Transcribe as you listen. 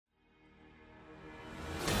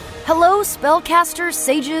Hello, spellcasters,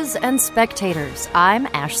 sages, and spectators. I'm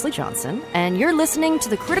Ashley Johnson, and you're listening to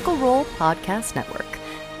the Critical Role Podcast Network.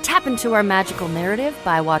 Tap into our magical narrative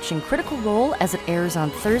by watching Critical Role as it airs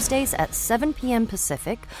on Thursdays at 7 p.m.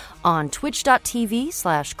 Pacific on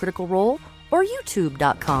twitch.tv/Critical Role or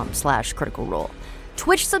youtube.com/Critical Role.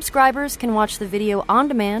 Twitch subscribers can watch the video on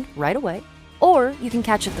demand right away, or you can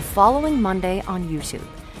catch it the following Monday on YouTube.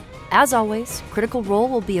 As always, Critical Role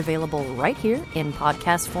will be available right here in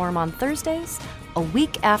podcast form on Thursdays, a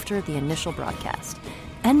week after the initial broadcast.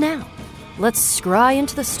 And now, let's scry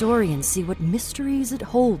into the story and see what mysteries it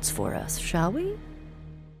holds for us, shall we?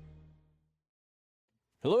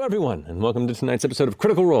 Hello, everyone, and welcome to tonight's episode of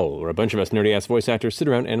Critical Role, where a bunch of us nerdy-ass voice actors sit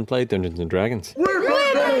around and play Dungeons & Dragons.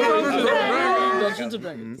 Dungeons &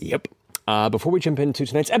 Dragons. Yep. Before we jump into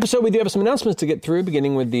tonight's episode, we do have some announcements to get through,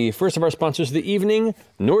 beginning with the first of our sponsors of the evening,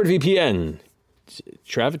 NordVPN.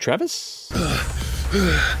 Travis?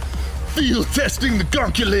 Field testing the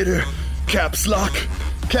calculator. Caps lock.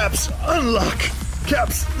 Caps unlock.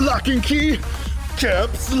 Caps lock and key.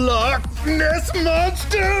 Caps lock nest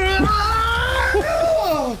monster.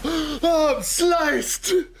 Oh, I'm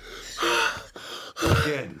sliced.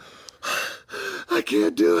 Again. I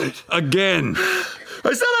can't do it. Again.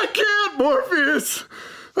 I said I can't, Morpheus!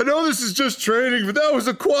 I know this is just training, but that was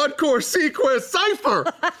a quad-core sequence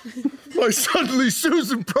cipher! My suddenly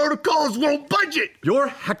Susan protocols won't budget! Your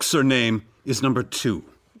hexer name is number 2,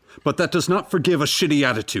 but that does not forgive a shitty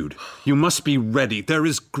attitude. You must be ready. There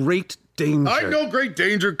is great danger. I know great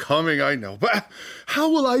danger coming, I know, but how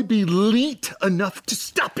will I be elite enough to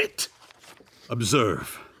stop it?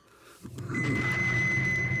 Observe.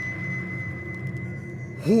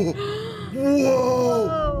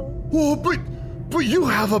 Whoa, but you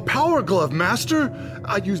have a power glove, Master.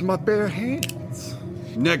 I use my bare hands.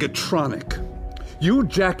 Negatronic. You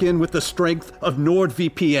jack in with the strength of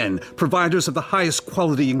NordVPN, providers of the highest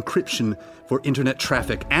quality encryption for internet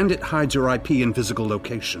traffic, and it hides your IP and physical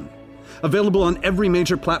location. Available on every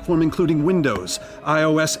major platform, including Windows,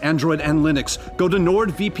 iOS, Android, and Linux. Go to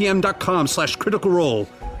nordvpn.com/criticalrole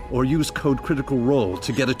or use code criticalrole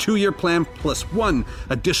to get a 2-year plan plus 1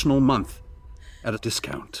 additional month at a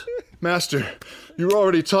discount. Master, you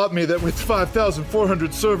already taught me that with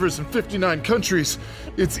 5,400 servers in 59 countries,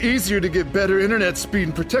 it's easier to get better internet speed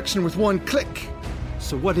and protection with one click.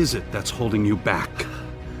 So what is it that's holding you back?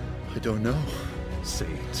 I don't know. Say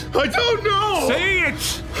it. I don't know! Say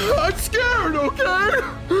it! I'm scared, okay?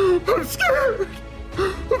 I'm scared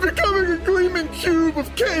of becoming a gleaming cube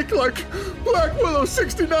of cake like Black Willow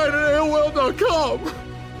 69 at AOL.com.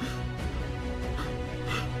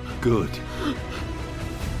 Good.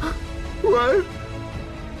 What?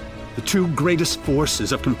 The two greatest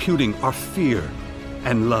forces of computing are fear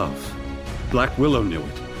and love. Black Willow knew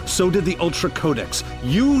it. So did the Ultra Codex.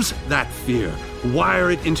 Use that fear,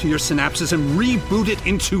 wire it into your synapses, and reboot it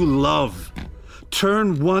into love.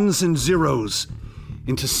 Turn 1s and 0s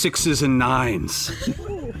into 6s and 9s.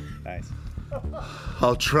 Nice.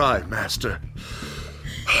 I'll try, Master.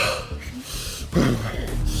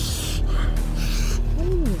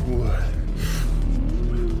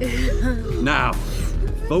 Now,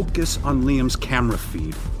 focus on Liam's camera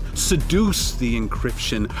feed. Seduce the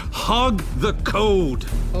encryption. Hug the code.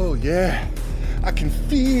 Oh, yeah. I can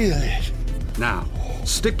feel it. Now,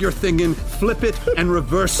 stick your thing in, flip it, and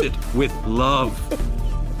reverse it with love.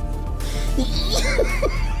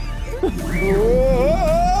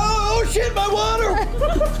 Oh, shit, my water!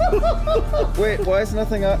 Wait, why is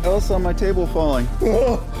nothing else on my table falling?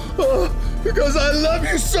 Because I love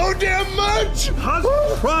you so damn much!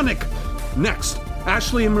 Chronic. Next,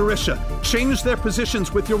 Ashley and Marisha change their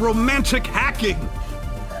positions with your romantic hacking.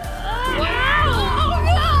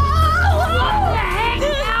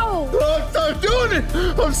 I'm doing it!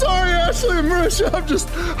 I'm sorry, Ashley and Marisha.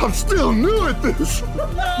 I'm still new at this.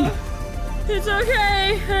 It's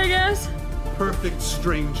okay, I guess. Perfect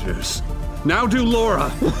strangers. Now do Laura.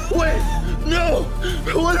 Wait, no!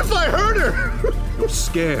 What if I hurt her? You're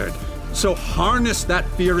scared. So harness that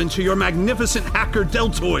fear into your magnificent hacker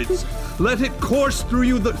deltoids. Let it course through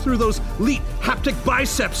you through those elite haptic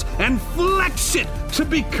biceps and flex it to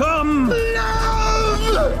become...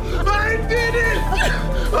 Love! I did it!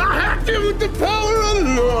 I hacked it with the power of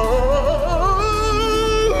love!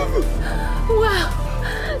 Wow,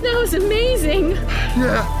 that was amazing.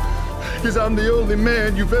 Yeah, because I'm the only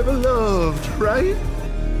man you've ever loved, right?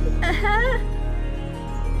 Uh-huh.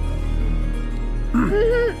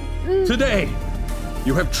 Today,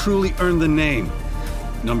 you have truly earned the name,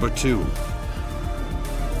 number 2.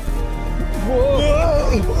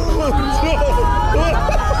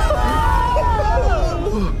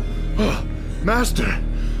 Master,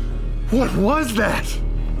 What was that?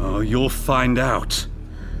 Oh, you'll find out.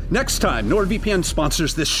 Next time NordVPN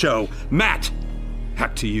sponsors this show, Matt,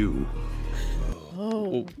 hack to you.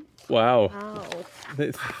 Oh. Wow.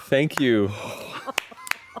 Thank you.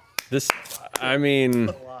 I mean...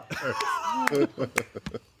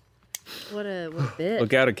 What a bit.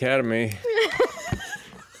 Look out, Academy.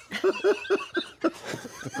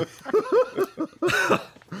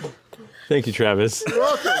 Thank you, Travis. You're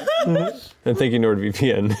welcome. And thank you,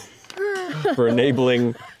 NordVPN, for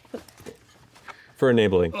enabling. Send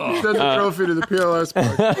the trophy to the POS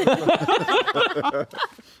box.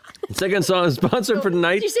 Second song is sponsored for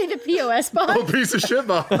tonight. Did you say the POS box? Oh, piece of shit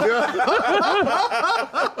box.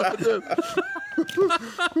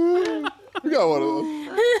 We got one of those.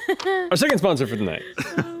 Our second sponsor for tonight,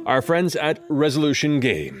 our friends at Resolution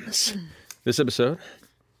Games. This episode,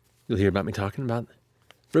 you'll hear about me talking about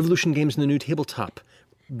Revolution Games and the new tabletop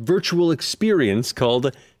virtual experience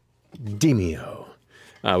called Demio,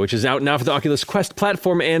 which is out now for the Oculus Quest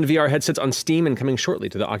platform and VR headsets on Steam and coming shortly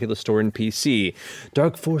to the Oculus Store and PC.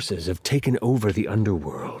 Dark forces have taken over the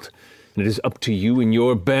underworld, and it is up to you and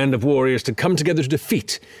your band of warriors to come together to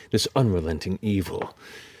defeat this unrelenting evil.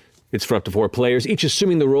 It's for up to 4 players, each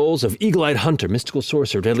assuming the roles of eagle-eyed hunter, mystical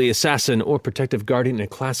sorcerer, deadly assassin, or protective guardian in a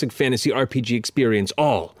classic fantasy RPG experience,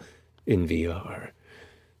 all in VR.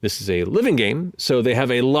 This is a living game, so they have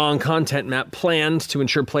a long content map planned to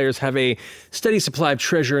ensure players have a steady supply of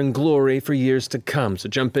treasure and glory for years to come. So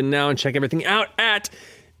jump in now and check everything out at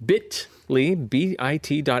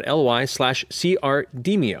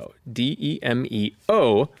bit.ly/CRDemio,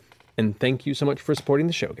 DEMEO. And thank you so much for supporting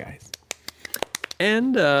the show, guys.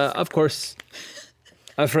 And, of course,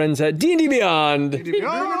 our friends at D&D Beyond. Been here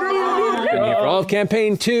for all of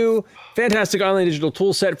Campaign 2. Fantastic online digital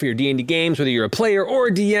tool set for your D&D games, whether you're a player or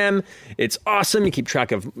a DM. It's awesome. You keep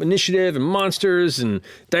track of initiative and monsters and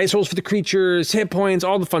dice rolls for the creatures, hit points,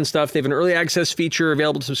 all the fun stuff. They have an early access feature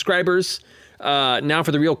available to subscribers. Now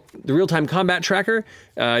for the real-time combat tracker,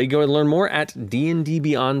 you go and learn more at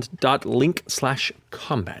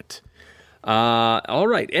dndbeyond.link/combat. All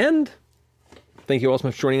right, and thank you all so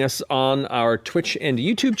much for joining us on our Twitch and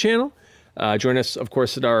YouTube channel. Join us, of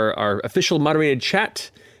course, at our official moderated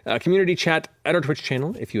chat, community chat at our Twitch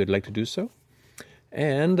channel, if you would like to do so.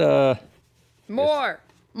 And, More,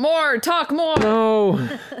 talk more. No.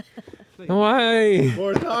 Why?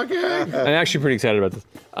 More talking. I'm actually pretty excited about this.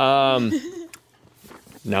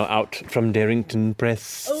 Now out from Darrington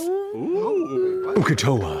Press.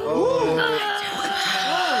 Ukatoa.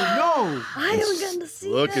 I haven't gotten to see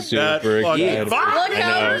Look at Super that. good. Look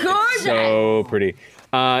how gorgeous. So pretty.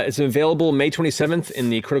 It's available May 27th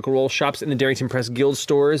in the Critical Role shops in the Darrington Press Guild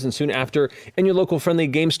stores and soon after in your local friendly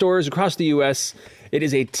game stores across the U.S. It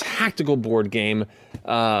is a tactical board game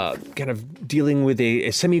kind of dealing with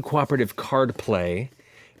a semi-cooperative card play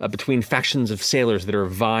between factions of sailors that are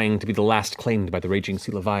vying to be the last claimed by the raging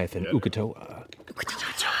sea leviathan, Ukatoa.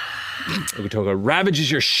 Ukatoa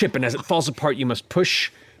ravages your ship, and as it falls apart, you must push,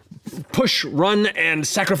 run, and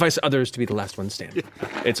sacrifice others to be the last one standing.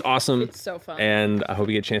 It's awesome. It's so fun. And I hope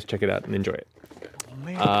you get a chance to check it out and enjoy it.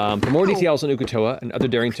 For more details on Ukatoa and other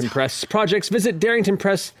Darrington Press projects, visit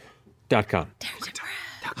darringtonpress.com.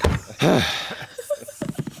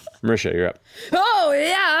 Marisha, you're up. Oh,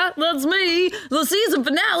 yeah, that's me. The season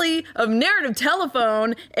finale of Narrative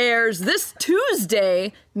Telephone airs this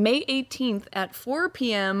Tuesday, May 18th at 4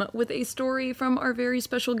 p.m. with a story from our very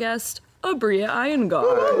special guest, Abria Iyengar.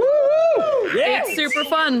 Yeah. It's super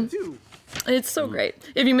fun. It's so great.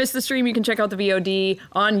 If you missed the stream, you can check out the VOD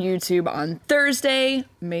on YouTube on Thursday,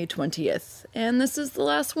 May 20th. And this is the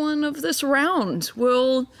last one of this round.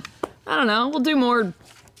 We'll do more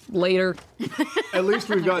later. At least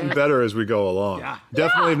we've gotten better as we go along. Yeah.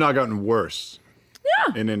 Definitely have not gotten worse. Yeah.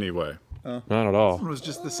 In any way. Not at all. It was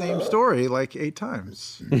just the same story like 8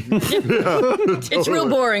 times. It's real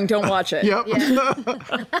boring. Don't watch it. Yep.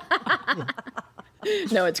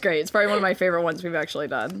 No, it's great. It's probably one of my favorite ones we've actually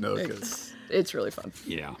done. No kidding. It's really fun.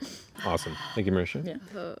 Yeah. Awesome. Thank you, Marisha. Yeah.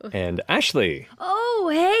 And Ashley. Oh,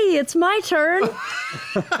 hey, it's my turn.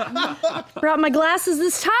 Brought my glasses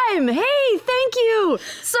this time. Hey, thank you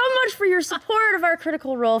so much for your support of our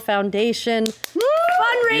Critical Role Foundation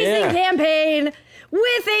fundraising campaign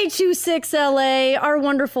with A26LA, our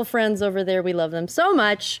wonderful friends over there. We love them so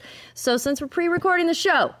much. So since we're pre-recording the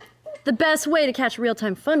show, the best way to catch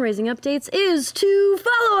real-time fundraising updates is to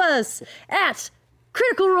follow us at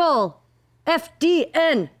Critical Role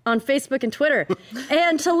FDN on Facebook and Twitter.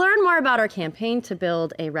 And to learn more about our campaign to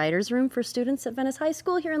build a writer's room for students at Venice High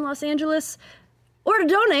School here in Los Angeles, or to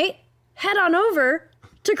donate, head on over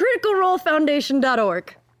to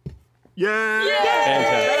criticalrolefoundation.org.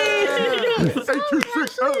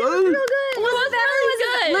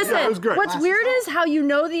 Listen, Yeah, it was great. what's weird is how you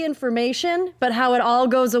know the information, but how it all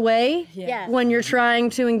goes away when you're trying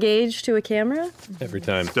to engage to a camera. Every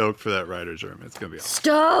time. Stoked for that writer's room. It's going to be awesome.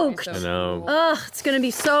 Stoked. I know. Ugh, it's going to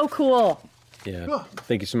be so cool. Yeah.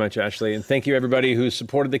 Thank you so much, Ashley. And thank you, everybody who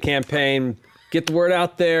supported the campaign. Get the word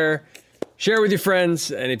out there. Share it with your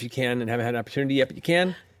friends. And if you can and haven't had an opportunity yet, but you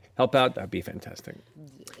can, help out. That'd be fantastic.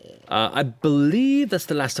 I believe that's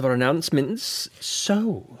the last of our announcements.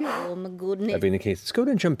 So, Oh my goodness. that being the case, let's go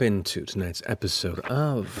ahead and jump into tonight's episode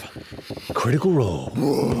of Critical Role.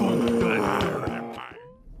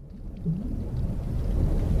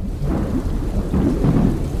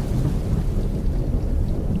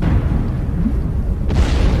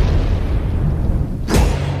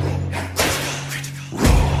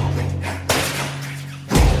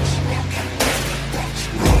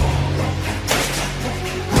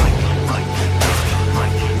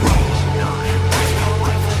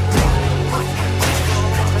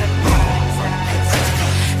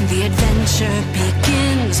 The adventure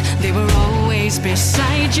begins. They were always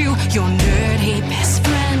beside you, your nerdy best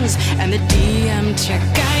friends, and the DM to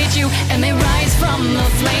guide you. And they rise from the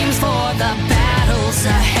flames for the battles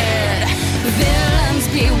ahead. Villains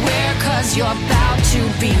beware, 'cause you're about to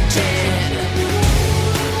be dead.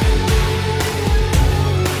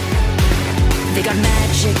 They got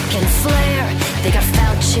magic and flair. They got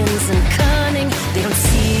falchions and cunning. They don't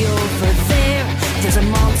see over there. There's a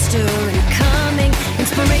monster incoming.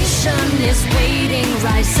 Inspiration is waiting.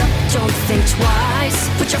 Rise up, don't think twice.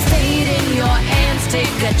 Put your fate in your hands.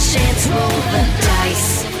 Take a chance, roll the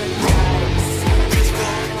dice.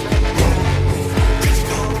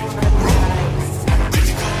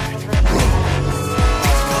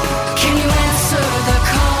 Can you answer the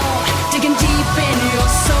call? Digging deep in your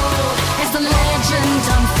soul as the legend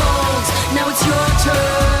unfolds. Now it's your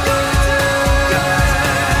turn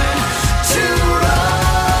to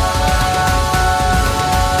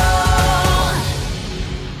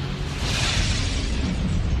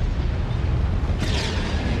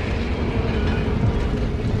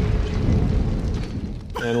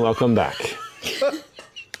And welcome back.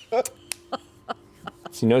 So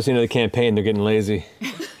you notice the end of the campaign, they're getting lazy.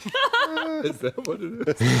 Is that what it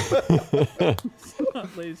is?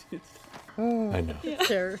 Not lazy. I know.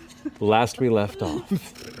 Sure. Last we left off,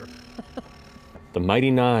 the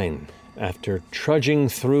Mighty Nine, after trudging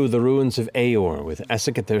through the ruins of Aor with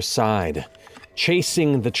Essek at their side,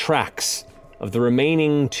 chasing the tracks of the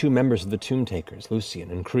remaining two members of the Tomb Takers,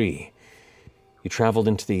 Lucian and Kree, you traveled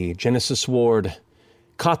into the Genesis Ward,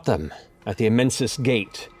 caught them at the Immensus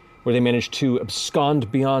Gate, where they managed to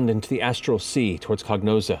abscond beyond into the Astral Sea towards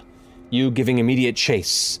Cognosa, you giving immediate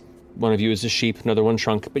chase. One of you is a sheep, another one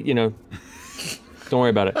shrunk, but you know, don't worry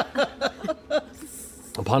about it.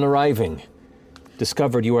 Upon arriving,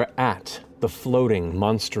 discovered you are at the floating,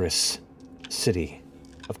 monstrous city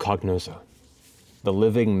of Cognosa, the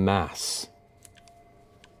living mass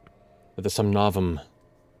that the Somnavum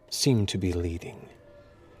seem to be leading.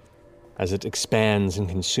 As it expands and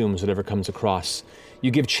consumes whatever comes across,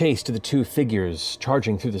 you give chase to the two figures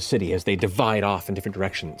charging through the city as they divide off in different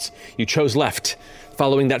directions. You chose left,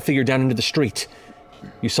 following that figure down into the street.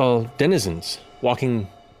 You saw denizens walking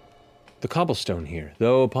the cobblestone here,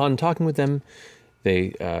 though upon talking with them,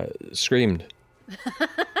 they screamed.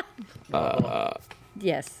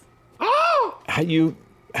 Yes. You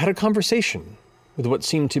had a conversation with what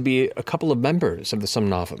seemed to be a couple of members of the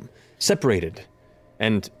Somnavum, separated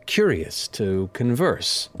and curious to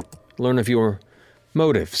converse, learn of your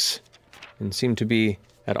motives, and seemed to be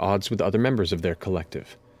at odds with other members of their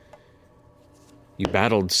collective. You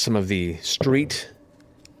battled some of the street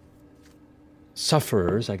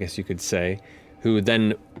sufferers, I guess you could say, who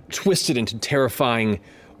then twisted into terrifying,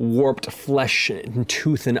 warped flesh and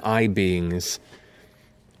tooth and eye beings,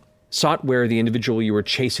 sought where the individual you were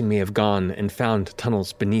chasing may have gone, and found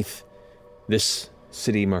tunnels beneath this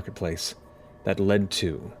city marketplace that led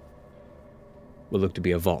to what looked to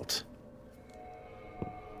be a vault.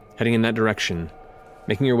 Heading in that direction,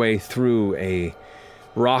 making your way through a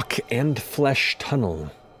rock and flesh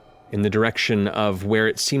tunnel in the direction of where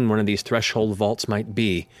it seemed one of these threshold vaults might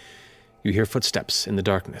be, you hear footsteps in the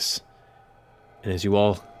darkness. And as you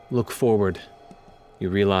all look forward, you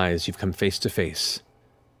realize you've come face to face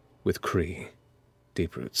with Kree,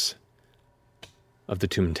 Deeproots, of the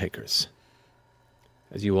Tomb Takers.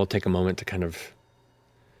 As you all take a moment to kind of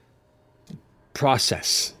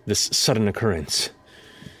process this sudden occurrence,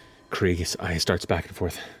 Krieg's eye starts back and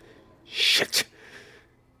forth. Shit.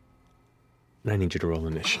 And I need you to roll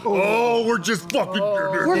initiative. Oh, we're just fucking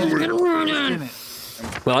In it.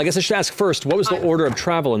 Well, I guess I should ask first, what was the order of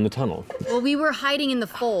travel in the tunnel? Well, we were hiding in the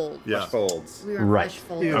fold. Yeah. Folds. We were in Right. flesh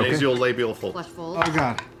fold. Yeah. Okay. Nasolabial fold. Flesh fold. Oh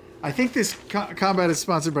god. I think this combat is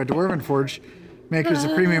sponsored by Dwarven Forge, makers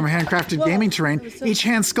of premium handcrafted gaming terrain. Each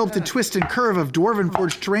hand-sculpted twist and curve of Dwarven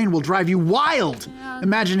Forge terrain will drive you wild,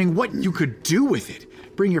 imagining what you could do with it.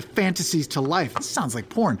 Bring your fantasies to life. It sounds like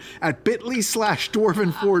porn. At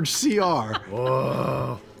bit.ly/DwarvenForgeCR.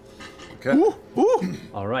 Whoa. Okay. Ooh, ooh.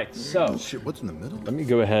 All right, so Shit, what's in the middle? let me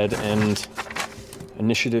go ahead and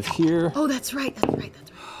initiative here. Oh, that's right. That's right.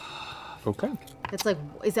 That's right. Okay. That's like,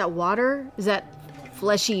 is that water? Is that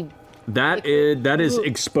fleshy? That is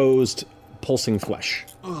exposed pulsing flesh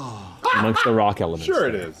amongst the rock elements. Sure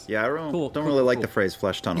it is. Yeah, I don't really like the phrase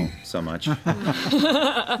flesh tunnel so much.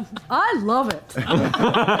 I love it.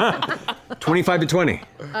 25 to 20.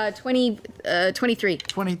 23.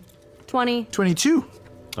 20, 20. 22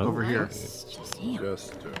 Oh. over here. Just,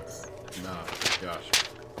 nah, gosh.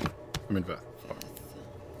 I'm in Veth.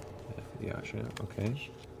 Yasha, okay.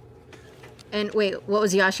 And wait, what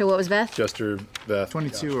was Yasha? What was Veth? Jester, Veth.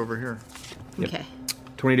 22 over here. Okay.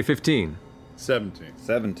 20 to 15. 17.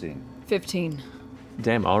 17. 15.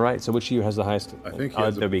 Damn, all right. So which of you has the highest? I think he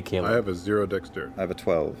has that'd be Caleb. I have a 0 dexterity. I have a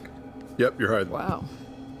 12. Yep, you're hiding. Wow.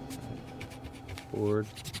 Board.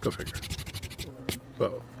 Go figure.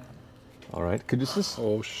 So. All right. Caduceus?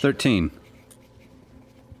 Oh, shit. 13.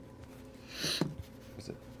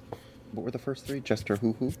 What were the first three? Jester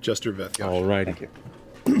who? Jester, Veth. Gosh. All righty. Thank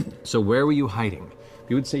you. So where were you hiding?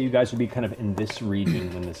 You would say you guys would be kind of in this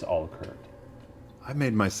region when this all occurred. I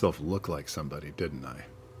made myself look like somebody, didn't I?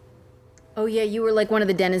 Oh yeah, you were like one of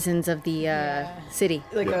the denizens of the city.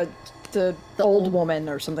 Like the old woman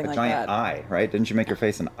or something A like giant that. eye, right? Didn't you make your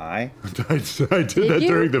face an eye? I did that you?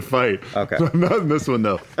 during the fight. Okay. Not in this one,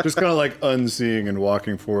 though. Just kind of like unseeing and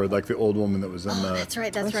walking forward, like the old woman that was in the That's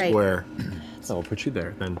right. That's right. square. So I'll put you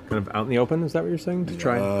there then. Kind of out in the open, is that what you're saying? To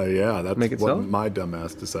try and Yeah, that's make it what so? my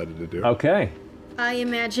dumbass decided to do. Okay. I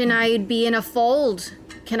imagine I'd be in a fold.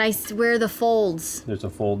 Can I wear the folds? There's a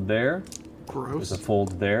fold there. Gross. There's a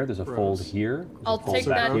fold there. There's a fold here. There's I'll a fold take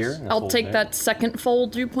back that. here. and a I'll fold take there. that second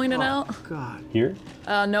fold you pointed out. God. Here.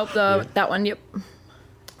 Nope, that one. Yep.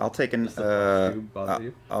 I'll take an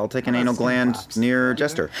I'll take an anal gland near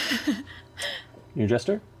Jester. Your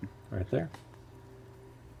Jester. Right there.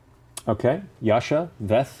 Okay. Yasha,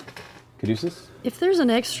 Veth, Caduceus. If there's an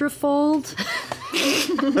extra fold,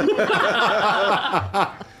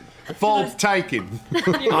 Fold taken.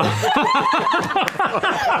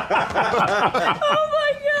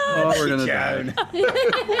 Oh, we're gonna die.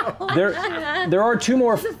 There are two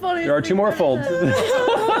more. There are two more folds.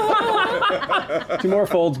 Two more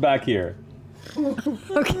folds back here.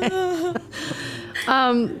 okay.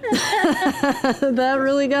 That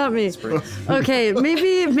really got me. Okay,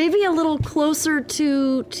 maybe a little closer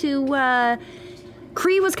to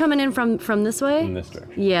Cree was coming in from this way. In this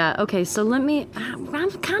direction. Yeah. Okay. So let me.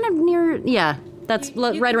 I'm kind of near. Yeah. That's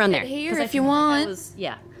right around there. Here 'Cause I if you feel like I want.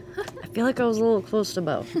 yeah. I feel like I was a little close to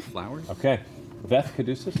both. Flowers? Okay. Veth,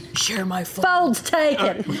 Caduceus. Share my fold. Folds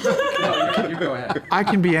taken. You go ahead. I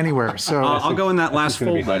can be anywhere, so I'll go in that last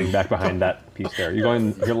Going to be fold. hiding back behind that piece there. You're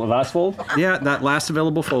going your last fold. Yeah, that last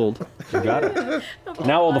available fold. You got it.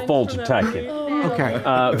 Now all the folds are taken. okay.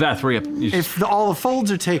 Veth, hurry up. You If all the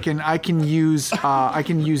folds are taken, I can use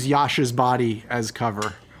Yasha's body as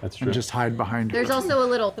cover. That's true. And just hide behind her. There's also a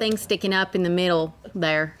little thing sticking up in the middle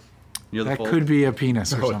there. You're the That fold. could be a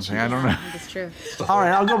penis or something. I don't know. That's true. All right,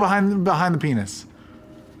 I'll go behind the penis.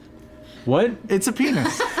 What? It's a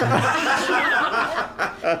penis.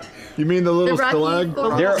 You mean the little The Rocky stalag?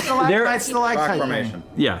 Fold. There. Stalactite, stalactite Rock thing. formation.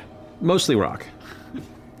 Yeah. Mostly rock.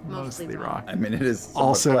 Mostly rock. I mean, it is somewhat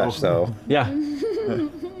Also- flesh, so Yeah.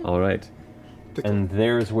 All right. And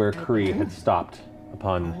there's where Kree had stopped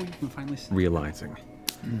upon You can finally see realizing.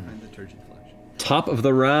 the turgid flesh. Top of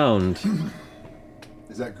the round.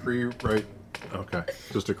 Is that Kree right? Okay.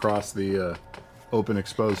 Just across the open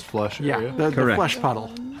exposed flesh Yeah, area? the Correct. flesh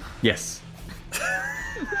puddle. Yes.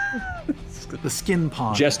 The skin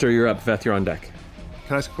pond. Jester, you're up. Veth, you're on deck.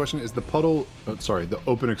 Can I ask a question? Is the puddle, the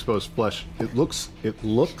open exposed flesh, it looks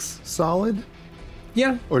solid?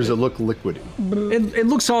 Yeah. Or does it look liquidy? It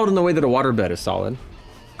looks solid in the way that a waterbed is solid.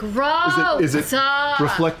 Gross. Is it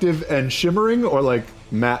reflective and shimmering or like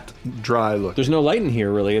matte, dry look? There's no light in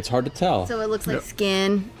here, really. It's hard to tell. So it looks like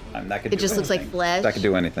skin. that could It do just looks like anything. flesh. That could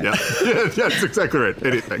do anything. Yeah, that's exactly right.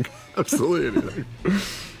 Anything. Absolutely anything.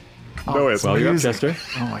 No answer. Well, you're up, Music. Jester.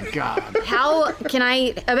 Oh my god.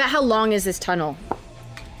 How long is this tunnel?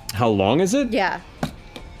 How long is it? Yeah.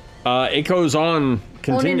 It goes on,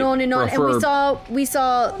 continue. On and on. And we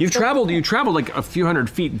saw. You traveled like a few hundred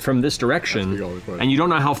feet from this direction, and you don't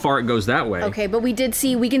know how far it goes that way. Okay, but we can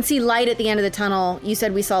see light at the end of the tunnel. You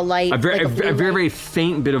said we saw light. A very, light. very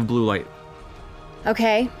faint bit of blue light.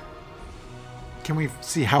 Okay. Can we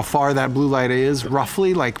see how far that blue light is,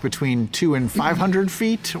 roughly, like between 200 and 500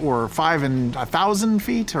 feet, or 5 and 1,000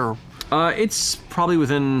 feet, or? It's probably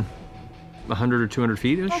within 100 or 200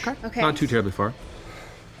 feet-ish. Okay. Not too terribly far.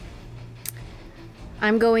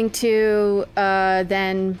 I'm going to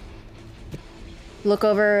then look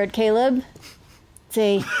over at Caleb,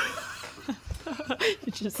 say,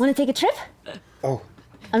 want to take a trip? Oh.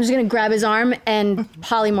 I'm just going to grab his arm and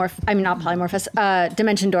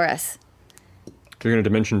Dimension Door us. You're going to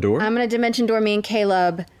Dimension Door? I'm going to Dimension Door me and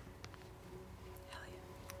Caleb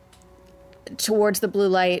towards the blue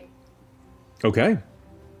light. Okay.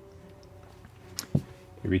 You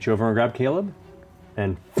reach over and grab Caleb,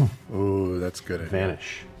 and ooh, that's good.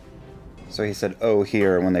 Vanish. So he said, "Oh,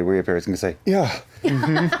 here." And when they reappear, he's gonna say, "Yeah."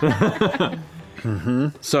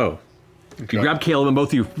 So, you grab Caleb, and both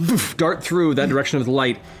of you dart through that direction of the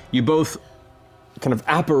light. You both kind of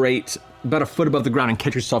apparate about a foot above the ground and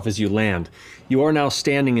catch yourself as you land. You are now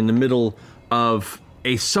standing in the middle of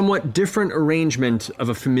a somewhat different arrangement of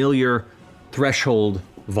a familiar threshold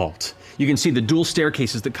vault. You can see the dual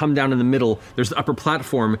staircases that come down in the middle. There's the upper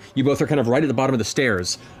platform. You both are kind of right at the bottom of the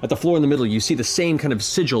stairs. At the floor in the middle, you see the same kind of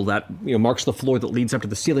sigil that marks the floor that leads up to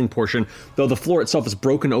the ceiling portion, though the floor itself is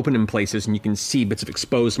broken open in places, and you can see bits of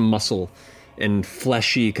exposed muscle and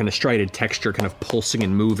fleshy, kind of striated texture kind of pulsing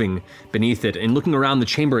and moving beneath it. And looking around the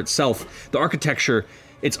chamber itself, the architecture,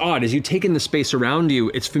 it's odd. As you take in the space around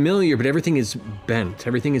you, it's familiar, but everything is bent.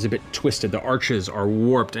 Everything is a bit twisted. The arches are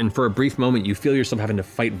warped, and for a brief moment, you feel yourself having to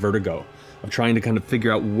fight vertigo of trying to kind of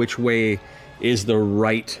figure out which way is the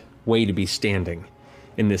right way to be standing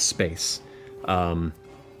in this space. But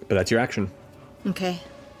that's your action. Okay.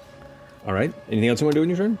 All right. Anything else you want to do in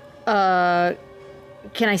your turn?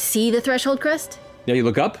 Can I see the threshold crest? Yeah, you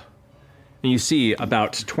look up, and you see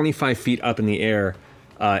about 25 feet up in the air,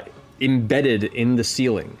 embedded in the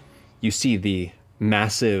ceiling, you see the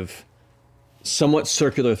massive, somewhat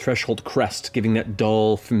circular threshold crest, giving that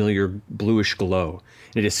dull, familiar bluish glow.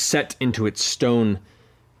 It is set into its stone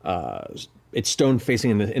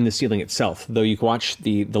facing in the ceiling itself, though you can watch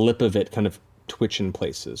the lip of it kind of twitch in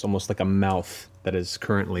places, almost like a mouth that is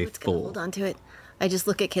currently full. Hold on to it. I just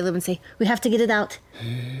look at Caleb and say, "We have to get it out."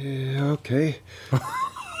 Okay.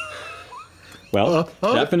 Well,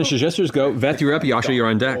 that finishes yester's go. Veth, you're up. Yasha, you're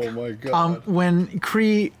on deck. Oh my god. When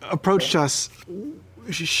Kree approached us,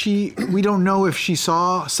 we don't know if she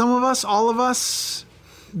saw some of us, all of us.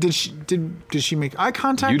 Did she make eye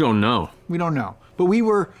contact? You don't know. We don't know. But we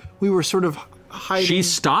were sort of hiding. She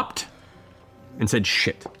stopped and said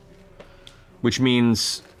shit, which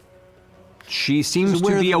means she seems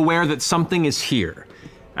to be aware that something is here.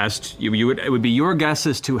 As to, it would be your guess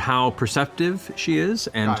as to how perceptive she is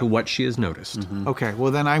and to what she has noticed. Mm-hmm. Okay, well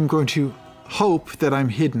then I'm going to hope that I'm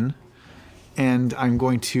hidden, and I'm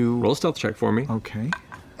going to roll a stealth check for me. Okay.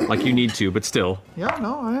 Like you need to, but still. Yeah,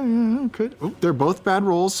 no, I could. Oh, they're both bad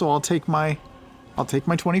rolls, so I'll take my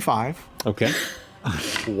 25. Okay.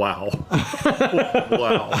 Wow.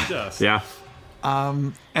 Wow. Yes. Yeah.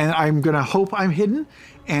 And I'm gonna hope I'm hidden,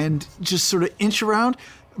 and just sort of inch around.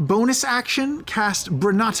 Bonus action, cast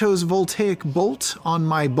Brenato's Voltaic Bolt on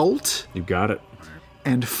my bolt. You got it.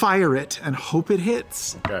 And fire it and hope it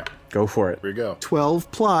hits. Okay. Go for it. Here we go. 12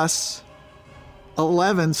 plus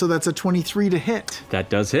 11, so that's a 23 to hit. That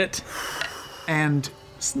does hit. And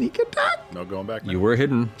sneak attack. No going back now. You were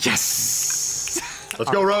hidden. Yes!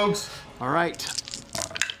 Let's go, rogues. All right.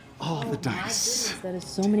 All the dice. That is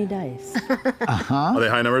so many dice. Uh-huh. Are they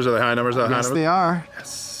high numbers? Are they high numbers? Are they high Yes, numbers? they are.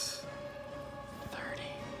 Yes.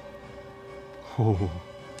 30.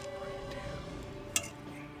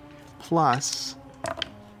 Plus,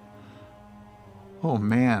 oh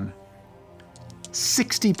man,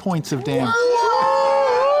 60 points of damage.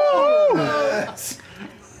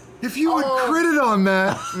 If you had critted on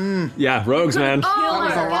that. Yeah, rogues, man. Oh my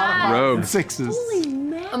God. Rogues. Sixes.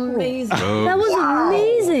 Amazing. Rogues. That was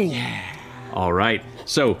amazing. All right.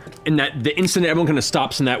 So, in that the instant everyone kind of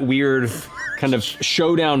stops in that weird kind of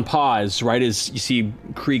showdown pause, right as you see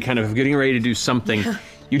Kree kind of getting ready to do something,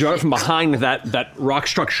 you draw it from behind that rock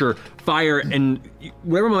structure, fire, and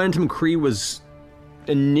whatever momentum Kree was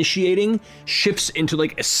initiating shifts into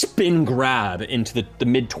like a spin grab into the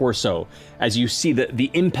mid-torso as you see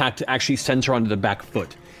the impact actually sends her onto the back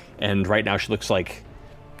foot. And right now she looks like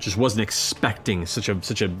just wasn't expecting such a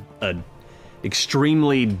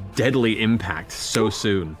extremely deadly impact so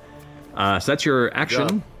soon. So that's your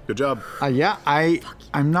action. Good job. Yeah,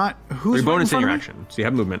 I'm not. Who's Your bonus right in in your front of me? action, so you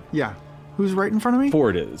have movement. Yeah. Who's right in front of me?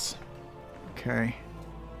 Ford is. Okay.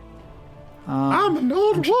 I'm an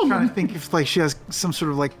old I'm woman. trying to think if she has some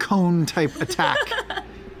sort of cone type attack.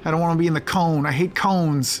 I don't want to be in the cone. I hate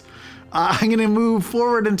cones. I'm gonna move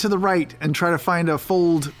forward and to the right and try to find a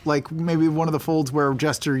fold, maybe one of the folds where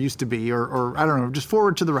Jester used to be, or I don't know, just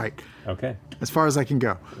forward to the right. Okay. As far as I can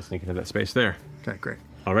go. Just sneak into that space there. Okay, great.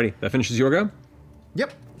 Alrighty, that finishes your go?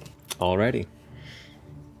 Yep. Alrighty.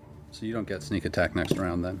 So you don't get sneak attack next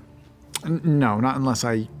round then? No, not unless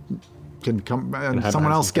I can come and have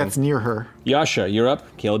someone else something. gets near her. Yasha, you're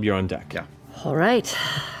up. Caleb, you're on deck. Yeah. All right.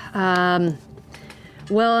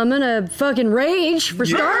 Well, I'm gonna fucking rage for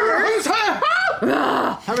starters.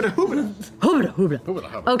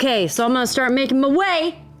 Hoobada. Okay, so I'm gonna start making my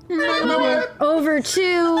way over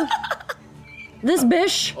to this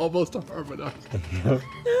bish. Almost a harmonize.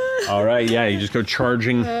 All right, yeah, you just go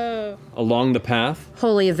charging along the path.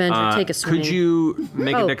 Holy Avenger, take a swing. Could you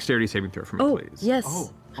make a dexterity saving throw for me, please?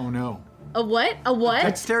 Yes. Oh no. A what? A what?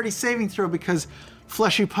 Dexterity saving throw because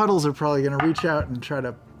fleshy puddles are probably gonna reach out and try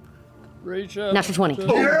to. Natural 20.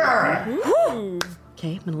 Yeah!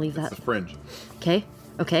 Okay, I'm gonna leave that. It's the fringe. Okay.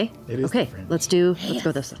 It is Okay. different. Let's go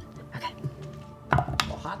this way. Okay.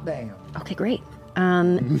 Oh, hot damn. Okay, great.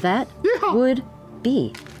 That would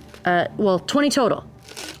be 20 total.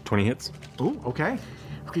 20 hits. Ooh, okay.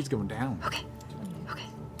 He's going down. Okay.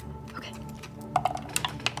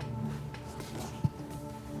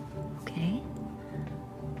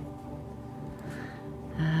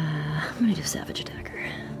 I'm gonna do Savage Attacker.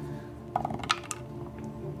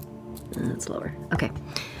 That's lower. Okay.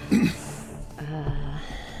 Let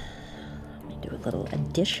me do a little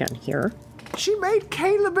addition here. She made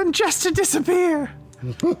Caleb and Jester disappear.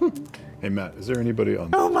 Hey, Matt, is there anybody on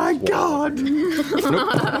Oh my god!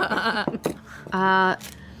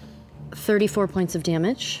 34 points of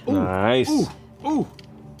damage. Nice. Ooh.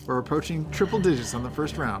 We're approaching triple digits on the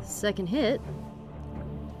first round. Second hit.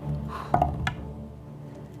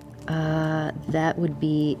 That would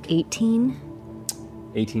be 18.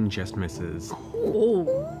 18 just misses. Oh.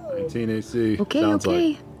 19 AC? Okay, Sounds okay,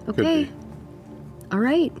 like. Could okay. be. All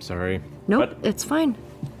right. Sorry. Nope, it's fine.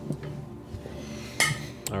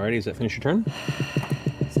 Alrighty, does that finish your turn?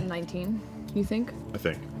 Is it 19, you think? I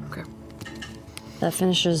think. Okay. That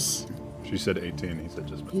finishes She said 18. He said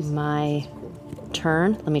just missed. my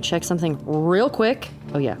turn. Let me check something real quick.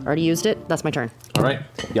 Oh yeah, already used it. That's my turn. All right.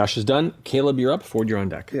 Yasha's done. Caleb, you're up. Ford, you're on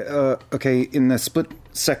deck. Okay, in the split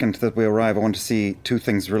second that we arrive, I want to see two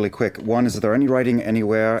things really quick. One, is there any writing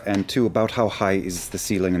anywhere? And two, about how high is the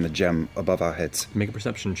ceiling and the gem above our heads? Make a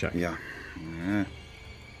perception check. Yeah.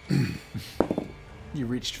 You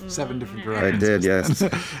reached 7 different I directions. did, yes.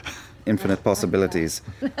 Infinite possibilities.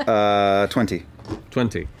 20.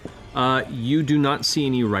 20. You do not see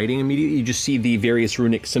any writing immediately. You just see the various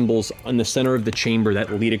runic symbols in the center of the chamber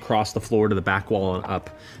that lead across the floor to the back wall and up.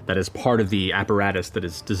 That is part of the apparatus that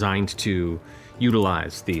is designed to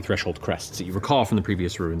utilize the threshold crests that you recall from the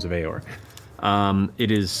previous ruins of Aor.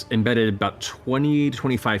 It is embedded about 20 to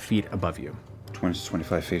 25 feet above you. 20 to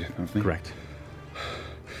 25 feet of me? Correct.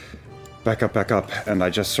 Back up, and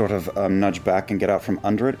I just sort of nudge back and get out from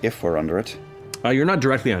under it, if we're under it. You're not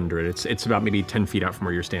directly under it. It's about maybe 10 feet out from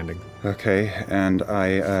where you're standing. Okay, and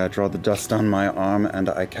I draw the dust down my arm, and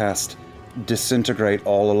I cast Disintegrate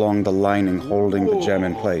all along the lining, holding the gem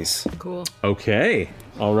in place. Cool. Okay.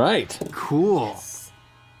 All right. Cool.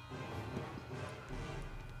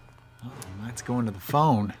 Oh, Matt's going to the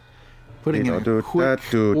phone. Putting in a quick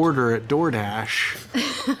order at DoorDash.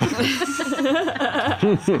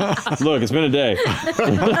 Look, it's been a day.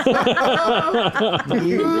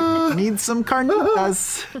 Need some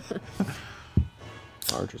carnitas.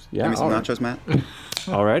 Yeah. Give me some nachos, Matt.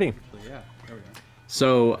 Alrighty.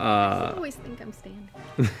 So, I always think I'm standing.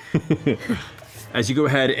 as you go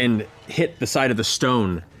ahead and hit the side of the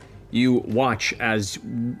stone, you watch as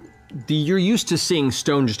you're used to seeing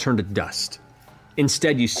stone just turn to dust.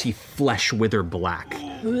 Instead, you see flesh wither black.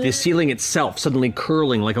 The ceiling itself suddenly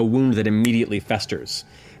curling like a wound that immediately festers.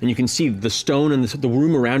 And you can see the stone and the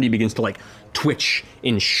room around you begins to twitch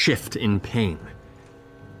and shift in pain.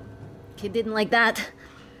 Kid didn't like that.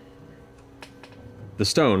 The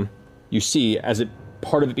stone, you see as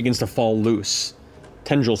part of it begins to fall loose.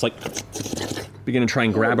 Tendrils begin to try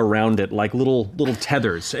and grab around it like little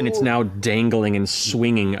tethers, and it's now dangling and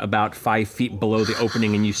swinging about 5 feet below the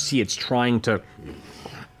opening, and you see it's trying to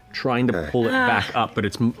pull it back up, but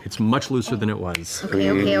it's much looser than it was. Okay.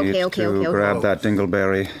 Grab that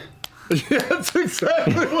dingleberry. Yeah, that's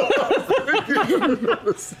exactly what I was thinking.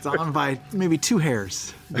 It's on by maybe 2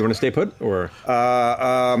 hairs. You want to stay put, or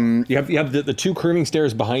you have the 2 curving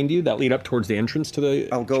stairs behind you that lead up towards the entrance to the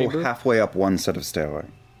I'll go chamber? halfway up one set of stairway.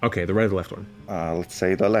 Okay, the right or the left one? Let's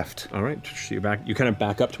say the left. All right, so you kind of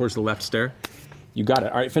back up towards the left stair. You got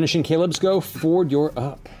it. All right, finishing Caleb's go. Ford, you're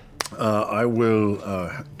up. I will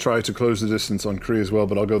try to close the distance on Kree as well,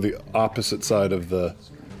 but I'll go the opposite side of the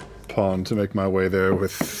pond to make my way there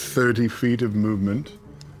with 30 feet of movement.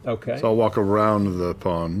 Okay. So I'll walk around the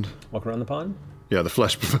pond. Walk around the pond? Yeah, the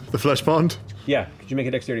flesh pond? Yeah. Could you make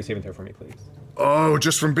a dexterity saving throw for me, please? Oh,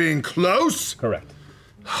 just from being close? Correct.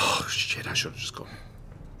 Oh, shit, I should have just gone.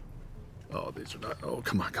 Oh, these are not. Oh,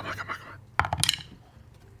 come on.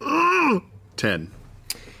 10.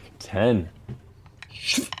 10.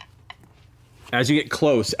 As you get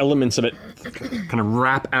close, elements of it kind of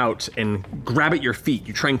wrap out and grab at your feet.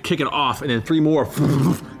 You try and kick it off, and then 3 more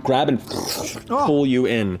grab and pull you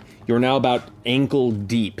in. You're now about ankle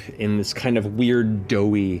deep in this kind of weird,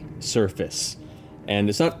 doughy surface. And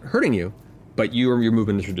it's not hurting you, but your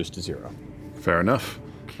movement is reduced to 0. Fair enough.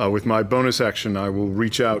 With my bonus action, I will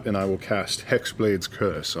reach out and I will cast Hexblade's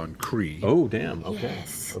Curse on Kree. Oh, damn. Okay.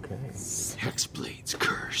 Yes. Okay. Hexblade's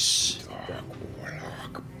Curse.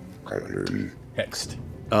 Hexed.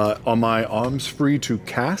 Are my arms free to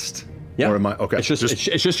cast? Yeah. Or am I okay? It's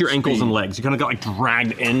just your ankles and legs. You kind of got like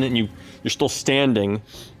dragged in, and you're still standing.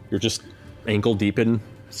 You're just ankle deep in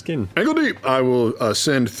skin. Ankle deep. I will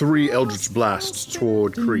send 3 Eldritch Blasts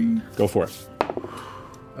toward Kree. Go for it.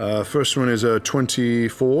 First one is a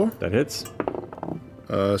 24. That hits.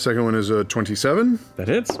 Second one is a 27. That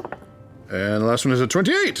hits. And the last one is a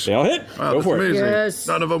 28. They all hit. Wow, Go that's for it. amazing. Yes.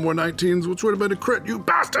 None of them were 19s, which would have been a crit. You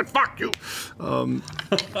bastard! Fuck you. 3,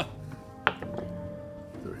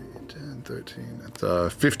 10, 13.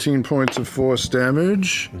 That's 15 points of force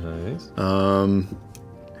damage. Nice.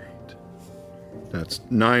 That's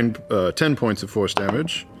 10 points of force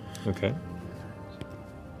damage. Okay.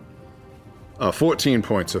 14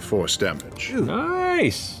 points of force damage.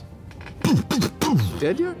 Nice.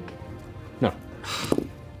 Dead yet? No.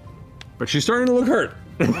 But she's starting to look hurt.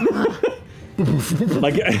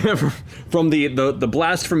 Like from the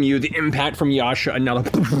blast from you, the impact from Yasha, and now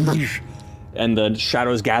and the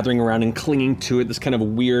shadows gathering around and clinging to it. This kind of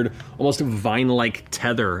weird, almost vine-like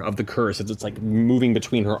tether of the curse as it's like moving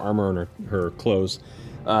between her armor and her clothes.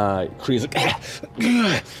 Kree's like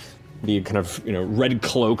the kind of red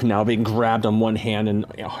cloak now being grabbed on one hand and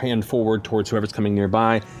a hand forward towards whoever's coming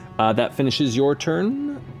nearby. That finishes your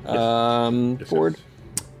turn, Ford.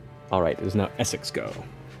 All right, it is now Essex go.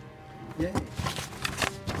 Yay.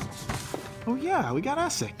 Oh yeah, we got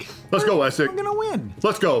Essek. Let's go, Essek. I'm gonna win.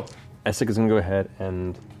 Let's go. Essek is gonna go ahead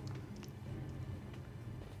and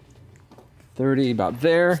 30 about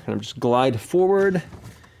there. And I'm just glide forward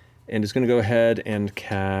and is gonna go ahead and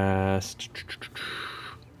cast.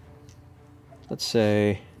 Let's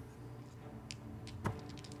say.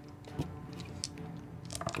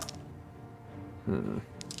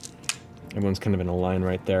 Everyone's kind of in a line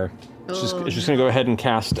right there. It's just going to go ahead and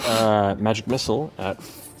cast Magic Missile at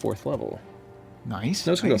 4th level. Nice.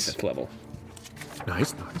 No, it's going to go 5th level.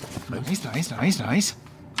 Nice.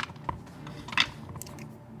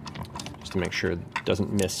 Just to make sure it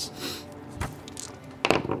doesn't miss.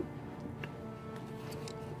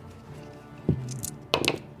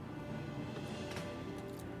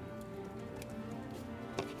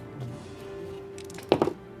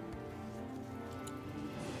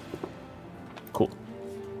 Cool.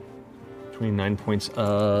 29 points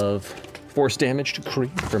of force damage to Kree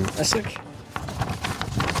from Essek.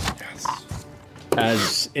 Yes.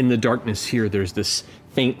 As in the darkness here, there's this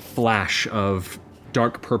faint flash of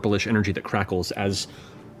dark purplish energy that crackles as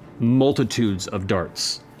multitudes of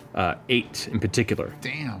darts, 8 in particular.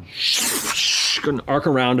 Damn. Going to arc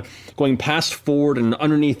around, going past Ford and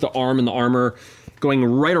underneath the arm and the armor, going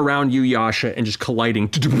right around you, Yasha, and just colliding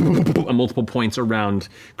at multiple points around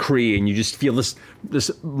Kree, and you just feel this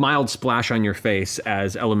mild splash on your face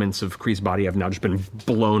as elements of Kree's body have now just been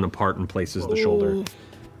blown apart in places. The shoulder.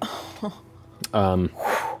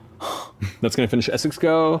 That's gonna finish Essex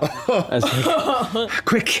go.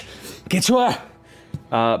 Quick, get to her.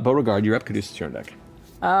 Beauregard, you're up. Caduceus, you're on deck.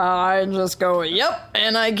 I just go, yep,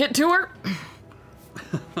 and I get to her.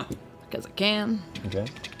 Because I can. Okay.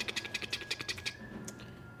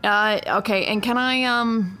 Okay, and can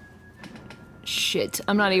I, shit,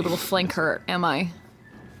 I'm not able to flank her, am I?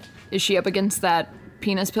 Is she up against that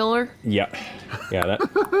penis pillar? Yeah,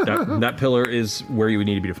 that pillar is where you would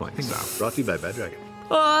need to be to flank. Brought to you by Bad Dragon.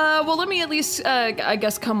 Well, let me at least, I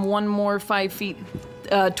guess, come one more 5 feet,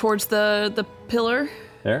 towards the pillar.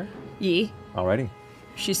 There? Yee. Alrighty.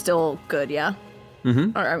 She's still good, yeah?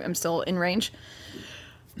 Mm-hmm. Or I'm still in range.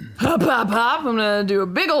 Hop, hop, hop. I'm gonna do a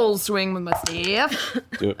big old swing with my staff.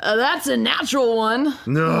 Do it. That's a natural one.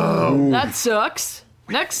 No. That sucks.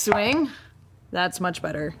 Next swing. That's much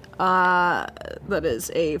better. That is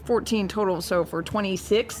a 14 total, so for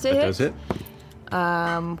 26 to hit. That does it.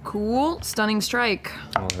 Cool. Stunning strike.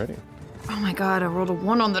 Alrighty. Oh my god, I rolled a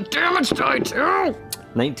 1 on the damage die too!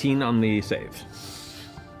 19 on the save.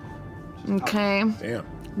 Okay. Damn.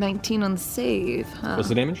 19 on the save. Huh. What's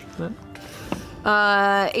the damage?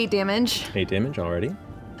 8 damage. 8 damage already.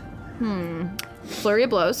 Flurry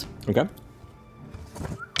of blows. Okay.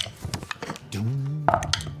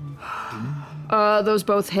 Those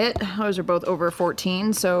both hit. Those are both over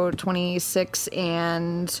 14, so 26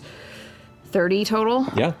 and 30 total.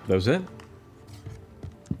 Yeah, that was it.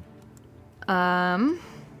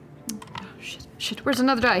 Shit, where's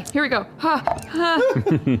another die? Here we go.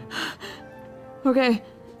 Okay.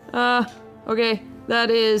 Okay. That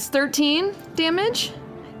is 13 damage.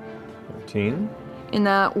 13. And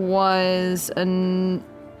that was an...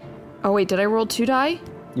 Oh wait, did I roll 2 die?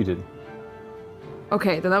 You did.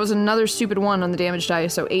 Okay, then that was another stupid 1 on the damage die,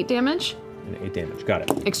 so 8 damage. And 8 damage. Got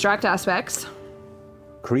it. Extract aspects.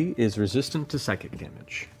 Kree is resistant to psychic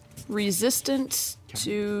damage. Resistant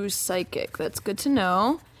to psychic. That's good to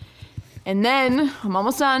know. And then, I'm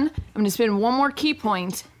almost done. I'm going to spend 1 more key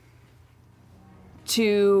point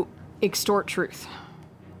to extort truth.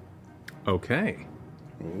 Okay.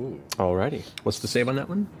 Ooh. Alrighty. What's the save on that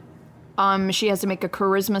one? She has to make a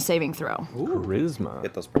charisma saving throw. Ooh. Charisma.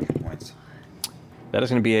 Hit those pressure points. That is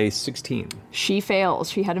going to be a 16. She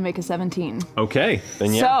fails. She had to make a 17. Okay,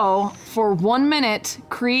 then yeah. So, for 1 minute,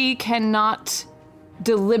 Kree cannot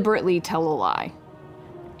deliberately tell a lie.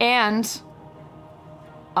 And,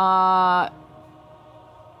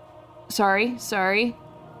 sorry.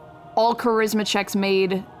 All charisma checks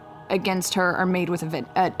made against her are made with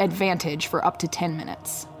advantage for up to 10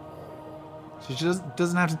 minutes. She just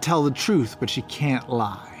doesn't have to tell the truth, but she can't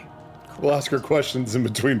lie. We'll ask her questions in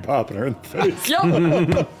between popping her in the face.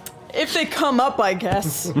 Yup. If they come up, I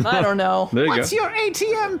guess. I don't know. There you What's go. your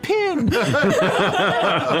ATM pin?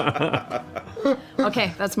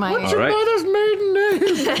 Okay, that's my... What's your mother's maiden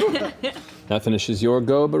name? That finishes your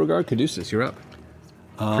go, Beauregard. Caduceus, you're up.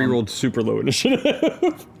 Pre-rolled super low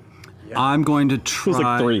initiative. I'm going to It try. was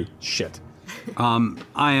like 3. Shit.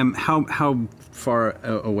 I am how far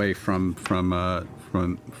away from her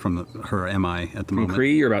am I at the From moment?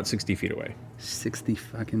 Kree, you're about 60 feet away. 60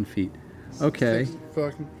 fucking feet. Okay. 60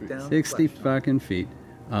 fucking feet. 60 fucking feet.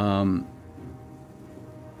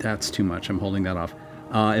 That's too much. I'm holding that off.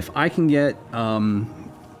 If I can get,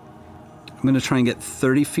 I'm going to try and get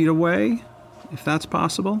 30 feet away, if that's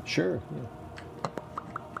possible. Sure. Yeah.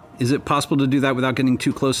 Is it possible to do that without getting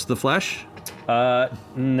too close to the flesh? No.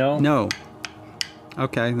 No.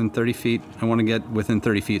 Okay, then 30 feet. I want to get within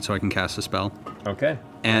 30 feet so I can cast a spell. Okay.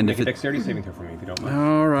 And Make if a it... dexterity saving throw for me, if you don't mind.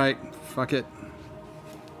 All right, fuck it.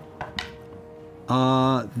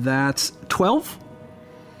 That's 12?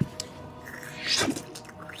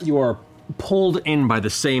 You are pulled in by the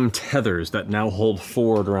same tethers that now hold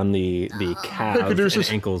forward around the calves and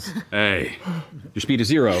ankles. Hey, your speed is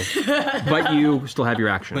 0, but you still have your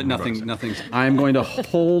action. But nothing's. I'm going to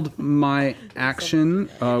hold my action,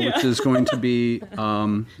 which is going to be,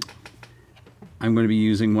 I'm going to be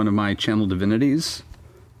using one of my channel divinities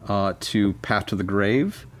to Path to the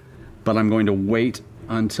Grave, but I'm going to wait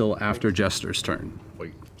until after Jester's turn.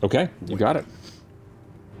 Wait. Okay, you got it.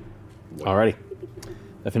 Alrighty.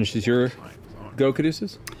 That finishes your go,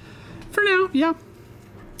 Caduceus? For now, yeah.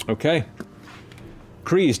 Okay.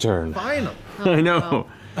 Kree's turn. Final. I know.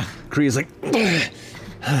 Kree's like,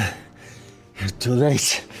 you're too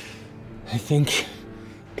late, I think.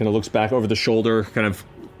 Kind of looks back over the shoulder, kind of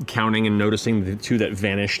counting and noticing the 2 that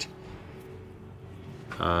vanished.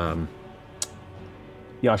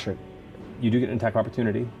 Yasha, you do get an attack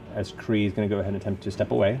opportunity, as Kree is going to go ahead and attempt to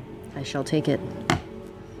step away. I shall take it.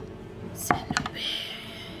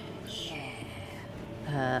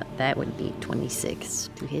 That would be 26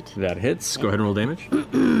 to hit. That hits. Go ahead and roll damage.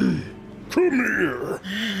 Come here.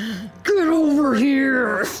 Get over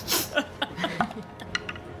here!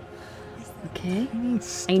 Okay.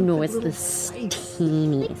 I know it's the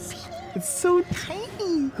teeniest. It's so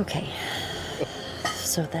tiny. Okay.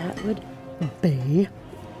 So that would be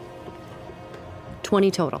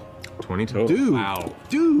 20 total. 20 total. Dude. Wow.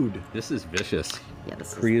 Dude. This is vicious. Yeah,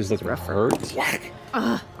 this Kree is looking hurt.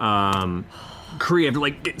 Kree, after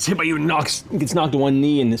gets hit by you, gets knocked to one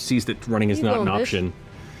knee and sees that running is not an option.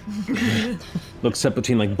 Looks up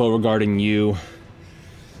between Beauregard and you.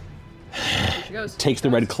 she goes. takes the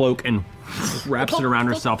red cloak and wraps it around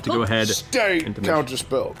herself to go ahead. Stay!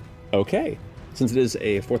 Counterspell. Okay. Since it is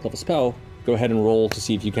a 4th level spell, go ahead and roll to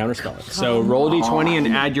see if you counterspell it. So roll a d20 and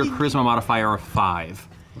add your charisma modifier of 5.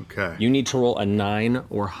 Okay. You need to roll a 9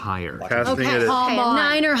 or higher. Casting it at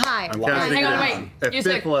 9 or higher. I'm casting Hang on, it wait. at You 5th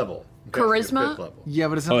said level. I'm casting it at charisma? 5th level. Yeah,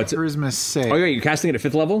 but it's not it's a- charisma save. Oh, yeah, you're casting it at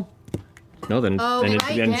 5th level? No, then, Oh, then,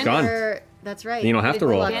 right, then it's gone. That's right. Then you don't have to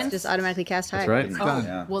roll. It's just automatically cast higher. That's right. Done.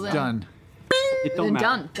 Yeah. Well then, Done. It don't then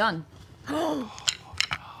matter. done.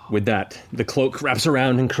 With that, the cloak wraps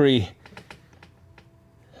around and Kree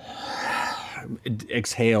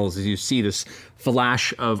exhales as you see this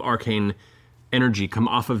flash of arcane energy come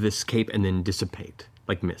off of this cape and then dissipate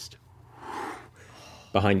like mist.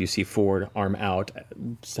 Behind you see Ford, arm out,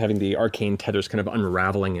 having the arcane tethers kind of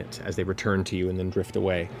unraveling it as they return to you and then drift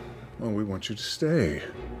away. Oh, we want you to stay.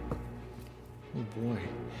 Oh boy.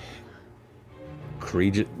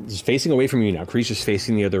 Kree is facing away from you now. Kree's just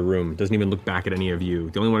facing the other room. Doesn't even look back at any of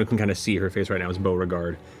you. The only one who can kind of see her face right now is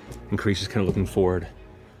Beauregard. And Kree's just kind of looking forward.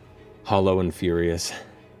 Hollow and furious.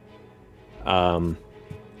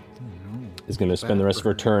 Is going to spend the rest of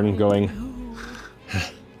her turn going...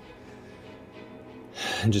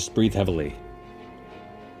 and just breathe heavily.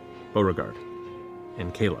 Beauregard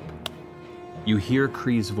and Caleb. You hear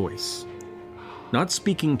Kree's voice. Not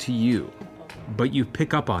speaking to you, but you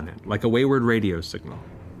pick up on it like a wayward radio signal.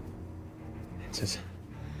 It says,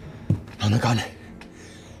 "Oh my God,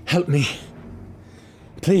 help me,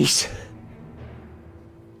 please."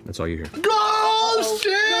 That's all you hear. Go,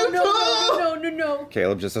 Santa! No.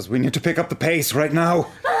 Caleb just says, we need to pick up the pace right now.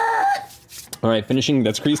 All right, finishing.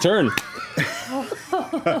 That's Kree's turn. Don't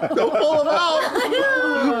pull him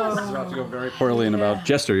out! This is about to go very poorly in about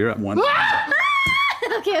Jester, you're up. one. Okay.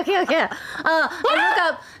 I look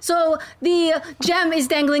up. So the gem is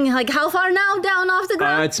dangling like how far now down off the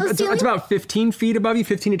ground? It's about 15 feet above you,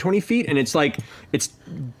 15 to 20 feet, and it's like it's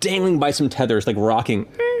dangling by some tethers, like rocking,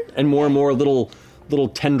 and more little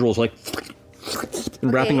tendrils like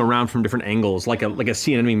and wrapping around from different angles, like a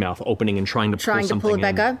sea anemone mouth opening and trying to pull it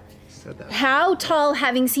back up. How tall,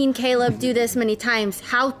 having seen Caleb do this many times,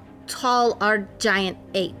 how tall are giant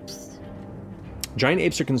apes? Giant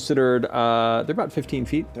apes are considered, they're about 15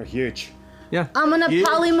 feet. They're huge. Yeah. I'm gonna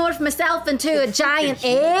polymorph myself into a giant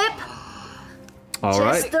ape. All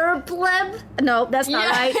right. Jester pleb? No, that's not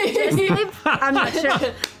right. Jester ape? I'm not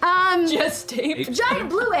sure. Just ape. Giant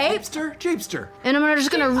blue ape. Japester. And I'm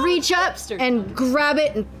just gonna reach up and grab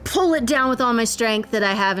it and pull it down with all my strength that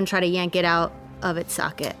I have and try to yank it out of its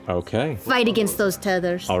socket. Okay. Fight against those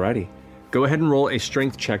tethers. Alrighty. Go ahead and roll a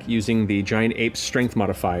strength check using the giant ape's strength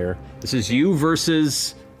modifier. This is you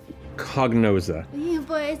versus Cognosa. Yeah,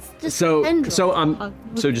 but it's just So tendrils.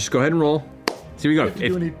 so just go ahead and roll. So here we go. Do you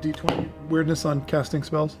do any D20 weirdness on casting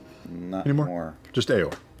spells? Not Anymore? more. Just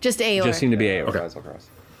AOR. Just Aor. Just seem to be a. Okay. I'll cross.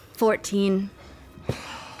 14.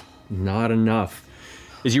 Not enough.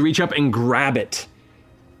 As you reach up and grab it,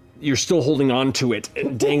 you're still holding on to it,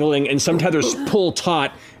 and dangling, and some tethers pull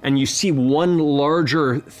taut, and you see one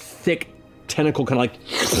larger, thick tentacle kind of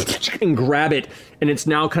like and grab it, and it's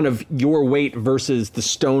now kind of your weight versus the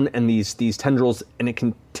stone and these tendrils, and it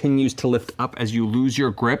continues to lift up as you lose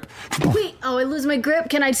your grip. Wait, I lose my grip.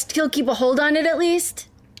 Can I still keep a hold on it at least?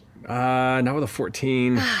 Not with a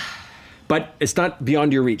 14. But it's not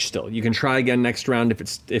beyond your reach still. You can try again next round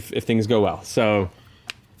if things go well. So,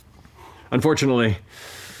 unfortunately,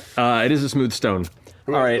 it is a smooth stone.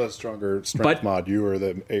 Who All has right. the stronger strength mod, you or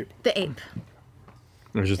the ape? The ape.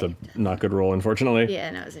 It was just a not good roll, unfortunately. Yeah,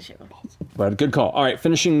 no, it's a shit. But good call. All right,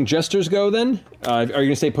 finishing Jester's go then. Are you going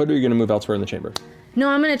to stay put or are you going to move elsewhere in the chamber? No,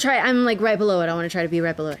 I'm gonna try. I'm like right below it. I want to try to be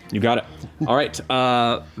right below it. You got it. All right,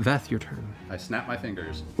 Veth, your turn. I snap my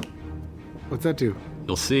fingers. What's that do?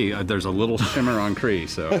 You'll see there's a little shimmer on Kree,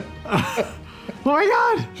 so Oh my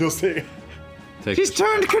God! You'll see. take He's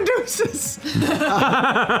turned Caduceus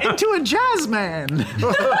into a jazz man.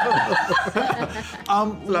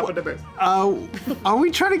 Are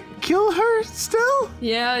we trying to kill her still?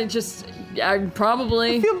 Yeah, I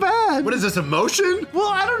probably. I feel bad. What is this, emotion? Well,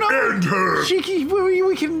 I don't know. End her!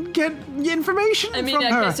 We can get information I mean, from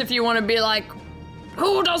I her. guess if you want to be like,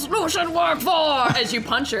 who does Lucian work for? As you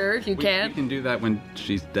punch her, you we can. can do that when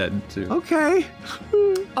she's dead too. Okay.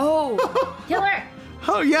 Oh. Kill her.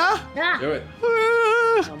 Oh yeah. Ah, Do it.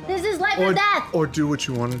 this is life or death. Or do what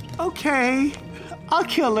you want to do. Okay. I'll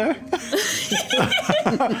kill her.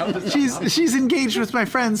 she's engaged with my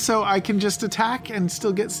friends, so I can just attack and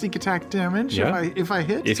still get sneak attack damage Yeah. if I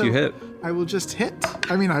hit. If So you hit. I will just hit.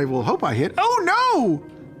 I mean, I will hope I hit. Oh no!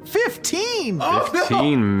 15.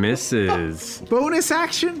 15 misses. Bonus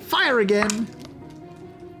action, fire again.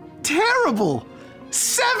 terrible.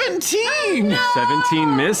 17!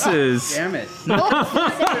 17 misses. Damn it.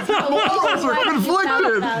 Morals are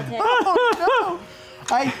conflicted. Oh,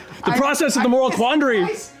 no. The process of the moral quandary.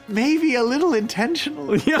 Maybe a little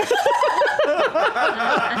intentionally. Yeah.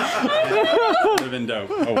 Would have been dope.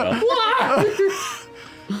 Oh well.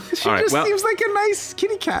 She just seems like a nice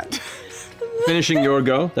kitty cat. Finishing your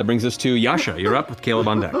go, that brings us to Yasha. You're up with Caleb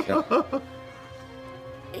on deck.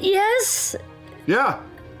 Yes. Yeah.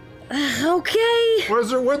 Okay. Where'd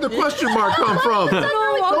the question mark come from? No,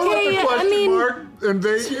 Don't let okay. the question I mean, mark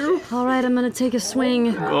invade you. all right, I'm gonna take a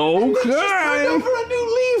swing. Okay. Over a new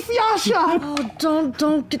leaf, Yasha. Oh,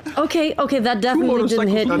 don't get. Okay, that definitely didn't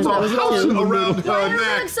hit because that was a House 2. around I'm her so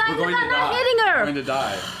neck. excited We're going about to not die. hitting We're her. going to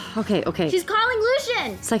die. Okay. She's calling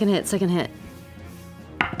Lucian. Second hit.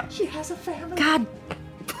 She has a family. God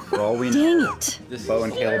For all we dang know, it. Bo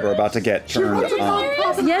and Caleb are about to get turned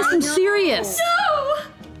on. Yes, I'm serious.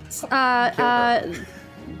 That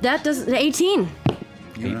does 18.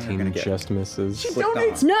 18 just misses. She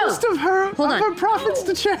donates No. most of her Hold on. profits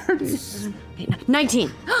to charities.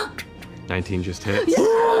 19. 19 just hits.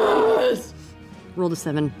 Yes. Rolled a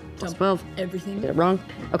 7. Plus 12. Everything. Did it wrong?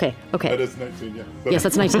 Okay. That is 19, yeah. Yes,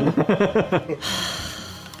 that's 19.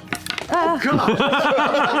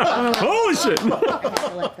 Holy shit!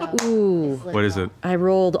 Ooh. What is it? I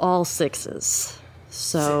rolled all 6s.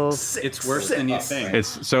 So It's worse than you think.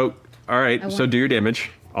 It's so. All right. So do your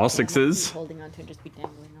damage. All 6s. Holding on to just be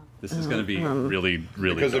dangling off. This is going to be really,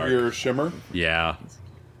 really Because dark. of your shimmer? Yeah.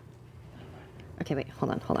 okay, wait.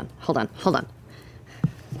 Hold on.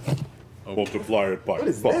 Multiply it by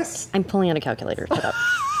 5. I'm pulling out a calculator. Shut up.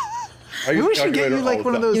 I use We a should get calculator you like all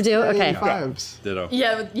one the of time. those You do? Okay. 5s. Ditto.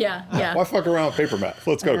 Yeah. Why fuck around with paper math?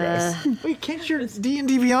 Let's go, guys. Wait, can't your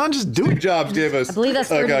D&D Beyond just do Steve it? Jobs gave us. I believe that's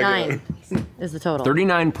a 39 is the total.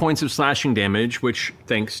 39 points of slashing damage, which,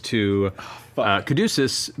 thanks to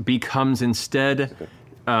Caduceus, becomes instead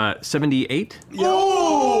 78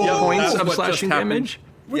 points That's of what slashing just happened. damage.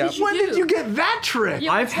 When did you get that trick?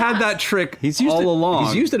 I've had that trick He's used all it along.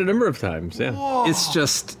 He's used it a number of times. Yeah, It's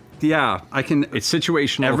just, I can. it's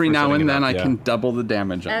situational. Every for now setting and it then up, I yeah. can double the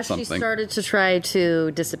damage on As she something. started to try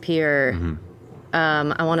to disappear,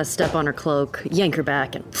 I want to step on her cloak, yank her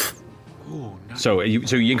back, and So you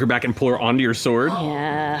yank her back and pull her onto your sword.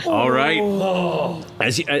 yeah. All right.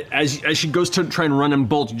 As she goes to try and run and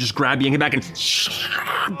bolt, you just grab, yank her back, and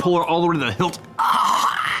pull her all the way to the hilt.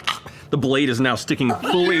 The blade is now sticking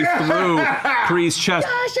fully through Kree's chest.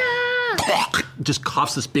 Just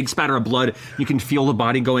coughs this big spatter of blood. You can feel the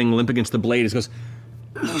body going limp against the blade. It goes,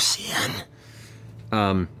 Lucian.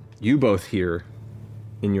 You both hear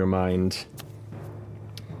in your mind,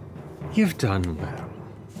 you've done well.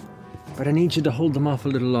 But I need you to hold them off a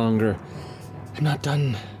little longer. I'm not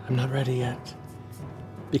done. I'm not ready yet.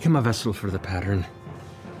 Become a vessel for the pattern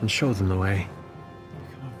and show them the way.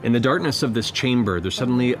 In the darkness of this chamber, there's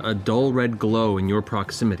suddenly a dull red glow in your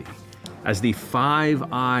proximity as the 5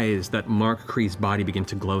 eyes that mark Kree's body begin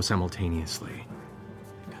to glow simultaneously.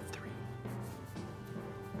 You got 3.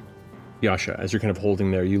 Yasha, as you're kind of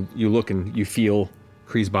holding there, you look and you feel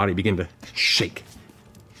Kree's body begin to shake.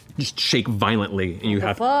 Just shake violently, and you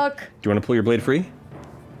have. Fuck. Do you want to pull your blade free?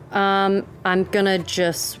 I'm gonna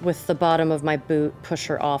just, with the bottom of my boot, push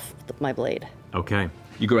her off my blade. Okay.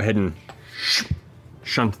 You go ahead and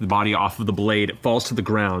shunt the body off of the blade. It falls to the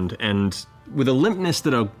ground, and with a limpness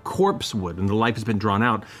that a corpse would, and the life has been drawn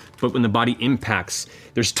out, but when the body impacts,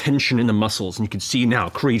 there's tension in the muscles, and you can see now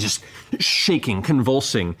Kree just shaking,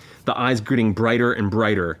 convulsing, the eyes getting brighter and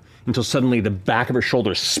brighter, until suddenly the back of her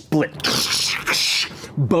shoulder split.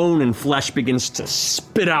 Bone and flesh begins to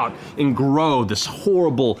spit out and grow. This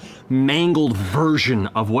horrible, mangled version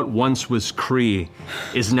of what once was Kree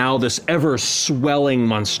is now this ever-swelling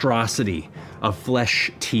monstrosity of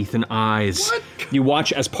flesh, teeth, and eyes. What? You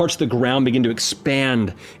watch as parts of the ground begin to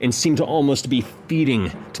expand and seem to almost be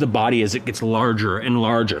feeding to the body as it gets larger and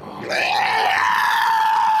larger. Part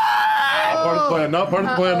of the plan, not part of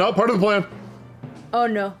the plan, not part of the plan. Oh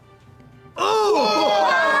no.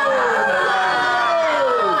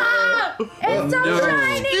 It's so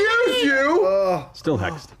shiny! Excuse you! Still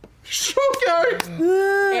hexed.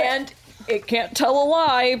 Okay! And it can't tell a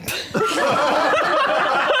lie.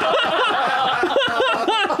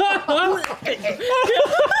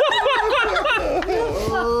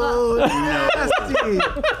 Nasty.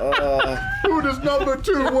 Who does number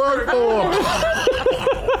 2 work for?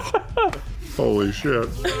 Holy shit.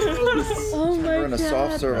 Oh my We're in a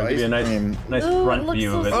soft serve ice cream. Nice front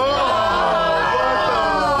view of it.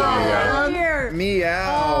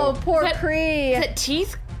 Meow. Oh, poor Kree. Is it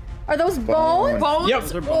teeth? Are those bones? Bones? Yep.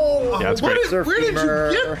 Oh. Yeah, it's great. Where did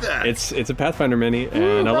you get that? It's a Pathfinder mini,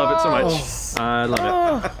 and I love it so much. I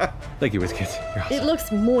love it. Thank you, WizKids. You're awesome. It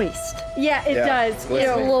looks moist. Yeah, it does. It's a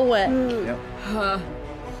glistening. little wet.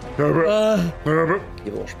 Give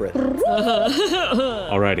a little spread.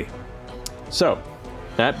 Alrighty. So,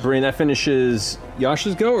 that finishes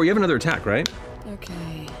Yasha's go, or you have another attack, right?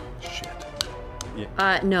 Okay.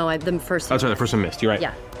 No, the first. Oh, sorry, the first one missed. You're right.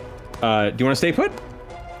 Yeah. Do you want to stay put?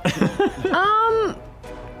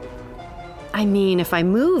 I mean, if I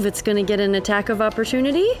move, it's gonna get an attack of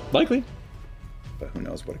opportunity. Likely. But who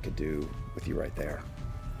knows what it could do with you right there.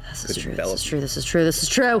 This is true. This is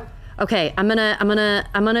true. Okay, I'm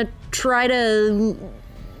gonna try to.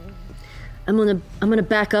 I'm gonna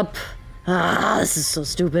back up. This is so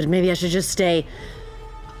stupid. Maybe I should just stay.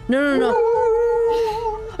 No.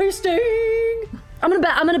 Are you staying? I'm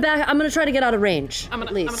gonna try to get out of range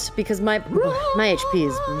at least because my HP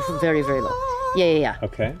is very, very low. Yeah.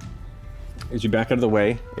 Okay. As you back out of the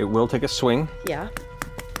way, it will take a swing. Yeah.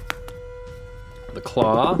 The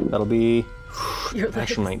claw, that'll be Your legs.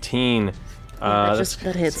 actual 19.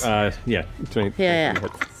 That hits. Yeah. 20, Yeah.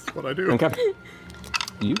 That's what I do. Okay.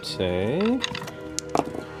 You take...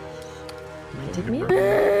 Take me.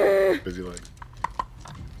 Busy leg.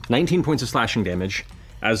 19 points of slashing damage,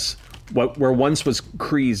 as where once was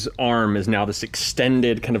Kree's arm is now this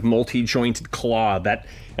extended kind of multi-jointed claw that,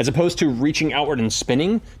 as opposed to reaching outward and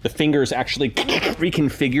spinning, the fingers actually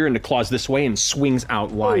reconfigure into claws this way and swings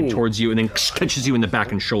out wide towards you and then catches you in the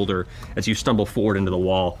back and shoulder as you stumble forward into the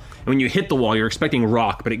wall. And when you hit the wall, you're expecting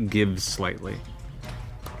rock, but it gives slightly.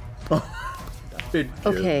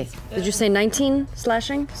 Okay. Did you say 19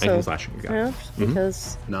 slashing? 19 slashing, you got it.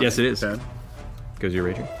 Because... Yes, it is. 10. Because you're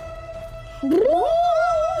raging.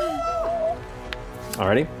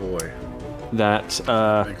 Alrighty. Boy. That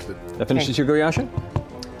finishes your go, Yasha.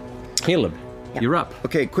 Caleb, you're up.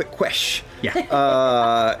 Okay, quick question.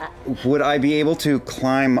 Yeah. Would I be able to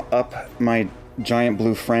climb up my giant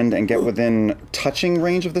blue friend and get within touching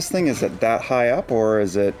range of this thing? Is it that high up, or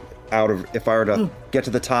is it out of... If I were to get to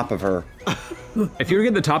the top of her... If you were to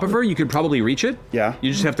get to the top of her, you could probably reach it. Yeah.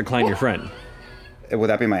 You just have to climb your friend. Would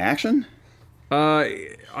that be my action?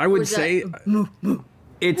 I would say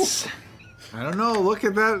it's... I don't know. Look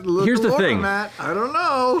at that. Here's the thing. Matt. I don't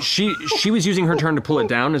know. She was using her turn to pull it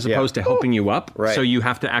down as opposed to helping you up. Right. So you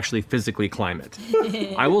have to actually physically climb it.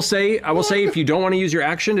 I will say if you don't want to use your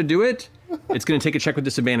action to do it, it's going to take a check with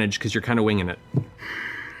disadvantage because you're kind of winging it.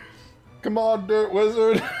 Come on, Dirt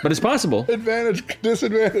Wizard. But it's possible.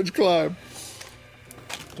 Disadvantage climb.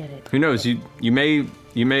 Get it. Who knows? You may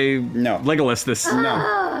Legolas this.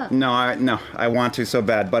 No, I want to so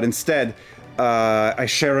bad, but instead, I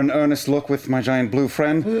share an earnest look with my giant blue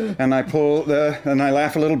friend, and I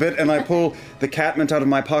laugh a little bit, and I pull the catmint out of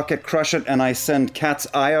my pocket, crush it, and I send Cat's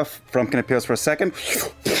Eye off. Frumpkin appears for a second,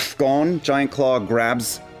 gone. Giant Claw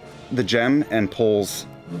grabs the gem and pulls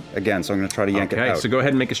again, so I'm going to try to yank it out. Okay, so go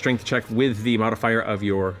ahead and make a strength check with the modifier of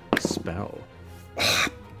your spell.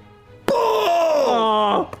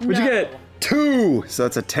 What'd you get? 2, so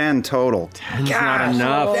that's a 10 total. 10's not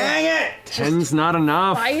enough. Dang it! 10's not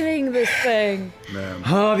enough. Fighting this thing. Man.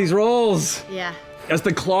 Oh, these rolls. Yeah. As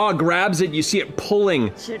the claw grabs it, you see it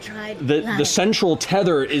pulling. Should've tried. The central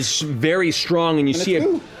tether is very strong, and you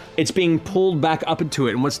see it's being pulled back up into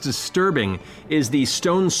it. And what's disturbing is the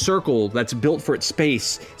stone circle that's built for its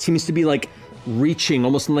space seems to be like reaching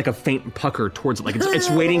almost in like a faint pucker towards it. Like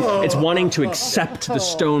it's waiting, it's wanting to accept the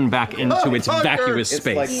stone back into its vacuous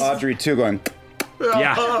space. It's like Audrey 2 going...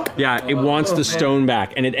 Yeah, it wants the stone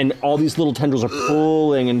back, and all these little tendrils are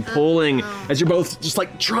pulling and pulling as you're both just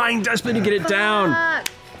like trying desperately to get it down.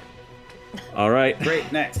 All right.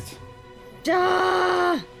 Great, next.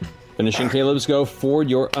 Finishing Caleb's go. Ford,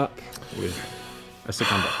 you're up with a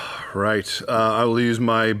second. Right. I will use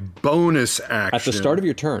my bonus action. At the start of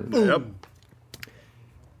your turn. Yep.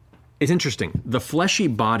 It's interesting. The fleshy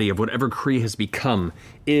body of whatever Kree has become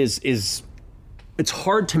is it's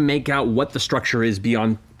hard to make out what the structure is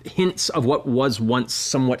beyond hints of what was once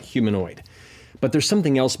somewhat humanoid. But there's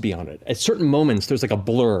something else beyond it. At certain moments, there's like a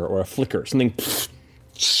blur or a flicker, something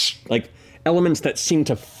like elements that seem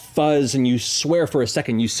to fuzz, and you swear for a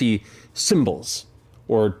second you see symbols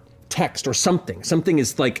or text or something. Something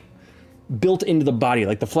is like built into the body,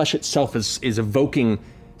 like the flesh itself is evoking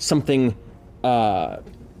something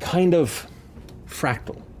kind of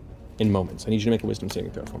fractal in moments. I need you to make a wisdom saving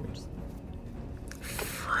throw for me.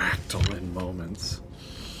 Fractal in moments.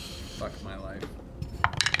 Fuck my life.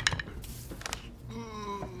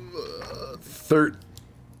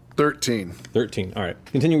 13. 13, all right.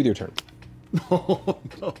 Continue with your turn. Oh,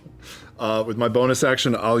 no. With my bonus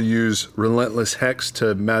action, I'll use Relentless Hex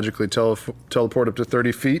to magically teleport up to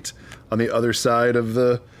 30 feet on the other side of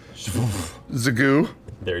the Zagoo.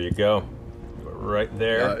 There you go. Right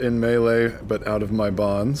there. In melee, but out of my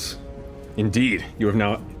bonds. Indeed. You have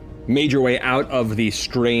now made your way out of the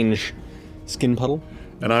strange skin puddle.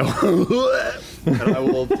 And I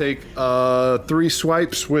will take 3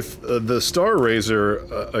 swipes with the Star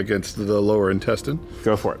Razor against the lower intestine.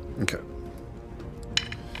 Go for it. Okay.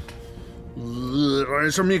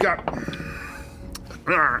 So you got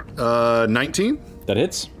 19. That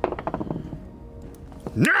hits.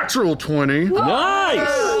 Natural 20.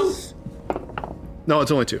 Nice! No,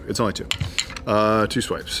 it's only 2. It's only 2. 2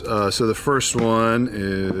 swipes. So the first one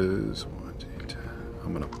is 1, 2, 10.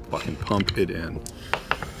 I'm gonna fucking pump it in.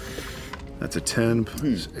 That's a 10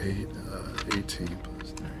 plus 8, 18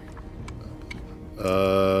 plus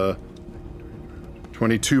 3.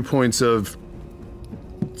 22 points of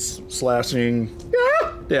slashing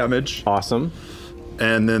damage. Awesome.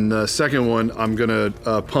 And then the second one, I'm gonna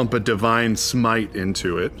pump a Divine Smite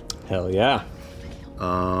into it. Hell yeah.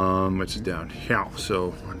 Which is down here. So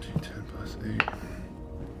 1, 2, 10 plus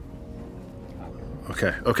 8.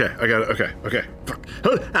 Okay, I got it. Okay. Fuck.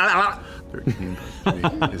 13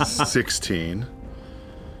 plus 8 is 16.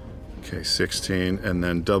 Okay, 16, and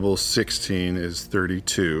then double 16 is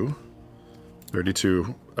 32.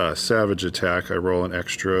 32 savage attack. I roll an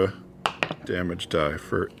extra damage die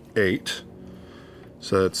for 8.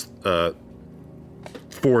 So that's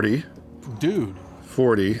 40. Dude.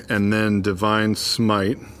 40, and then Divine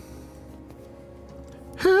Smite.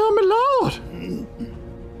 Help me, Lord!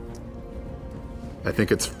 I think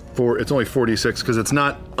it's only 46 because it's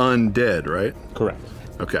not undead, right? Correct.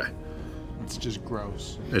 Okay. It's just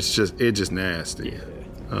gross. It's just nasty.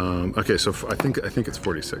 Yeah. Okay, so I think it's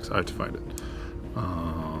 46. I have to find it.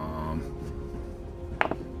 Nine.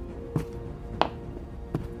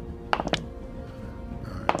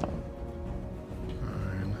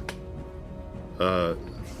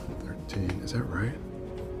 13. Is that right?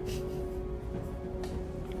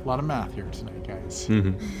 A lot of math here tonight, guys.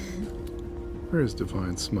 Mm-hmm. Where is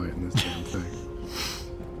Divine Smite in this damn thing?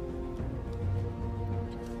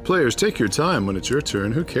 Players, take your time when it's your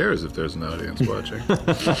turn. Who cares if there's an audience watching?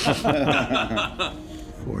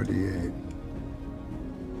 48.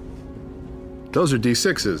 Those are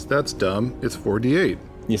D6s. That's dumb. It's 4D8.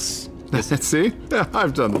 Yes. See? Yeah,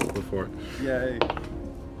 I've done this before. Yay.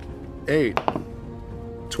 8.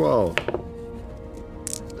 12.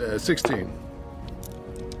 16.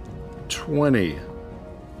 20.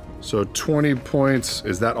 So 20 points.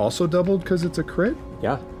 Is that also doubled because it's a crit?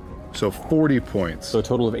 Yeah. So 40 points. So a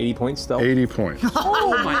total of 80 points still? 80 points.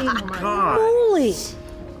 Oh my god. Holy.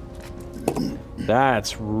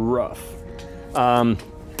 That's rough.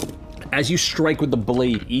 As you strike with the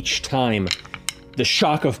blade each time, the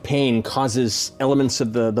shock of pain causes elements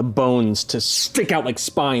of the bones to stick out like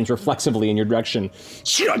spines reflexively in your direction,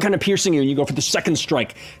 kind of piercing you, and you go for the second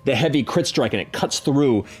strike, the heavy crit strike, and it cuts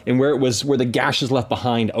through, and where the gash is left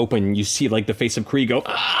behind open, you see like the face of Kree go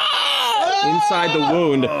inside the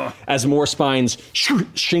wound as more spines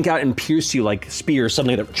shrink out and pierce you like spears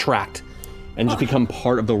suddenly that retract and just become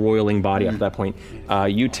part of the roiling body after that point.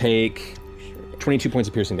 You take 22 points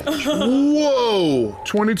of piercing damage. Whoa!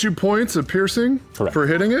 22 points of piercing? Correct. For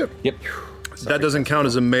hitting it? Yep. That doesn't count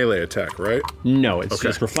as a melee attack, right? No, it's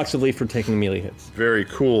just reflexively for taking melee hits. Very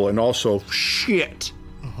cool, and also, shit!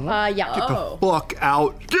 Yeah. Get the fuck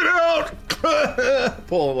out! Get out!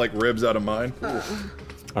 Pull like ribs out of mine.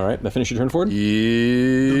 All right, that finish your turn, Ford? Yes,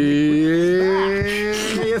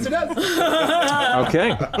 it does.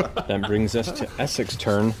 Okay, that brings us to Essex's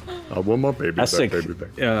turn. One more baby Essex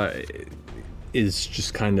is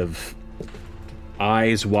just kind of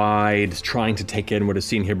eyes wide, trying to take in what is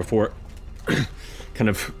seen here before, kind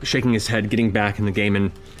of shaking his head, getting back in the game,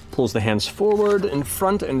 and pulls the hands forward in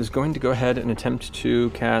front and is going to go ahead and attempt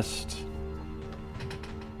to cast...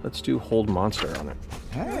 Let's do Hold Monster on it.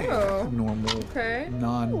 Hey, that's a normal,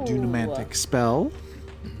 non-dunamantic spell.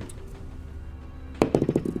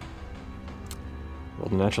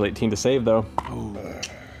 Rolled a natural 18 to save, though. Oh.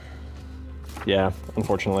 Yeah,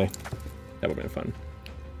 unfortunately. That would have been fun.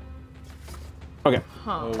 Okay.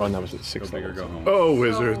 Oh, and that was at 6 level. Go home. Oh,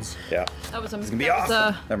 wizards. Yeah. That was a. It's gonna be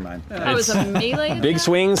awesome. Never mind. That was a melee. Big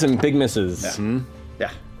swings and big misses. Yeah.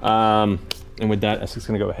 And with that, Essex is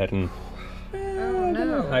going to go ahead and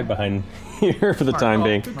hide behind here for the time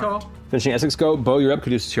being. Good call. Finishing Essex go. Bo, you're up.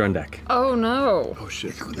 Caduceus, you're on deck. Oh no. Oh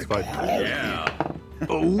shit. Yeah.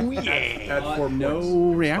 Oh yeah.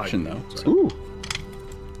 No reaction though. Ooh.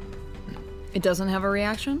 It doesn't have a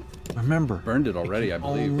reaction? Remember, Burned it already, I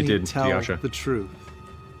believe. only It did, tell Yasha. the truth.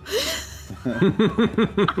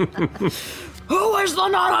 Who is the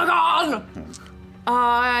Nonagon?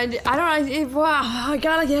 I don't. Wow, I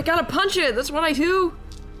gotta punch it. That's what I do.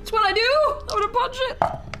 That's what I do. I'm gonna punch it.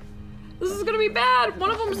 This is gonna be bad. One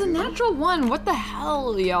of them is a natural 1. What the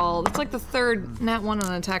hell, y'all? That's like the third nat 1 on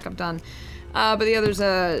an attack I've done. But the other's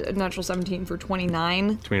a natural 17 for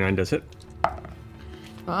 29. 29 does it.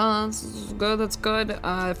 That's good. That's good.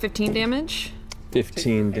 15 damage.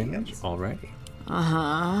 15 damage. Alrighty.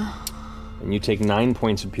 Uh-huh. And you take 9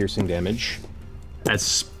 points of piercing damage as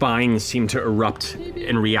spines seem to erupt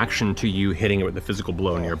in reaction to you hitting it with the physical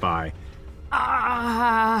blow nearby.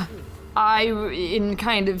 I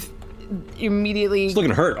kind of immediately. It's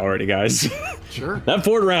looking hurt already, guys. Sure. That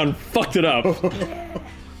 4th round fucked it up.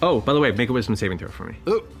 Oh, by the way, make a wisdom saving throw for me.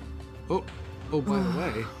 Oh, by the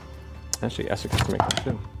way. Actually, Essek has to make that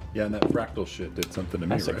too. Yeah, and that fractal shit did something to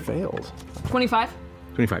me, Essek right? failed. 25.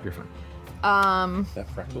 25, you're fine. That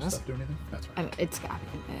fractal stuff do anything? That's right. It's got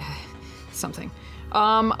something.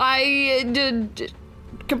 I did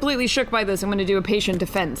completely shook by this. I'm going to do a patient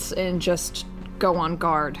defense and just go on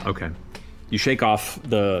guard. Okay. You shake off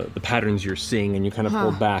the patterns you're seeing and you kind of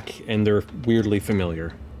pull back, and they're weirdly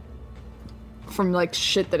familiar. From like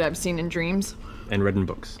shit that I've seen in dreams. And read in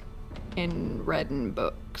books.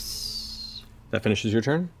 Books. That finishes your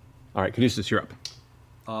turn? All right, Caduceus, you're up.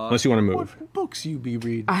 Unless you want to move. What books you be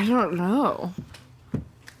reading? I don't know.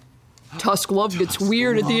 Tusk Love gets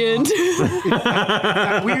weird at the end.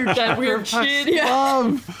 that weird shit,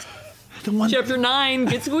 yeah. Chapter 9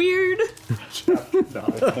 gets weird. So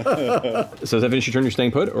does that finish your turn? You're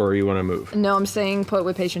staying put, or you want to move? No, I'm staying put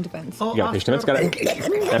with patient defense. You got patient defense, got it.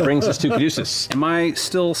 That brings us to Caduceus. Am I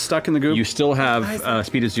still stuck in the goop? You still have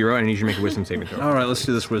speed of 0, and I need you to make a wisdom saving throw. All right, let's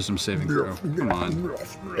do this wisdom saving throw. Come on.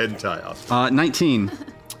 Hentai. 19.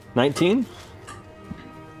 19?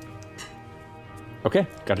 Okay,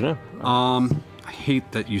 got to know. I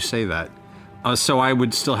hate that you say that. So I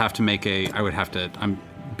would still have to make I'm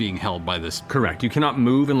being held by this. Correct. You cannot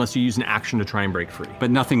move unless you use an action to try and break free.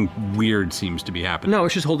 But nothing weird seems to be happening. No,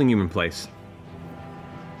 it's just holding you in place.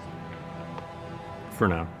 For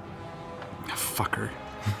now. Fucker.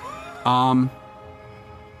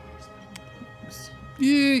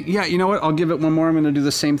 Yeah, you know what? I'll give it one more. I'm going to do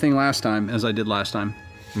the same thing as I did last time.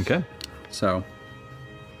 Okay. So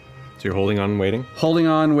you're holding on, waiting? Holding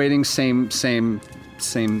on, waiting, same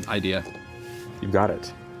idea. You've got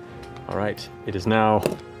it. All right. It is now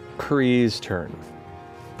Kree's turn.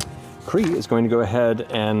 Kree is going to go ahead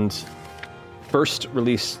and first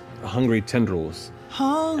release hungry tendrils.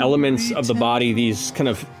 Elements of the body, these kind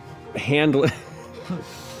of handless,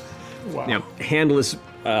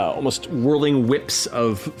 almost whirling whips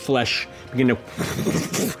of flesh begin to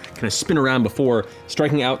kind of spin around before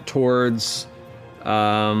striking out towards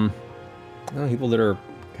people that are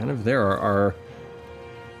kind of there are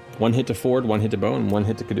one hit to Ford, one hit to Bo, and one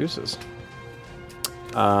hit to Caduceus.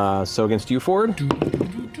 So against you, Ford,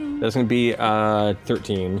 that's going to be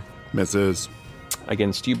 13. Misses.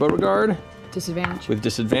 Against you, Beauregard. Disadvantage. With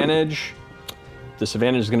disadvantage.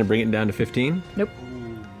 Disadvantage is going to bring it down to 15. Nope.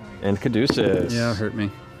 And Caduceus. Yeah, it hurt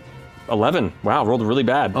me. 11. Wow, rolled really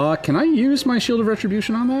bad. Can I use my Shield of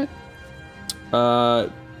Retribution on that?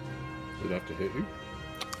 Does it have to hit you?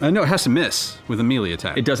 No, it has to miss with a melee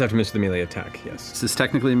attack. It does have to miss with a melee attack, yes. Is this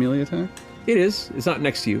technically a melee attack? It is. It's not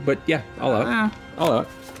next to you, but yeah, I'll allow it. I'll allow it.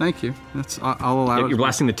 Thank you. I'll allow it. You're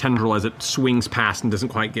blasting the tendril as it swings past and doesn't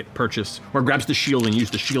quite get purchased, or grabs the shield and use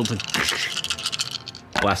the shield to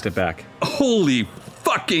blast it back. Holy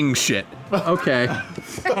fucking shit. Okay.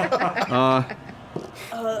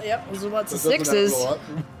 Yep, those are lots of sixes.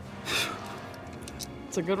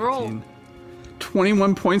 It's a good roll.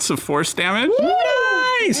 21 points of force damage.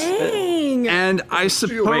 Nice! Dang. And I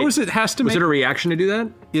suppose it has to make... Was it a reaction to do that?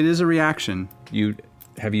 It is a reaction.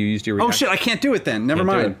 Have you used your reaction? Oh shit, I can't do it then. Never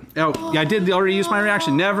mind. Oh, yeah, I did already use my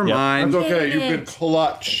reaction. Never mind. That's okay, you've been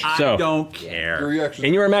clutch. So, I don't care.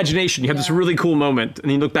 In your imagination, you have this really cool moment,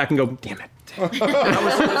 and you look back and go, damn it.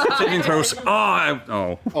 That was saving throws.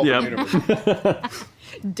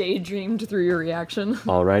 Daydreamed through your reaction.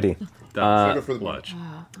 Alrighty. For the match.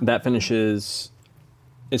 That finishes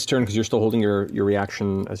its turn because you're still holding your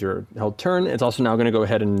reaction as your held turn. It's also now going to go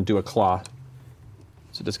ahead and do a claw.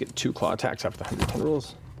 So just get 2 claw attacks after the 110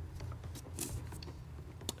 rolls.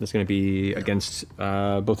 It's going to be against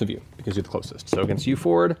both of you because you're the closest. So against you,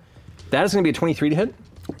 Ford, that is going to be a 23 to hit.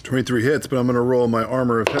 23 hits, but I'm going to roll my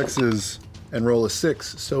armor of hexes and roll a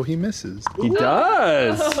 6, so he misses. He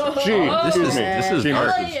does. Gee, this is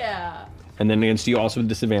dark. Oh, yeah. And then against you also with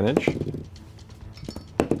disadvantage.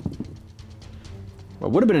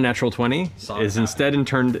 what would have been a natural 20 is instead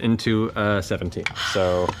turned into 17.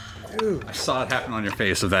 So. I saw it happen on your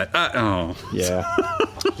face of that. Oh. Yeah.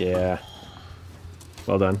 Yeah.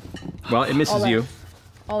 Well done. Well, it misses you.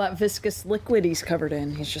 All that viscous liquid he's covered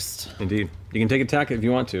in. He's just. Indeed. You can take attack if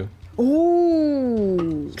you want to.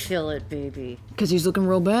 Ooh. Kill it, baby. Because he's looking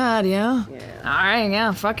real bad, yeah? Yeah. All right,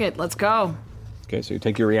 yeah, fuck it. Let's go. Okay, so you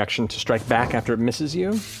take your reaction to strike back after it misses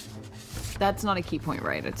you. That's not a key point,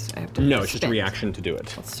 right? I have to. No, it's just a reaction to do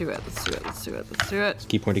it. Let's do it. Let's do it. Let's do it. Let's do it.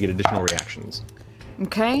 Key point to get additional reactions.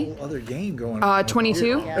 Okay. Whole other game going on.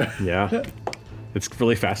 22. Yeah. It's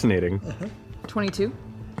really fascinating. 22.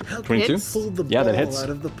 22? Pulled the Yeah, that ball hits. out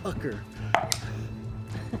of the pucker.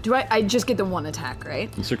 Do I just get the one attack,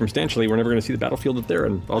 right? And circumstantially, we're never going to see the battlefield up there,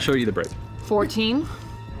 and I'll show you the break. 14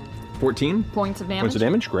 14 points of damage. points of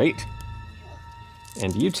damage. Great.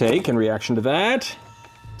 And you take, in reaction to that,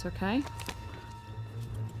 It's okay.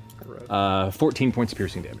 14 points of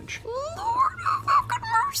piercing damage. Lord of fucking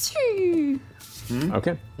mercy.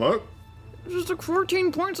 Okay. What? Just took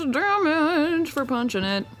 14 points of damage for punching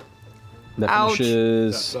it. That Ouch.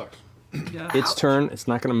 finishes Sucks. its turn. It's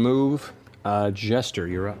not going to move. Jester,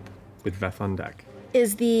 you're up with Veth on deck.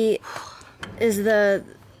 Is the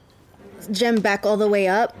gem back all the way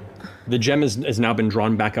up? The gem has now been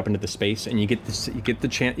drawn back up into the space, and you get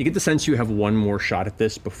the sense you have one more shot at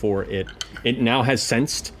this before it now has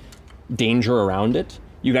sensed danger around it.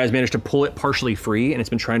 You guys managed to pull it partially free, and it's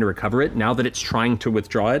been trying to recover it. Now that it's trying to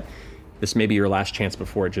withdraw it, this may be your last chance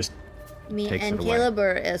before it just Me takes and it away. Caleb,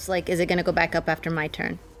 or is it gonna go back up after my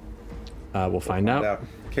turn? We'll find out. Yeah.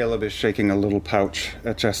 Caleb is shaking a little pouch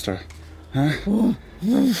at Jester. I'm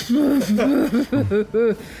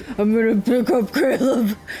gonna pick up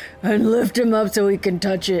Caleb and lift him up so he can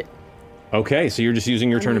touch it. Okay, so you're just using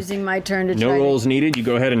your turn. Using my turn to No try rolls needed. You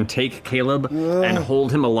go ahead and take Caleb and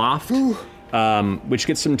hold him aloft, which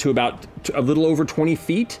gets him to about a little over 20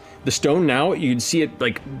 feet. The stone now, you'd see it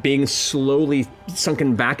like being slowly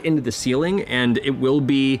sunken back into the ceiling, and it will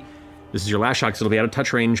be, this is your last shot, because it'll be out of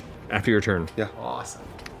touch range after your turn. Yeah. Awesome.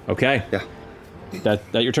 Okay. Yeah.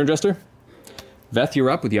 That your turn, Jester? Veth, you're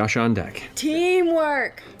up with Yasha on deck.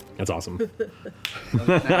 Teamwork. That's awesome.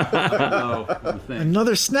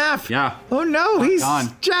 Another snap. Yeah. Oh no, he's gone.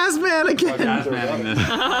 Jazzman again.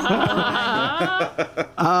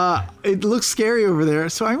 It looks scary over there,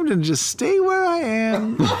 so I'm gonna just stay where I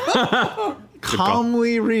am.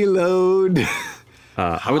 Calmly reload.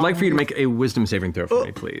 I would like for you to make a wisdom saving throw for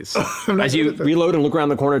me, please. As you reload and look around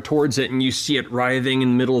the corner towards it, and you see it writhing in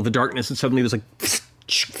the middle of the darkness, and suddenly there's like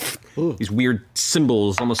these weird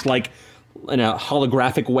symbols, almost like in a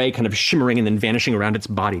holographic way, kind of shimmering and then vanishing around its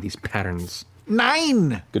body, these patterns.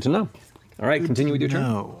 9. Good to know. All right, continue with your turn.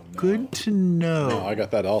 No, good to know. Oh, I got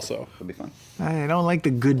that also. It'll be fun. I don't like the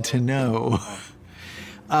good to know.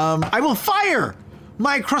 I will fire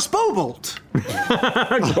my crossbow bolt.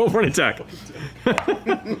 Go for an attack.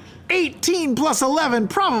 18 plus 11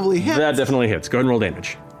 probably hits. That definitely hits. Go ahead and roll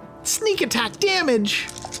damage. Sneak attack damage.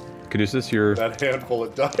 Caduceus, you're... That handful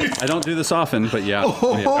of dice. I don't do this often, but yeah.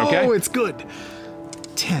 Oh, okay. it's good.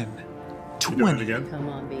 10, Doing it 20, again? Come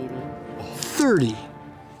on, baby. 30,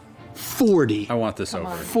 40. I want this over.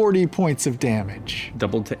 40 points of damage.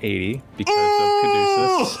 doubled to 80 because of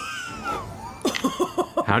Caduceus.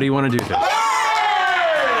 How do you want to do this?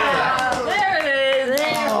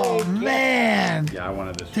 Oh, man. Yeah, I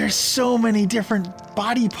wanted this. There's so many different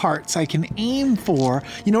body parts I can aim for.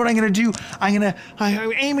 You know what I'm gonna do? I'm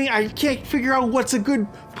aiming. I can't figure out what's a good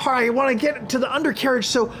part. I want to get to the undercarriage,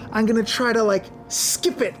 so I'm gonna try to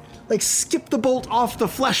skip it, skip the bolt off the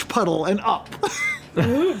flesh puddle and up.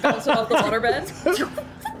 Bounce it off the waterbed.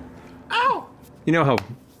 Ow! You know how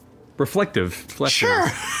reflective flesh Sure.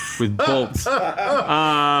 is with bolts.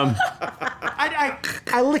 I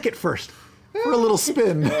lick it first for a little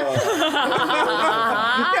spin. Yeah,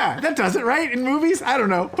 that does it, right? In movies? I don't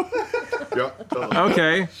know. Yep. Totally.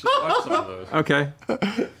 Okay. Watch some of those. Okay.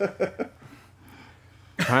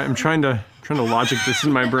 I'm trying to logic this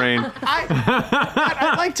in my brain.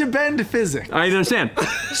 I'd like to bend physics. I understand.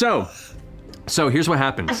 So here's what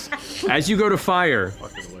happens. As you go to fire,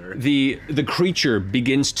 the creature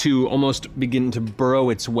begins to almost begin to burrow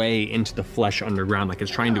its way into the flesh underground, like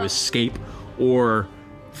it's trying to escape or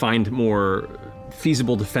find more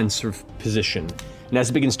feasible defensive position. And as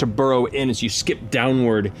it begins to burrow in, as you skip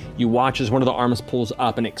downward, you watch as one of the arms pulls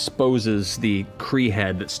up and exposes the Kree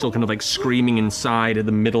head that's still kind of screaming inside in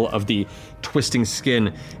the middle of the twisting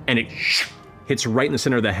skin, and it hits right in the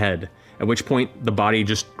center of the head, at which point the body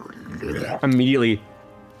just immediately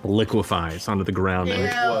liquefies onto the ground. Ew,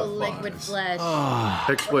 liquid flesh.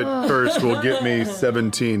 Hexblade Curse will get me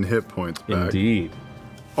 17 hit points back. Indeed.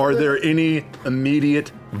 Are there any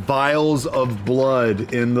immediate vials of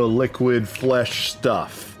blood in the liquid flesh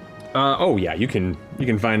stuff? Oh yeah, you can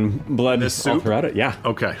find blood all throughout it. Yeah.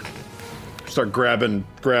 Okay. Start grab the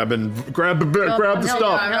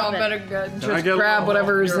stuff. I better just I get grab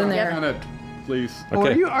whatever's in there. On it, please. Oh,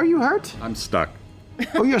 are you hurt? I'm stuck.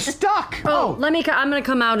 Oh, you're stuck. Oh, I'm gonna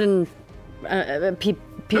come out and peek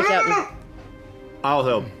out. I'll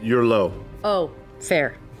help. You're low. Oh,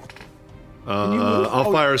 fair.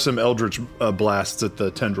 I'll fire some eldritch blasts at the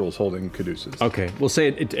tendrils holding Caduceus. Okay, we'll say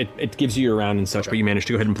it gives you your round and such, but you managed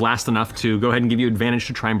to go ahead and blast enough to go ahead and give you advantage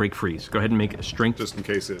to try and break free. So go ahead and make a strength. Just in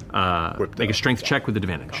case it make a strength check with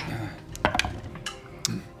advantage.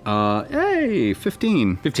 Hey,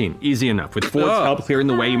 15. 15, easy enough. With Ford's help clearing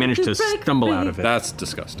the way, you managed to stumble out of it. That's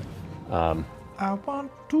disgusting. I want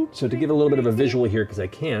to. So to give a little bit of a visual here, because I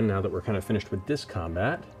can, now that we're kind of finished with this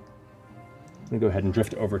combat, I'm going to go ahead and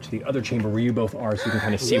drift over to the other chamber where you both are so you can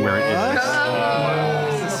kind of see where it is.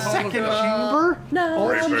 The second chamber?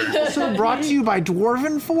 No. Also brought to you by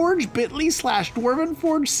Dwarven Forge, bit.ly/Dwarven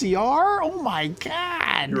Forge CR. Oh my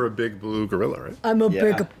god. You're a big blue gorilla, right? I'm a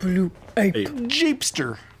big blue ape.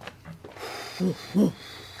 Jeepster.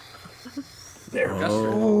 There.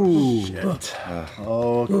 Oh, shit.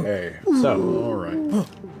 Okay. So, all right.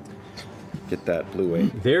 Get that blue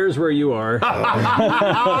ape. There's where you are.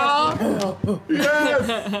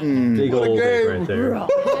 Yes! Big old ape right there.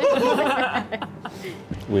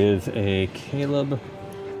 With a Caleb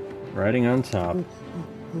riding on top.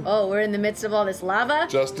 Oh, we're in the midst of all this lava?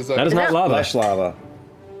 Just as That is not lava. Flesh lava.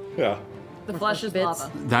 Yeah. The flesh is lava.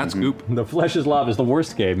 That's goop. The flesh is lava is the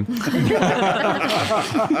worst game.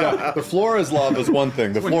 Yeah, the floor is lava is one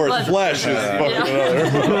thing. The floor is flesh is fucking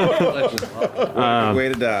another. Way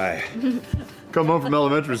to die. Come home from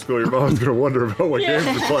elementary school, your mom's gonna wonder about what games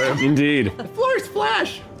you're playing. Indeed. The floor is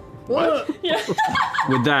flesh. What?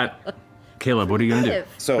 With that, Caleb, what are you going to do?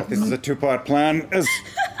 So this is a two-part plan. As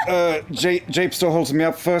Jape still holds me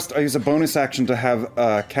up first, I use a bonus action to have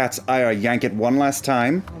Cat's Ire yank it one last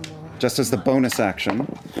time. Just as the bonus action.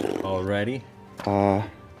 Alrighty. Roll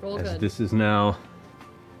As good. this is now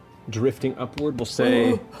drifting upward, we'll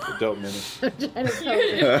say... Dope minute.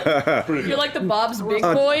 You're like the Bob's Big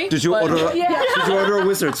Boy. Did you order? Did you order a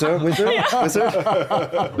wizard, sir? Wizard? Wizard?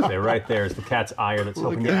 We'll say right there is the Cat's Ire that's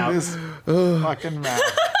helping you out. This fucking map.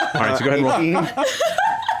 Alright, so go ahead and roll. 18.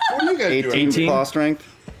 What are you guys doing? 18. Claw strength.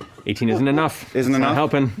 18 isn't enough. Isn't It's enough? Not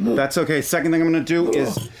helping. That's okay. Second thing I'm going to do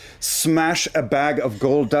is smash a bag of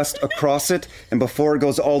gold dust across it, and before it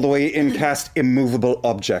goes all the way in, cast Immovable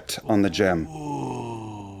Object on the gem.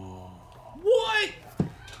 What?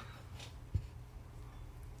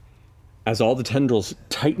 As all the tendrils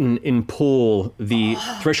tighten and pull, the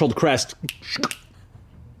threshold crest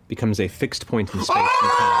becomes a fixed point in space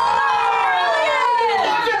and time.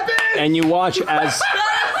 And you watch as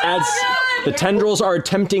the tendrils are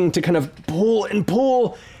attempting to kind of pull and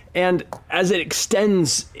pull, and as it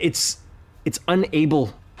extends, it's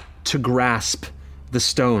unable to grasp the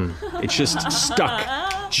stone. It's just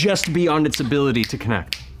stuck just beyond its ability to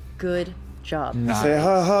connect. Good job. Say,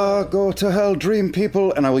 ha ha, go to hell, dream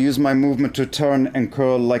people, and I will use my movement to turn and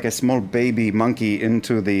curl like a small baby monkey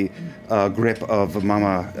into the grip of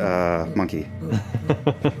Mama Monkey.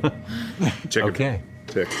 Chicken. Okay.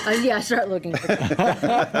 Tick. Yeah, start looking for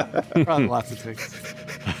Probably lots of ticks.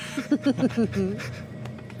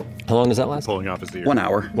 How long does that last? Pulling off his ear. 1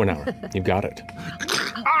 hour. 1 hour. You've got it.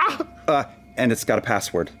 And it's got a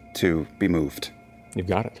password to be moved. You've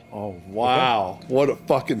got it. Oh, wow. What a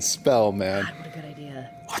fucking spell, man. What a good idea.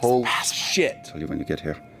 Holy shit. Tell you when you get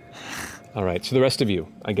here. All right, so the rest of you,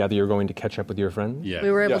 I gather you're going to catch up with your friends? Yeah.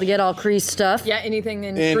 We were able to get all Kree's stuff. Yeah, anything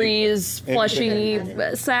in Anything. Free's fleshy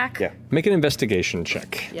sack. Yeah. Make an investigation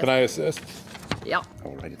check. Yes. Can I assist? Yep.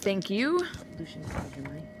 Alrighty. Thank you.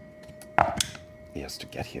 He has to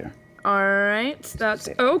get here. All right, that's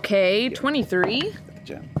okay. 23.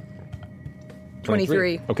 Gem.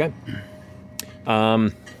 23. Okay.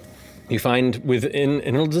 You find within,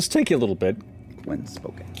 and it'll just take you a little bit. When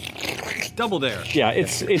spoken. Double dare. Yeah,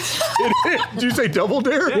 it's Did you say double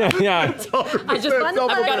dare? yeah. I just gotta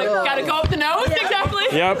go up the nose. Exactly.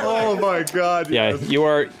 Yep. Oh my god. Yeah, yes.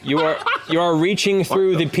 you are reaching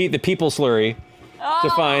through the people slurry to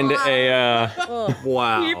find a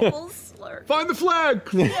Wow. People slur. Find the flag.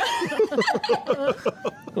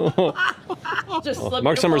 Just slip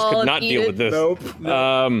Mark the Summers ball could and not eat deal it. with this. Nope.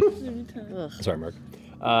 Sorry, Mark.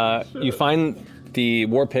 You find the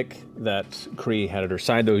war pick that Kree had at her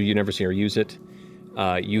side, though you never see her use it.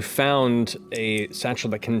 You found a satchel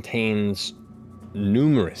that contains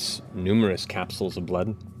numerous capsules of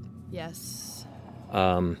blood. Yes.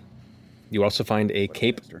 You also find a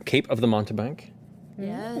cape of the Mountebank.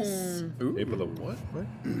 Yes. Cape of the what?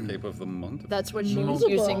 Cape of the month. That's what she was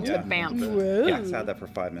using to bamf. Yeah, he's had that for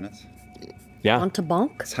 5 minutes. Yeah.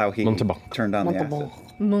 Mountebank? That's how he Mountebank. turned on the acid.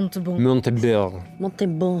 Mountebank. Montebell.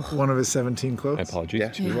 Mountebank. One of his 17 clothes. My apologies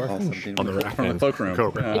to our On the rack from the cloakroom.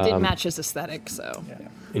 It did match his aesthetic, so.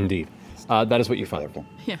 Indeed. That is what you find.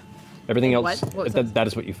 Yeah. Everything What? else, What was that? that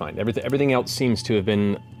is what you find. Everything else seems to have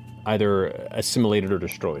been either assimilated or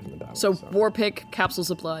destroyed in the battle. So war pick,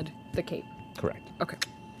 capsules of blood, the cape. Correct. Okay.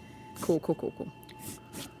 Cool.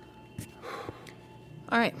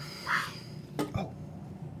 All right. Oh.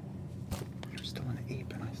 You're still an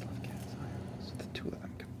ape and I still have cat's eye. So the two of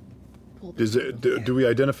them can... Is it, do we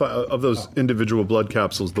identify, of those individual blood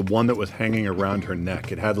capsules, the one that was hanging around her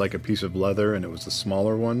neck, it had like a piece of leather and it was the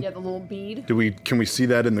smaller one? Yeah, the little bead. Can we see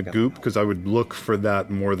that in the goop? Because I would look for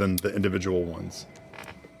that more than the individual ones.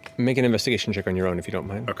 Make an investigation check on your own if you don't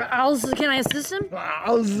mind. Okay. Can I assist him?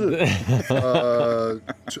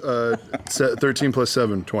 13 plus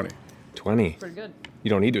 7, 20. 20. Pretty good. You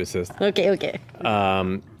don't need to assist. Okay.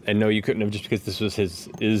 And no, you couldn't have just because this was his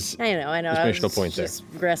I know. I inspirational was point there. just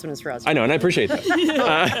grasping his straws. I know, and I appreciate that.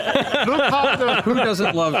 Who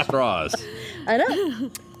doesn't love straws? I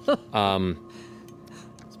know.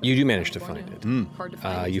 You do manage to find it. Hard to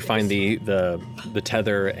find. You find the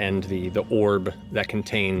tether and the orb that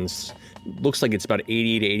contains, looks like it's about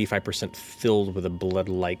 80 to 85% filled with a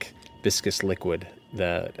blood-like viscous liquid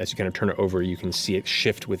that, as you kind of turn it over, you can see it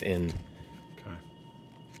shift within.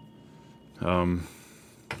 Okay.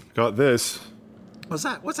 Got this. What's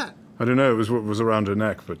that? I don't know. It was around her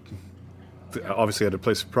neck, but obviously had a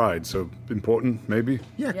place of pride. So important, maybe.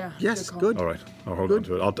 Yeah. Yes. Good. All right. I'll hold on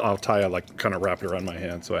to it. I'll tie it, like kind of wrap it around my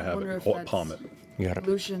hand so I have Wonder it. if Hold, that's- palm it. You got it.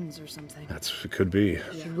 Solutions or something. It could be.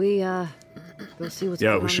 Should we go see what's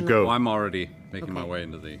going on? Yeah, we should in go. Oh, I'm already making my way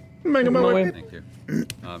into the. Making my way. Thank you.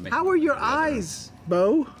 How are your eyes,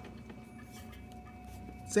 Bo?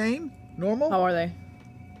 Same? Normal? How are they?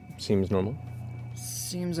 Seems normal.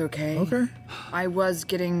 Seems okay. Okay. I was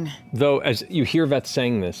getting. Though, as you hear Veth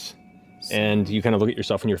saying this, and you kind of look at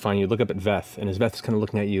yourself and you're fine, you look up at Veth, and as Veth's kind of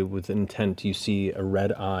looking at you with intent, you see a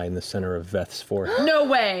red eye in the center of Veth's forehead. No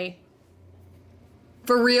way.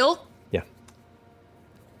 For real? Yeah.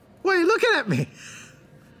 Why are you looking at me?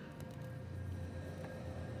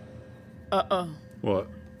 Uh-oh. What?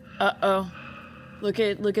 Uh-oh. Look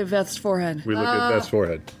at Veth's forehead. We look at Beth's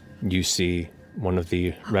forehead. You see one of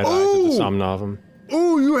the red eyes of the Somnavum.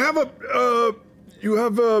 Oh, you have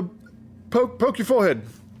a poke your forehead.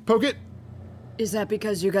 Poke it. Is that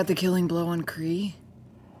because you got the killing blow on Kree?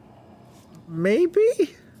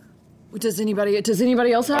 Maybe? Does anybody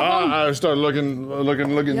else have one? I started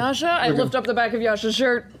looking. Yasha? I lift up the back of Yasha's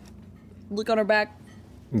shirt. Look on her back.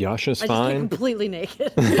 Yasha's I just get fine. completely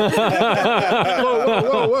naked.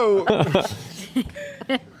 Whoa.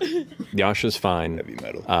 Yasha's fine. Heavy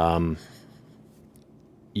metal.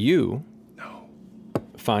 You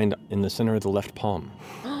find in the center of the left palm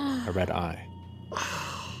a red eye.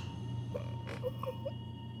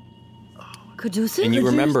 Caduceus? And you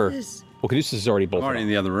remember, well, Caduceus is already bolted Already in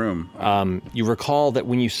off. the other room. You recall that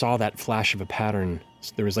when you saw that flash of a pattern,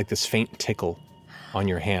 there was like this faint tickle on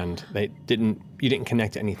your hand that you didn't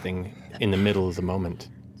connect to anything in the middle of the moment.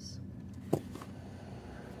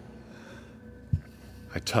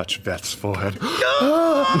 I touch Beth's forehead.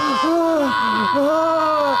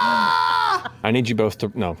 I need you both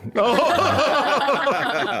to, no.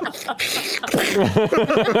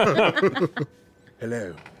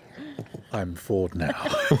 Hello. I'm Ford now.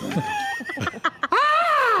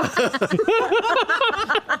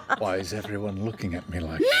 Why is everyone looking at me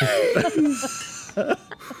like this?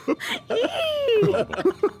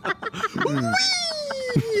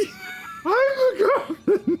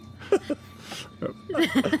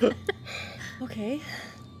 Okay.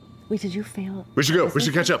 Wait, did you fail? We should go. We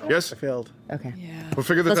should catch up. Yes. I failed. Okay. We'll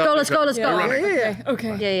figure this Let's out. go. Let's go. Yeah.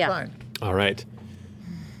 Okay. Yeah. Fine. All right.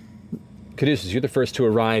 Caduceus, you're the first to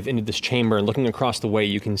arrive into this chamber, and looking across the way,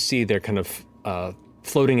 you can see they're kind of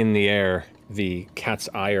floating in the air, the cat's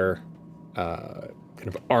ire, kind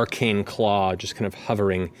of arcane claw just kind of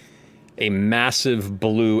hovering, a massive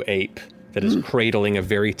blue ape that is cradling a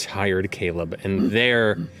very tired Caleb. And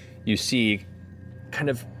there you see kind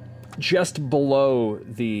of just below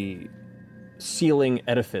the ceiling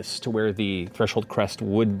edifice to where the threshold crest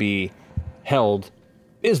would be held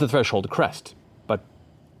is the threshold crest, but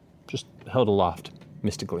just held aloft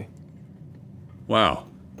mystically. Wow.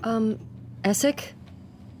 Essek?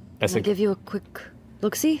 Can I give you a quick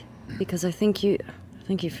look-see? Because I think you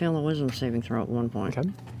failed a wisdom saving throw at one point. Okay.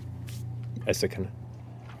 Essek,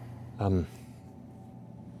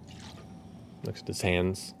 Looks at his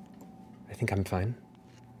hands. I think I'm fine.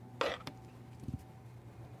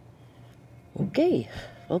 Okay.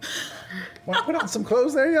 Well, Want to put on some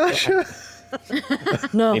clothes there, Yasha?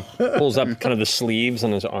 no. He pulls up kind of the sleeves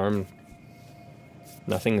on his arm.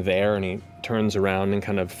 Nothing there, and he turns around and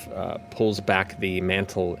kind of pulls back the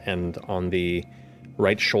mantle, and on the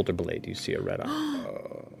right shoulder blade you see a red eye.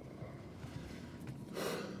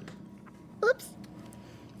 Oops.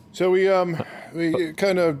 So we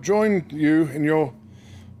kind of joined you in your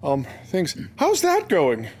things. How's that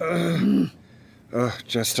going?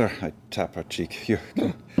 Jester, I tap her cheek. You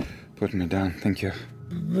can put me down, thank you.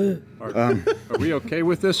 Are we okay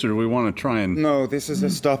with this, or do we want to try and... No, this is a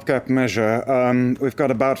stopgap measure. We've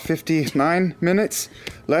got about 59 minutes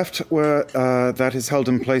left where that is held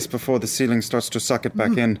in place before the ceiling starts to suck it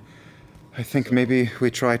back in. I think maybe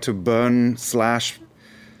we try to burn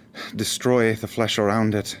 / destroy the flesh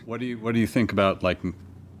around it. What do you think about, like,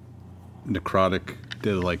 necrotic,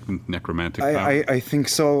 like necromantic power? I think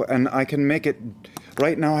so, and I can make it...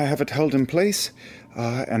 Right now I have it held in place,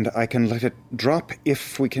 and I can let it drop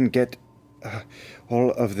if we can get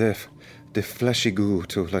all of the fleshy goo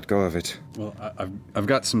to let go of it. Well, I've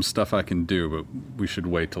got some stuff I can do, but we should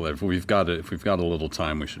wait till if we've got a little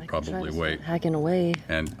time, we should probably wait. Hacking away.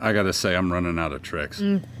 And I gotta say, I'm running out of tricks.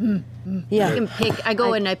 Yeah. I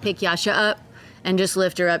go in and I pick Yasha up and just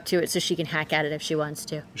lift her up to it so she can hack at it if she wants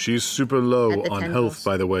to. She's super low At the on tendrils. health,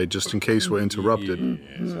 by the way, just in case we're interrupted.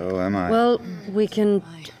 So am I. Well,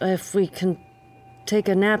 if we can take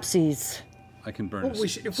a napsies. I can burn Well,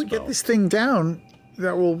 if we get this thing down,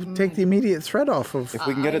 that will take the immediate threat off of... If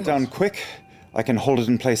we can get it down quick, I can hold it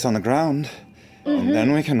in place on the ground, and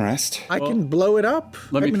then we can rest. I can blow it up.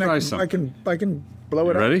 Let me try I some. I can blow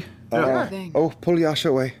it up. Ready? Pull Yasha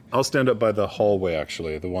away. I'll stand up by the hallway,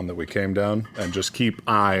 actually, the one that we came down, and just keep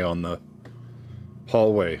eye on the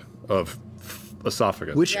hallway of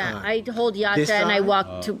esophagus. Which I hold Yasha This and I eye?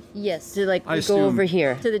 walk to like I go assume- over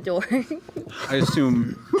here. to the door. I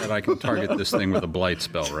assume that I can target this thing with a blight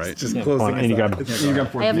spell, right? just closing And you his got, eyes. you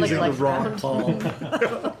got I have like Using the wrong palm.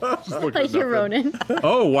 like you're Ronin.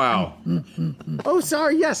 Oh, wow. Oh,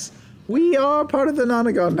 sorry, yes. We are part of the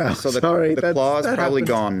Nonagon now. So the sorry, claw's that probably happened.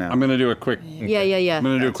 gone now. I'm gonna do a quick... Yeah. I'm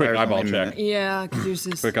gonna do a quick That's eyeball only a check. minute. Yeah,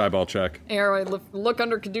 Caduceus. Quick eyeball check. Arrow, I look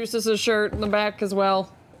under Caduceus' shirt in the back as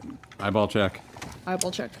well. Eyeball check.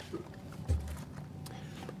 Eyeball check.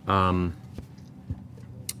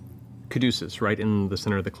 Caduceus, right in the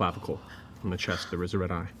center of the clavicle. On the chest, there is a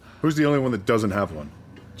red eye. Who's the only one that doesn't have one?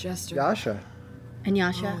 Jester. Yasha. And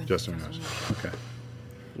Yasha. Jester and Yasha. Okay.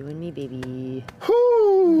 You and me, baby.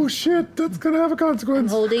 Oh, shit, that's gonna have a I'm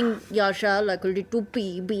consequence. holding Yasha like a little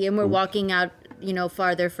baby and we're walking out,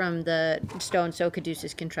 farther from the stone so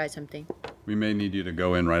Caduceus can try something. We may need you to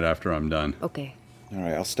go in right after I'm done. Okay. All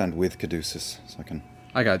right, I'll stand with Caduceus so I can...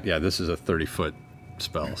 This is a 30-foot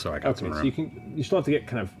spell, so I got some Okay, so room. you still have to get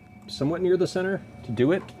kind of somewhat near the center to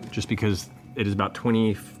do it, just because it is about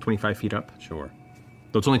 25 feet up. Sure.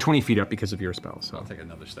 Though it's only 20 feet up because of your spell, so. I'll take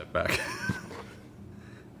another step back.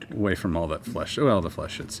 Away from all that flesh. Well, the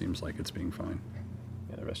flesh, it seems like it's being fine.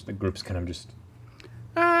 Yeah, the rest of the group's kind of just...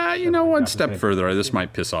 One step further. This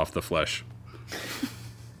might piss off the flesh.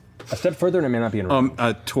 A step further and it may not be in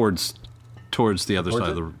a Towards the other Towards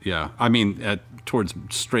side it? of the... Yeah. I mean, towards...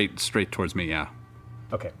 Straight towards me, yeah.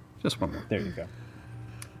 Okay, Just one more. there you go.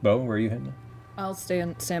 Bo, where are you heading? I'll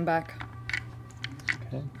stand back.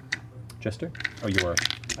 Okay. Jester? Oh, you are,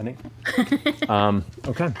 I think.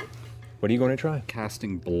 Okay. What are you going to try?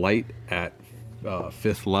 Casting Blight at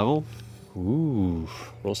 5th level. Ooh,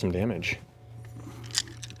 roll some damage.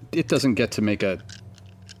 It doesn't get to make a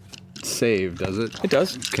save, does it? It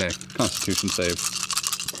does. Okay, Constitution save.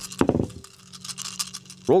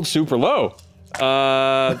 Rolled super low.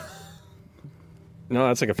 No,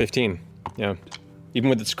 that's like a 15. Yeah. Even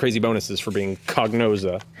with its crazy bonuses for being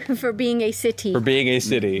cognosa. For being a city. For being a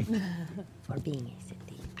city. For being a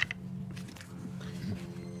city.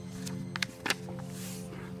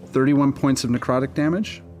 31 points of necrotic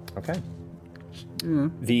damage. Okay.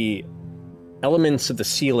 The elements of the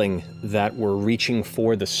ceiling that were reaching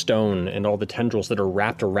for the stone and all the tendrils that are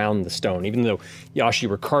wrapped around the stone, even though, Yash, you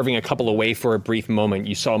were carving a couple away for a brief moment,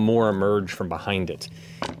 you saw more emerge from behind it.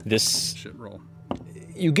 This... Shit roll.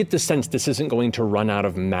 You get the sense this isn't going to run out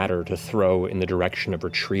of matter to throw in the direction of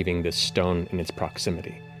retrieving this stone in its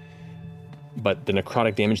proximity. But the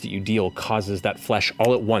necrotic damage that you deal causes that flesh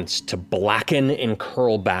all at once to blacken and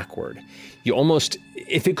curl backward. You almost,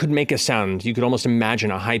 if it could make a sound, you could almost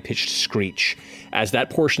imagine a high-pitched screech as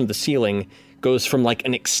that portion of the ceiling goes from like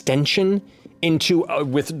an extension into a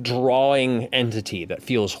withdrawing entity that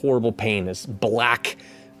feels horrible pain as black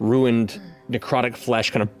ruined, necrotic flesh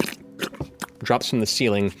kind of drops from the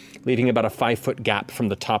ceiling, leaving about a 5-foot gap from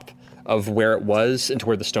the top of where it was and to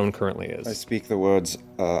where the stone currently is. I speak the words,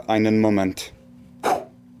 einen Moment.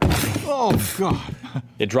 Oh, God.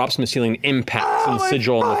 It drops from the ceiling, impacts and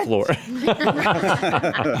sigil on the floor.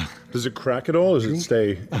 Does it crack at all, or does it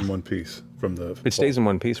stay in one piece from the... It stays in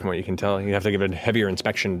one piece from what you can tell. You have to give it a heavier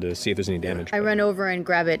inspection to see if there's any damage. I run over and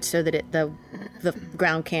grab it so that the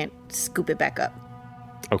ground can't scoop it back up.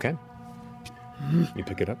 Okay. You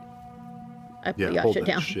pick it up. I Yeah, push hold it that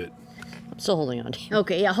down. shit. I'm still holding on to you.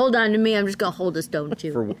 Okay, yeah, hold on to me. I'm just gonna hold the stone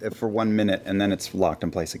too. For 1 minute, and then it's locked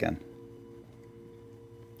in place again.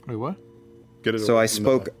 Wait, what? Get it So away I from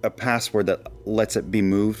spoke a password that lets it be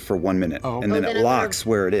moved for 1 minute, and then Oh, it then I'm locks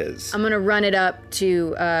where it is. I'm gonna run it up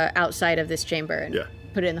to outside of this chamber and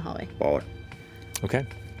put it in the hallway. Baller. Okay.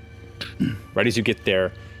 Right as you get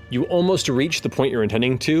there, you almost reach the point you're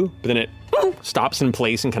intending to, but then it stops in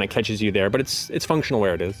place and kind of catches you there, but it's functional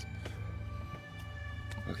where it is.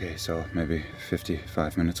 Okay, so maybe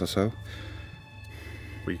 55 minutes or so.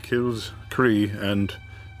 We killed Kree, and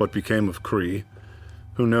what became of Kree.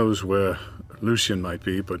 Who knows where Lucian might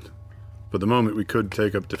be, but for the moment we could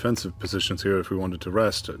take up defensive positions here if we wanted to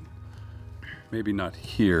rest. Maybe not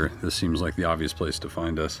here. This seems like the obvious place to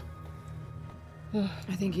find us.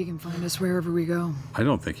 I think he can find us wherever we go. I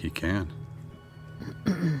don't think he can.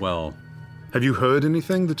 Well... Have you heard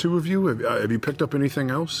anything, the two of you? Have you picked up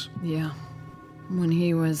anything else? Yeah. When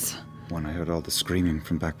he was... When I heard all the screaming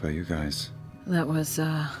from back by you guys. That was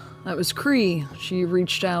Kree. She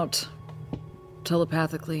reached out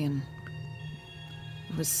telepathically and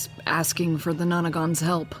was asking for the Nonagon's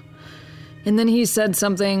help. And then he said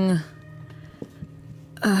something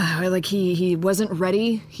like he wasn't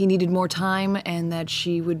ready, he needed more time, and that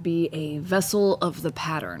she would be a vessel of the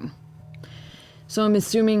pattern. So I'm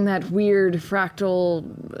assuming that weird fractal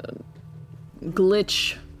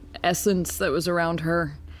glitch essence that was around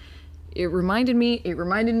her, it reminded me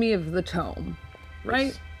of the tome, right?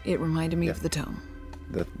 Yes. It reminded me of the tome.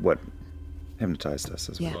 That what hypnotized us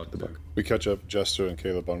as well. The book. We catch up, Jester and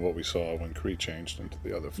Caleb, on what we saw when Kree changed into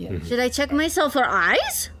the other form. Should I check myself for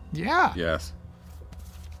eyes? Yeah. Yes.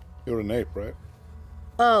 You're an ape, right?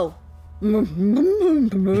 Oh. Like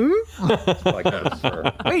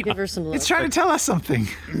that, Wait, give her some love. It's trying to tell us something.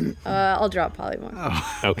 I'll drop polymorph.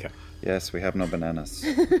 Oh. Okay. Yes, we have no bananas.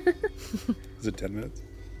 Is it 10 minutes?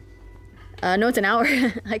 No, it's an hour.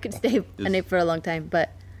 I could stay an ape for a long time,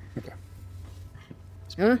 but... Okay.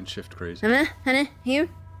 It's shift crazy. Hannah, here?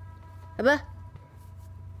 Abba?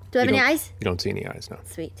 Do I have any eyes? You don't see any eyes, no.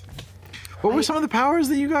 Sweet. What were some of the powers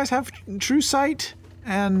that you guys have? True sight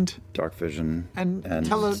and dark vision and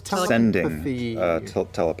sending telepathy.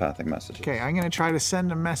 Telepathic messages. Okay, I'm gonna try to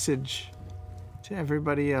send a message to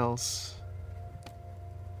everybody else.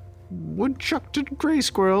 Woodchuck to Gray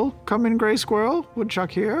Squirrel. Come in, Gray Squirrel. Woodchuck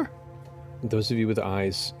here. Those of you with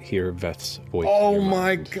eyes hear Veth's voice. Oh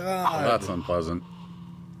my god. Oh, that's unpleasant.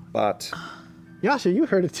 But Yasha, you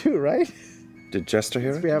heard it too, right? Did Jester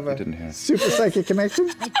hear it? We have a didn't hear. super psychic connection.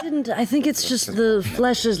 I didn't. I think it's just the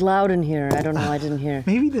flesh is loud in here. I don't know. I didn't hear.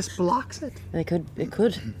 Maybe this blocks it. It could. It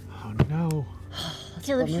could. Oh no.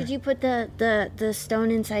 Caleb, should you put the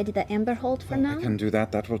stone inside the amber hold for now? I can do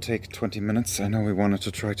that. That will take 20 minutes. I know we wanted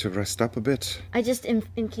to try to rest up a bit. I just, in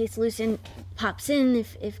case Lucian pops in,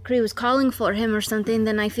 if Kree was calling for him or something,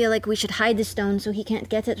 then I feel like we should hide the stone so he can't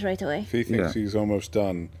get it right away. If he thinks he's almost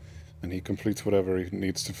done, and he completes whatever he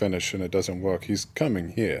needs to finish and it doesn't work, he's coming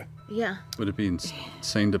here. Yeah. Would it be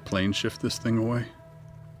insane to plane shift this thing away?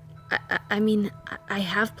 I mean, I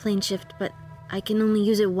have plane shift, but I can only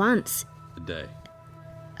use it once. A day.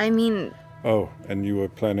 I mean... Oh, and you were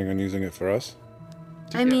planning on using it for us?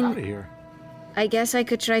 I mean... Out of here. I guess I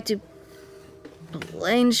could try to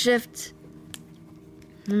plane shift...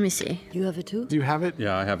 Let me see. You have it too? Do you have it?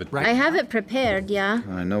 Yeah, I have it. Right. I have it prepared, yeah.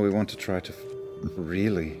 I know we want to try to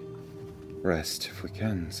really rest if we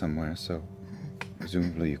can somewhere, so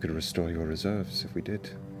presumably you could restore your reserves if we did.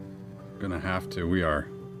 Gonna have to. We are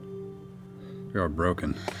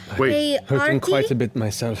broken. Wait, Hey, Hurting Artie, quite a bit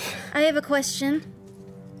myself. I have a question.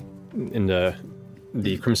 And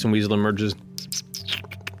the Crimson Weasel emerges.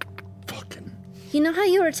 You know how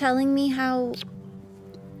you were telling me how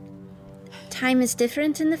time is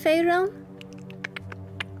different in the Fey realm?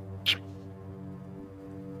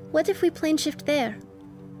 What if we plane shift there?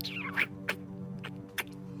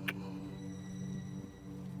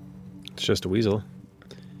 It's just a weasel.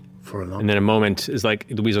 for a long And then a moment is like,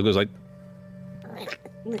 the weasel goes like,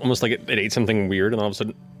 almost like it ate something weird, and all of a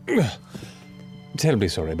sudden, terribly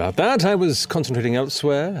sorry about that. I was concentrating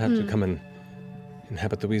elsewhere. I had to come and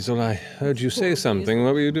Inhabit the weasel. I heard you say something.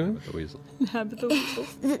 What were you doing? The weasel. Inhabit the weasel.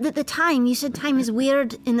 The time, you said time is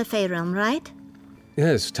weird in the Fey realm, right?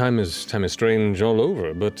 Yes, time is strange all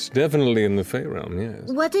over, but definitely in the Fey realm, yes.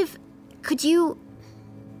 What if...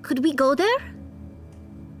 Could we go there?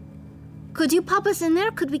 Could you pop us in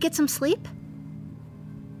there? Could we get some sleep?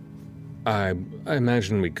 I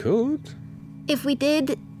imagine we could. If we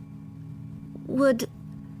did, would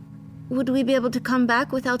we be able to come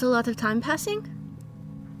back without a lot of time passing?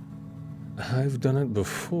 I've done it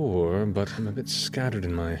before, but I'm a bit scattered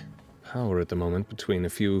in my power at the moment between a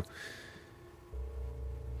few...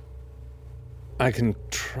 I can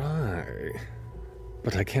try,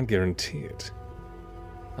 but I can't guarantee it.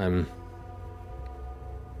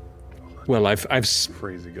 Well, I've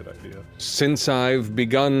Crazy good idea. Since I've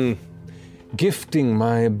begun gifting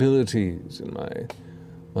my abilities and my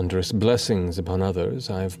wondrous blessings upon others,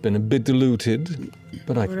 I've been a bit diluted,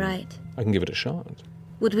 but I can give it a shot.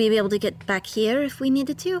 Would we be able to get back here if we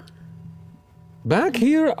needed to? Back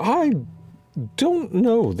here? I don't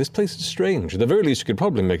know. This place is strange. At the very least, you could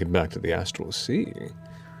probably make it back to the Astral Sea.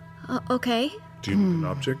 Okay. Do you need an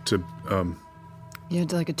object to, You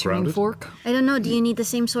had like a tuning Grounded? fork? I don't know, do you need the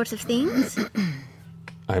same sorts of things?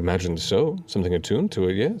 I imagine so. Something attuned to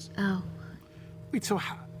it, yes. Oh. Wait, so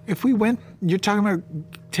if we went, you're talking about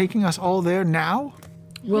taking us all there now?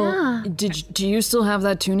 Well, do you still have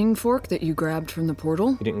that tuning fork that you grabbed from the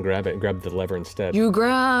portal? You didn't grab it. Grabbed the lever instead. You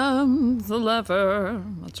grabbed the lever.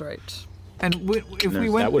 That's right. And if we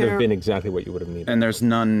went that would there, have been exactly what you would have needed. And there's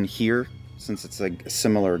none here, since it's a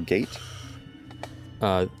similar gate?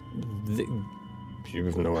 You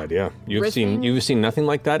have no idea. You've seen nothing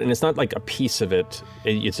like that, and it's not like a piece of it.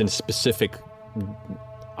 It's a specific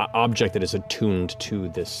object that is attuned to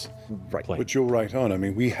this plane. But you're right on. I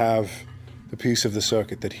mean, we have the piece of the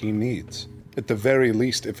circuit that he needs. At the very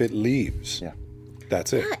least, if it leaves,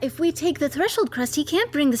 that's it. Yeah, if we take the threshold crest, he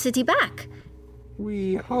can't bring the city back.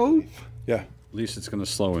 we hope. Yeah. At least it's going to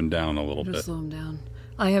slow him down a little It'll bit. slow him down.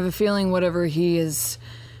 I have a feeling whatever he is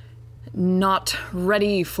not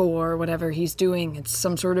ready for, whatever he's doing, it's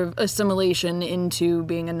some sort of assimilation into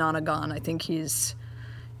being a Nonagon. I think he's...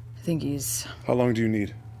 How long do you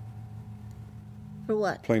need? For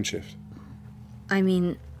what? Plane shift. I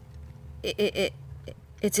mean,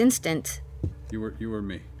 it's instant. You were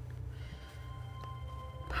me.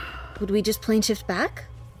 Would we just plane shift back?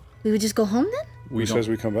 We would just go home then? Who says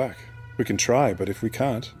we come back? We can try, but if we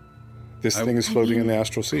can't, this thing is floating in the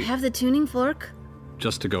astral I sea. have the tuning fork.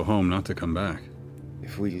 Just to go home, not to come back.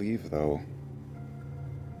 If we leave, though,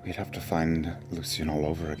 we'd have to find Lucian all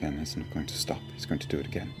over again. He's not going to stop. He's going to do it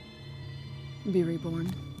again. Be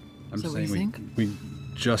reborn. I'm Is that what you think? we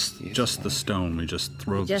just the stone. We just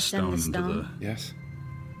throw the just stone send the into the stone? Yes.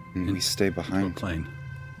 And we stay behind. plane.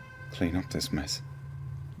 Clean up this mess.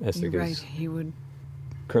 You're right, he would...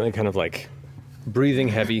 Currently kind of like breathing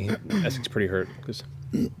heavy. Essex's pretty hurt because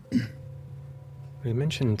we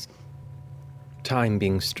mentioned time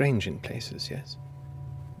being strange in places, yes?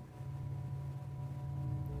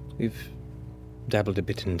 We've dabbled a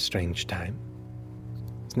bit in strange time.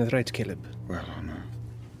 Isn't that right, Caleb? Well,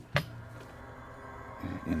 no.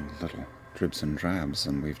 In little dribs and drabs,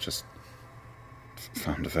 and we've just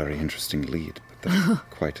found a very interesting lead, but they're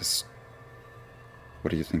quite as...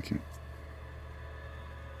 What are you thinking?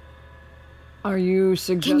 Are you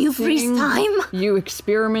suggesting... Can you freeze time? You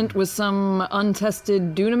experiment with some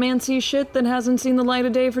untested dunamancy shit that hasn't seen the light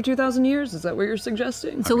of day for 2,000 years? Is that what you're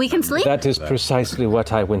suggesting? So we can sleep? That is precisely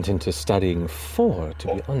what I went into studying for,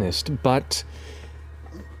 to be honest. But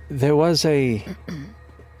there was a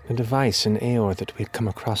device in Aeor that we'd come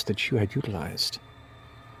across that you had utilized.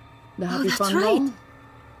 The happy that's fun right. ball?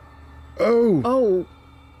 Oh! Oh,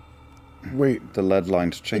 Wait, the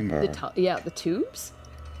lead-lined chamber. the tubes?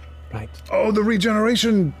 Right. Oh, the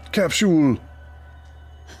regeneration capsule!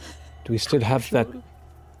 Do we still have that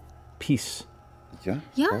piece? Yeah,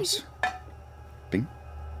 Yeah. of course. Bing.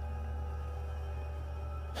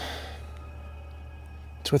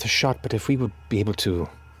 It's worth a shot, but if we would be able to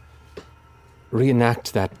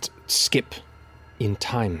reenact that skip in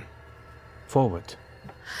time forward.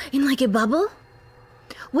 In like a bubble?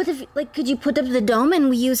 What if, like, could you put up the dome and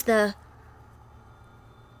we use the...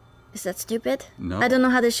 Is that stupid? No. I don't know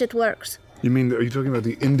how this shit works. You mean, are you talking about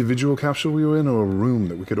the individual capsule we were in, or a room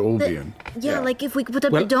that we could all be in? Yeah, like if we could put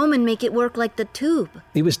up Well- the dome and make it work like the tube.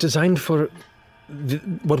 It was designed for...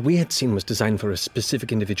 what we had seen was designed for a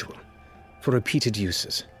specific individual, for repeated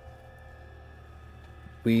uses.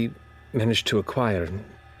 We managed to acquire,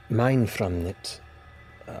 mine from it,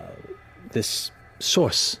 this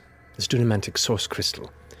source, this dunamantic source crystal.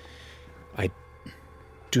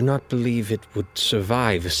 do not believe it would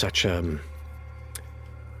survive such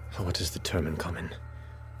what is the term in common?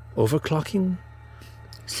 Overclocking?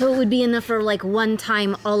 So it would be enough for like one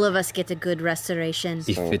time all of us get a good restoration.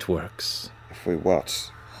 If it works. If we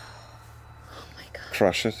what? Oh my god.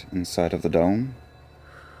 Crush it inside of the dome?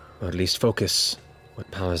 Or at least focus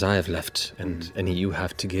what powers I have left and any you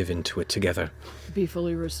have to give into it together. Be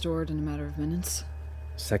fully restored in a matter of minutes.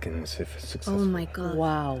 Seconds, if successful. Oh my god.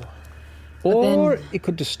 Wow. Or it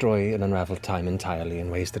could destroy and unravel time entirely in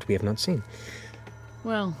ways that we have not seen.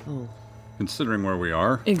 Well, Considering where we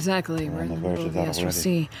are. exactly. We're in the middle of the Astral already.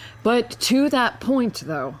 Sea. But to that point,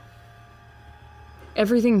 though,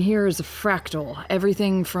 everything here is a fractal.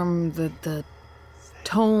 Everything from the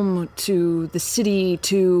tome to the city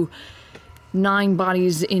to 9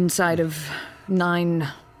 bodies inside of 9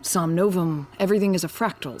 Somnovum. Everything is a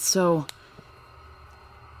fractal. So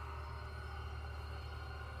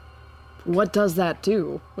what does that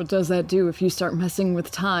do? What does that do if you start messing with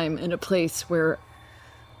time in a place where...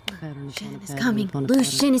 Shin is coming.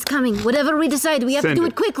 Shin is coming. Whatever we decide, we have to Send do it.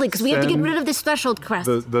 it quickly because we have to get Send rid of this threshold crest.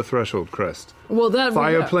 The threshold crest. Well, that...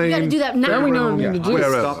 Fire plane. We gotta do that now. That we know what we need to do.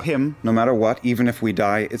 Wherever. Stop him, no matter what, even if we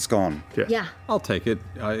die, it's gone. Yeah. I'll take it.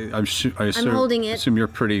 I assume, holding it. assume you're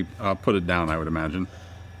pretty... put it down, I would imagine.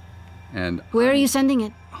 And Where are you sending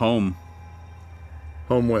it? home,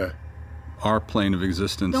 Home where? our plane of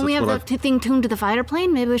existence. Don't we have that thing tuned to the fighter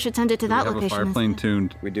plane? Maybe we should send it to that We have a location. fire plane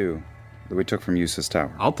tuned. We do. That we took from Yusa's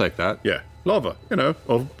tower. I'll take that. Yeah. Lava,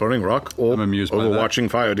 or burning rock, or I'm amused by that. overwatching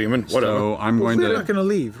fire demon, whatever. So I'm going We're to... not going to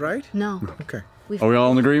leave, right? No. Okay. Are we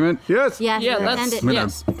all in agreement? Yes. Yeah, Yeah, send it.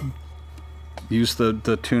 yes. Use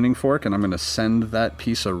the tuning fork, and I'm going to send that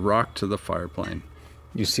piece of rock to the fire plane.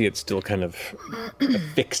 You see it still kind of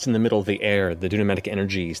fixed in the middle of the air, the dynamic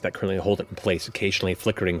energies that currently hold it in place, occasionally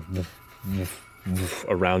flickering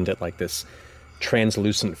around it like this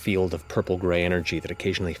translucent field of purple-gray energy that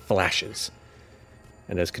occasionally flashes.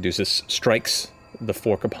 And as Caduceus strikes the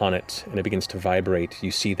fork upon it and it begins to vibrate,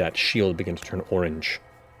 you see that shield begin to turn orange,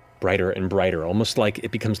 brighter and brighter, almost like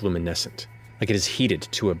it becomes luminescent, like it is heated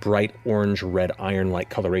to a bright orange-red iron-like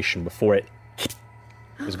coloration before it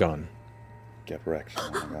is gone. Get wrecked.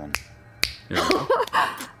 Oh my god. Here we go.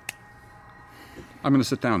 I'm going to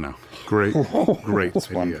sit down now. Great. Great.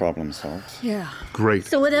 It's one idea. problem solved. Yeah. Great.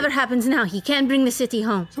 So whatever happens now, he can't bring the city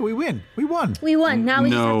home. So we win. We won. We won. Now we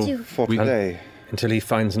No. just have to... For today. Until he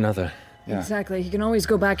finds another. Yeah. Exactly. He can always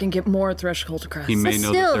go back and get more threshold crest. He may But know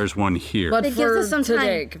still- that there's one here. But It gives for us some time.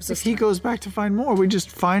 today, gives If us he time. goes back to find more, we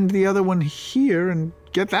just find the other one here and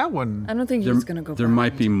get that one. I don't think there he's going to go there back.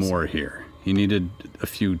 might be more here. He needed a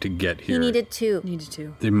few to get here. He needed 2. Needed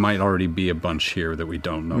to. There might already be a bunch here that we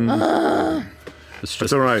don't know. Let's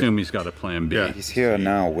just all right. assume he's got a plan B. Yeah. He's here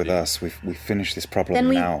now with us. We finish this problem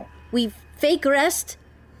Then now. we fake rest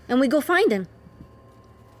and we go find him.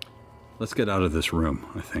 Let's get out of this room,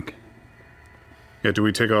 I think. Yeah, do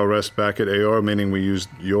we take our rest back at AR, meaning we use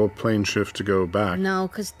your plane shift to go back? No,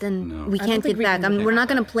 because then No. we I don't can't think get we back. can We're not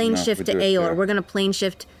going to plane No, shift we to do it Aor. there. We're going to plane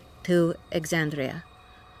shift to Exandria.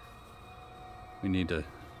 We need to... I mean,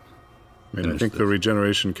 I Finish think the this.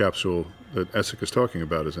 regeneration capsule that Essek is talking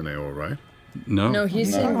about is an AR, right? No? No, he's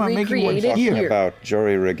No. saying Talking about making one recreate it here. here. About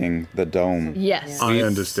jury rigging the dome. Yes. I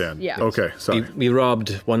understand. Yeah. Okay, sorry. We robbed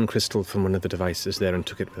one crystal from one of the devices there and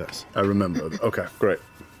took it with us. I remember. Okay, great.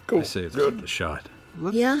 I say it's worth a shot.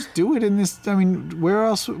 Let's Yeah. just do it in this. I mean, where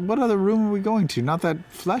else? What other room are we going to? Not that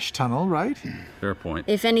flesh tunnel, right? Fair point.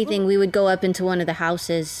 If anything, we would go up into one of the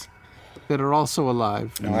houses. That are also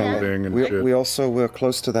alive. Moving and We shit. also were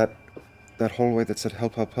close to that hallway that said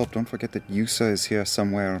help, help, help. Don't forget that Yusa is here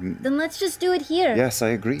somewhere. Then let's just do it here. Yes, I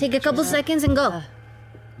agree. Take a couple seconds and go.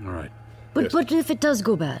 All right. But if it does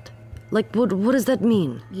go bad, like what does that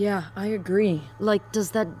mean? Yeah, I agree. Like,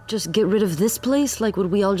 does that just get rid of this place? Like, would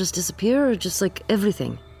we all just disappear, or just like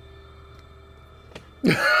everything?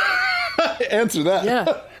 Answer that.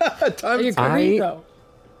 Yeah. I agree, though.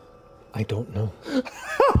 I don't know.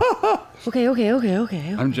 Okay.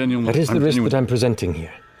 I'm genuinely... That is the I'm risk genuine- that I'm presenting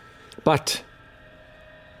here. But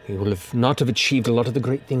we will have not have achieved a lot of the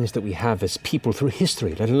great things that we have as people through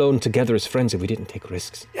history, let alone together as friends, if we didn't take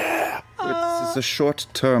risks. It's a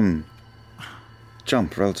short-term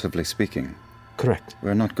jump, relatively speaking. Correct.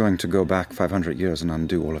 We're not going to go back 500 years and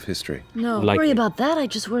undo all of history. No, Likely. worry about that. I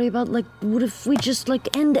just worry about like, what if we just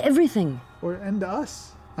like end everything? Or end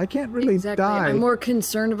us. I can't really Exactly. die. I'm more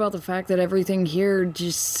concerned about the fact that everything here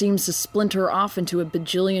just seems to splinter off into a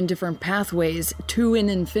bajillion different pathways to an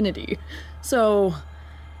infinity. So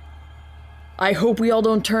I hope we all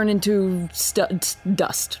don't turn into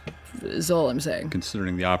dust, is all I'm saying.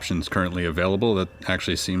 Considering the options currently available, that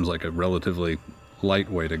actually seems like a relatively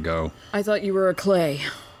light way to go. I thought you were a clay.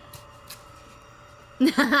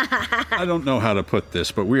 I don't know how to put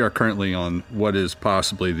this, but we are currently on what is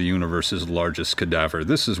possibly the universe's largest cadaver.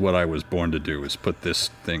 This is what I was born to do, is put this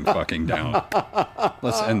thing fucking down.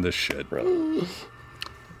 Let's end this shit.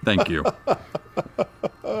 Thank you.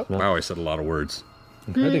 Wow, I said a lot of words.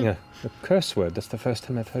 I'm hearing a curse word. That's the first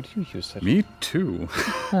time I've heard you use it. Me too.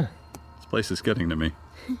 This place is getting to me.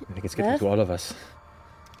 I think it's getting to all of us.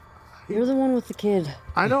 You're the one with the kid.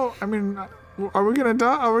 I mean, are we gonna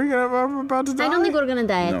die? Are we about to die? I don't think we're gonna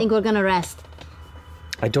die. No. I think we're gonna rest.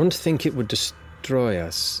 I don't think it would destroy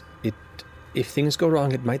us. If things go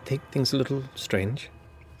wrong, it might make things a little strange.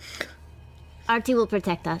 Artie will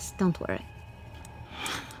protect us. Don't worry.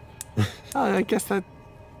 I guess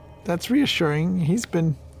that's reassuring. He's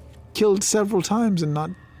been killed several times and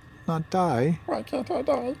not die. Why can't I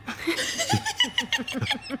die?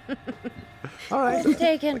 All right.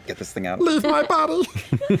 Taken. Get this thing out. Leave my body.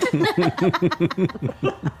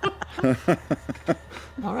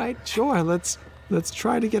 All right, sure. Let's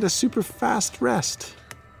try to get a super fast rest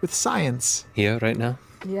with science. Here, right now?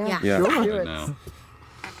 Yeah. Sure. Do it. No.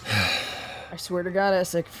 I swear to God,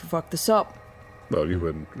 Essek, if you fuck this up. Well, you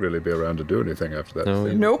wouldn't really be around to do anything after that. No,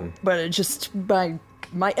 thing. Nope, but it just, my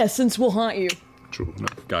essence will haunt you. True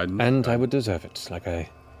enough. Guidance. And I would deserve it, like I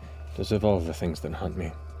deserve all the things that haunt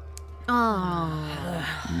me. Oh,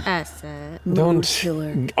 Asset. Don't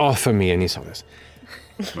killer. offer me any solace.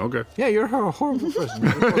 Okay. Yeah, you're a horrible person.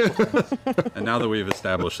 And now that we've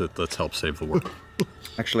established it, let's help save the world.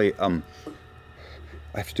 Actually, I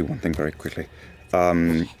have to do one thing very quickly.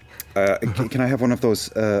 Can I have one of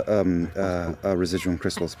those residuum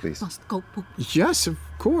crystals, please? Yes, of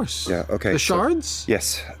course. Yeah, okay. The shards?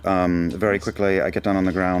 Yes. Very quickly, I get down on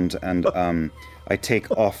the ground and I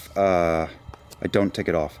take off. I don't take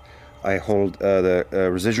it off. I hold the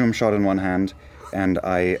residuum shard in one hand and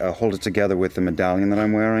I hold it together with the medallion that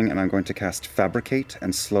I'm wearing, and I'm going to cast Fabricate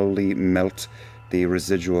and slowly melt the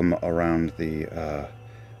residuum around the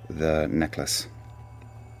necklace.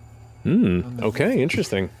 Okay,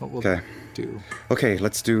 interesting. Okay. Do. Okay,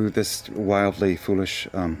 let's do this wildly foolish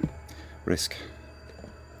risk.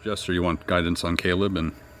 Jester, you want guidance on Caleb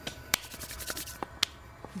and...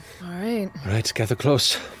 All right. All right, gather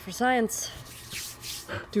close. For science.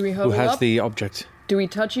 Do we Who huddle has up? the object? Do we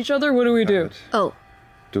touch each other? What do we do? Oh,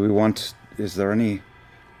 Do we want? Is there any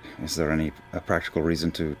practical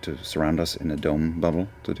reason to surround us in a dome bubble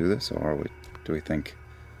to do this, or do we think?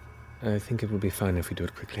 I think it would be fine if we do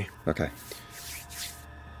it quickly. Okay.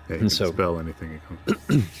 Yeah, you And can so- spell anything. You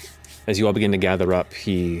can. As you all begin to gather up,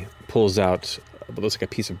 he pulls out what looks like a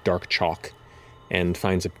piece of dark chalk and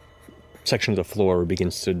finds a section of the floor where he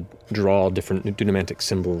begins to draw different dunamantic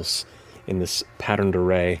symbols in this patterned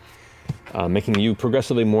array, making you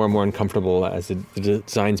progressively more and more uncomfortable as the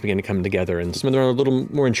designs begin to come together. And some of them are a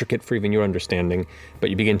little more intricate for even your understanding, but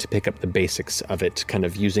you begin to pick up the basics of it, kind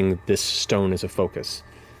of using this stone as a focus.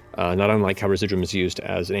 Not unlike how residuum is used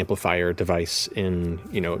as an amplifier device in,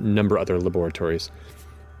 a number of other laboratories.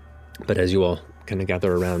 But as you all kind of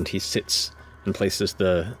gather around, he sits and places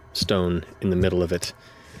the stone in the middle of it,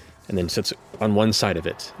 and then sits on one side of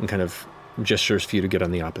it and kind of gestures for you to get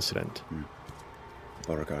on the opposite end.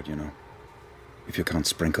 Beauregard, if you can't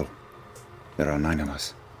sprinkle, there are 9 of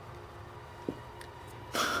us.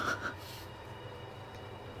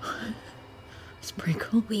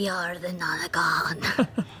 Sprinkle. we are the Nonagon.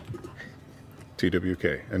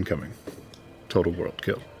 TWK, incoming. Total world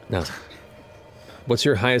kill. Now, what's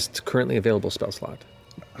your highest currently available spell slot?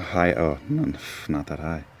 High? Oh, not that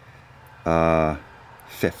high.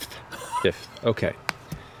 5th. 5th. Okay.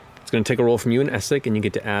 It's going to take a roll from you and Essek, and you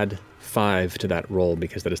get to add 5 to that roll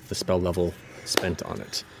because that is the spell level spent on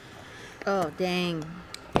it. Oh, dang.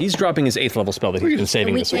 He's dropping his 8th level spell that he's been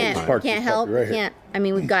saving We this whole can't. time. We can't help. right here. Can't. I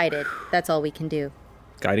mean, we guided. That's all we can do.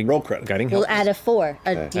 Guiding Roll credit. Guiding We'll helps. add a 4, a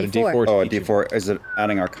Okay. D4. Add a D4. Oh, a D4. Is it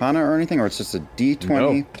adding Arcana or anything, or it's just a D20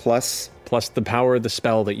 No. plus? Plus the power of the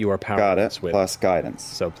spell that you are Got powerless it. with. Plus guidance.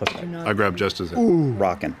 So plus 5. I grabbed just as it.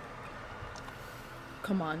 Rockin'.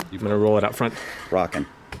 Come on. I'm going to roll it out front. Rockin'.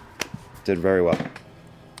 Did very well.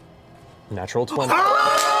 Natural 20.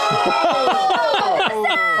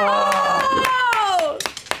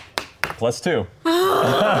 Plus 2.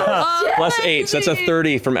 Plus 8. So that's a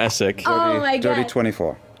 30 from Essek. Oh my Dirty god.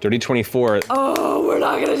 24. Dirty 24. Oh, we're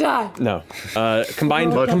not gonna die. No.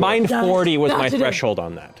 Combined 40 was my threshold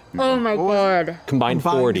on that. Oh my god. Combined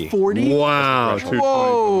 40. 40? Wow. 220,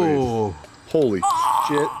 Whoa. please. Holy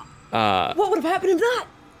shit. What would have happened if not?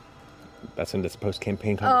 That's in this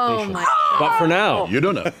post-campaign Oh conversation. my But for now, You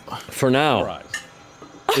don't know. for now,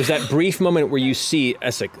 There's that brief moment where you see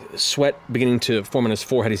Essek, sweat beginning to form on his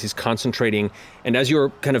forehead as he's concentrating, and as you're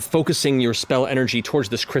kind of focusing your spell energy towards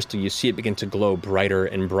this crystal, you see it begin to glow brighter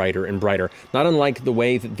and brighter and brighter. Not unlike the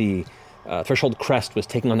way that the Threshold crest was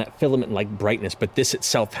taking on that filament-like brightness, but this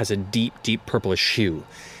itself has a deep, deep purplish hue.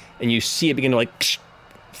 And you see it begin to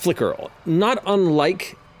flicker, not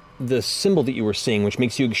unlike the symbol that you were seeing, which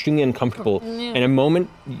makes you extremely uncomfortable. In a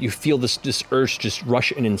moment, you feel this urge to just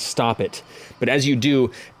rush in and stop it. But as you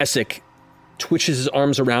do, Essek twitches his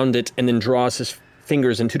arms around it and then draws his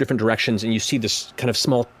fingers in two different directions, and you see this kind of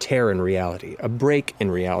small tear in reality, a break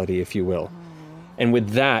in reality, if you will. And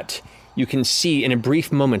with that, you can see in a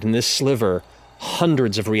brief moment in this sliver,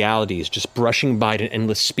 hundreds of realities just brushing by at an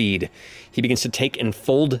endless speed. He begins to take and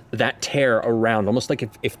fold that tear around, almost like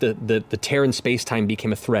if the tear in space-time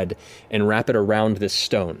became a thread, and wrap it around this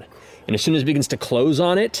stone. And as soon as it begins to close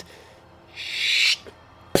on it,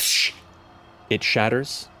 it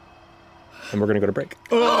shatters, and we're going to go to break.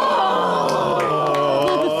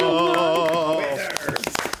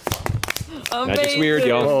 Magic's weird,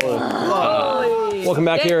 y'all. Welcome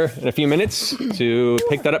back here in a few minutes to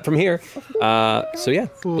pick that up from here.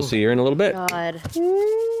 We'll see you in a little bit. God.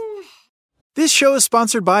 This show is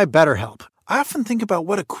sponsored by BetterHelp. I often think about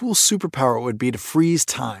what a cool superpower it would be to freeze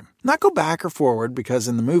time. Not go back or forward, because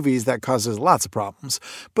in the movies that causes lots of problems,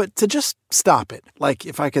 but to just stop it. Like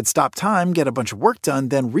if I could stop time, get a bunch of work done,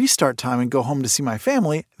 then restart time and go home to see my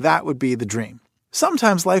family, that would be the dream.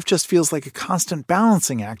 Sometimes life just feels like a constant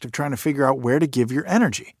balancing act of trying to figure out where to give your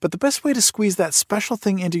energy. But the best way to squeeze that special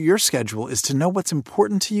thing into your schedule is to know what's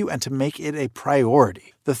important to you and to make it a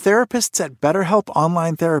priority. The therapists at BetterHelp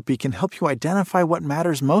Online Therapy can help you identify what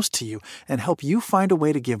matters most to you and help you find a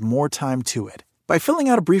way to give more time to it. By filling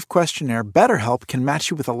out a brief questionnaire, BetterHelp can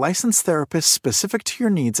match you with a licensed therapist specific to your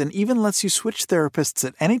needs and even lets you switch therapists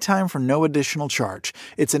at any time for no additional charge.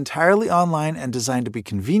 It's entirely online and designed to be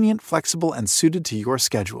convenient, flexible, and suited to your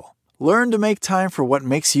schedule. Learn to make time for what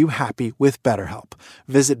makes you happy with BetterHelp.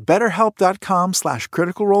 Visit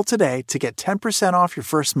BetterHelp.com/criticalrole today to get 10% off your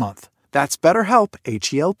first month. That's BetterHelp,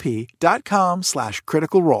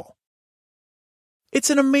 HELP.com/criticalrole. It's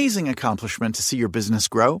an amazing accomplishment to see your business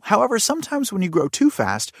grow. However, sometimes when you grow too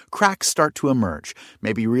fast, cracks start to emerge.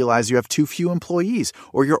 Maybe you realize you have too few employees,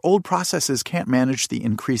 or your old processes can't manage the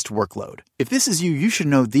increased workload. If this is you, you should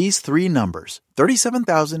know these three numbers: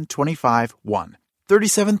 37,025, 1.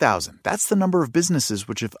 37,000, that's the number of businesses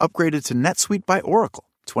which have upgraded to NetSuite by Oracle.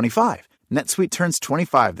 25. NetSuite turns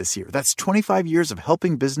 25 this year. That's 25 years of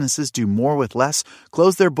helping businesses do more with less,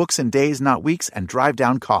 close their books in days, not weeks, and drive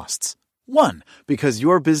down costs. 1, because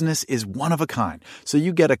your business is one of a kind, so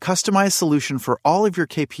you get a customized solution for all of your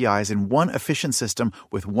KPIs in one efficient system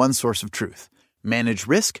with one source of truth. Manage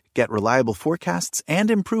risk, get reliable forecasts, and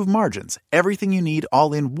improve margins. Everything you need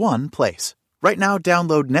all in one place. Right now,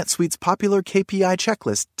 download NetSuite's popular KPI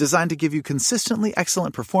checklist designed to give you consistently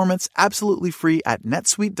excellent performance absolutely free at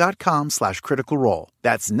netsuite.com/criticalrole.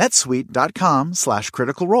 That's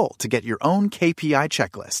netsuite.com/criticalrole to get your own KPI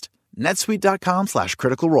checklist.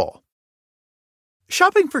 netsuite.com/criticalrole.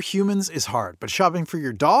 Shopping for humans is hard, but shopping for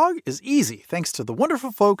your dog is easy thanks to the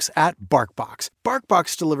wonderful folks at BarkBox.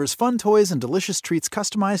 BarkBox delivers fun toys and delicious treats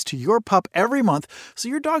customized to your pup every month so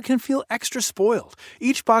your dog can feel extra spoiled.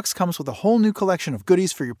 Each box comes with a whole new collection of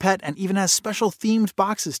goodies for your pet and even has special themed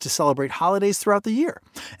boxes to celebrate holidays throughout the year.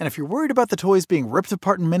 And if you're worried about the toys being ripped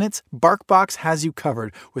apart in minutes, BarkBox has you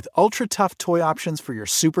covered with ultra-tough toy options for your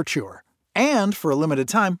super chewer. And for a limited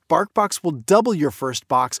time, BarkBox will double your first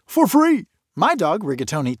box for free. My dog,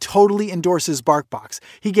 Rigatoni, totally endorses BarkBox.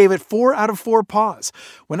 He gave it 4 out of 4 paws.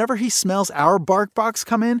 Whenever he smells our BarkBox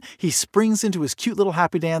come in, he springs into his cute little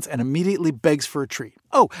happy dance and immediately begs for a treat.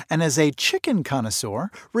 Oh, and as a chicken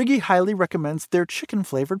connoisseur, Riggy highly recommends their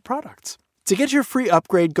chicken-flavored products. To get your free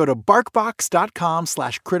upgrade, go to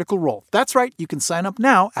barkbox.com/criticalrole. That's right, you can sign up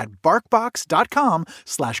now at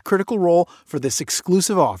barkbox.com/criticalrole for this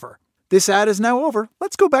exclusive offer. This ad is now over.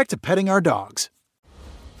 Let's go back to petting our dogs.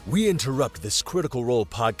 We interrupt this Critical Role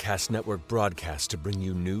Podcast Network broadcast to bring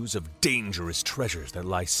you news of dangerous treasures that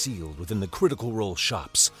lie sealed within the Critical Role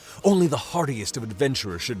shops. Only the hardiest of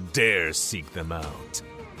adventurers should dare seek them out.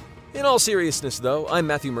 In all seriousness, though, I'm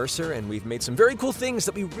Matthew Mercer, and we've made some very cool things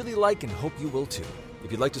that we really like and hope you will too.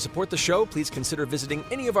 If you'd like to support the show, please consider visiting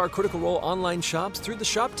any of our Critical Role online shops through the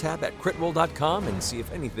shop tab at critroll.com and see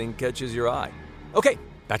if anything catches your eye. Okay,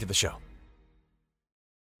 back to the show.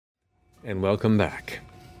 And welcome back.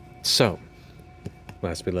 So,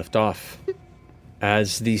 last we left off,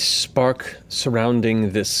 as the spark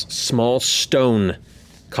surrounding this small stone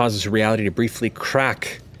causes reality to briefly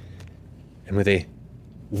crack, and with a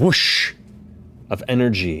whoosh, of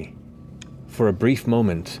energy. For a brief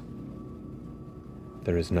moment,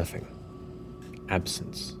 there is nothing.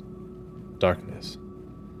 Absence. Darkness.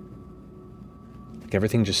 Like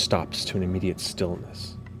everything just stops to an immediate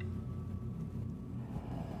stillness.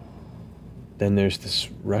 Then there's this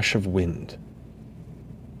rush of wind.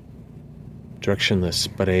 Directionless,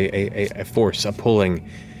 but a force, a pulling.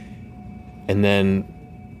 And then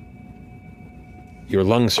your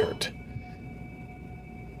lungs hurt.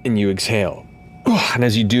 And you exhale. And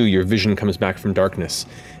as you do, your vision comes back from darkness.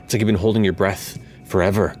 It's like you've been holding your breath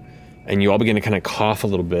forever. And you all begin to kind of cough a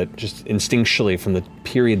little bit, just instinctually from the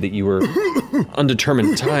period that you were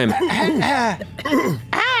undetermined time.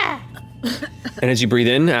 And as you breathe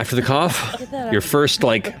in after the cough, your first,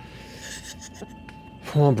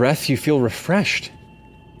 full breath, you feel refreshed.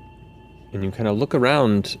 And you kind of look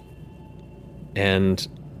around, and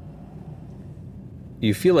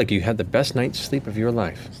you feel like you had the best night's sleep of your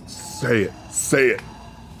life. Say it. Say it.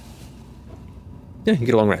 Yeah, you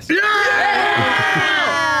get a long rest.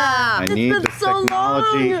 I need this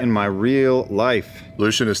technology in my real life.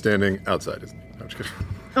 Lucian is standing outside, isn't he? I'm just kidding.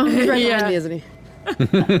 Oh, he's right behind me, isn't he?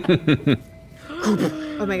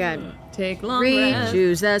 Oh my god. Take long Read, rest.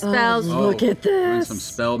 choose the spells. Look at Doing this. some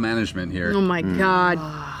spell management here. Oh my god.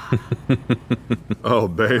 Oh,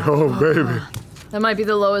 baby. That might be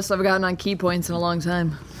the lowest I've gotten on key points in a long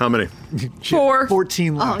time. How many? 4.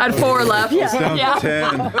 14 left. I had 4 left. Down to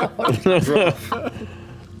 10.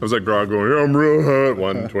 I was like Grog going, I'm real hurt.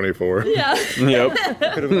 124. Yeah. Yep.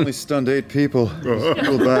 Could have only stunned 8 people.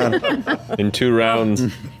 Feel bad. In 2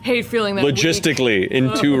 rounds. Hate feeling that Logistically,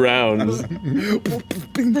 in 2 rounds.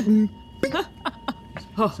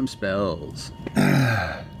 Some spells.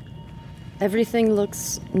 Everything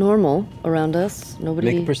looks normal around us.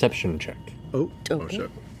 Nobody. Make a perception check. Oh, shit.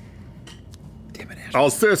 Damn it, Ashley. I'll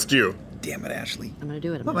assist you. Damn it, Ashley. I'm gonna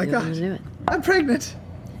do it. Oh my I'm god. gonna do it. I'm pregnant.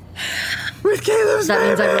 With Caleb's That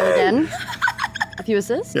means I baby. roll again. If you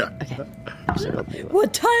assist? Yeah. Okay.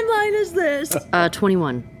 What timeline is this?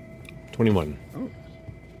 21. 21.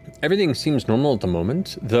 Everything seems normal at the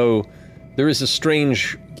moment, though there is a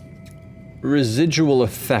strange residual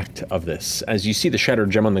effect of this. As you see the shattered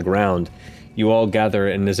gem on the ground, you all gather,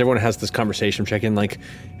 and as everyone has this conversation, check in,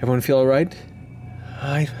 everyone feel all right?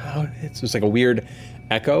 It's just like a weird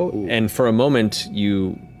echo, and for a moment,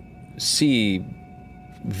 you see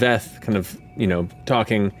Veth kind of,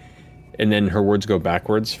 talking, and then her words go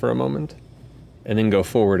backwards for a moment, and then go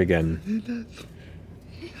forward again.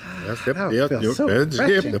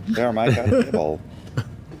 There, my god.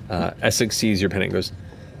 Essex sees your pen and goes,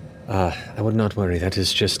 I would not worry, that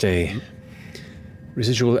is just a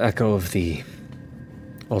residual echo of the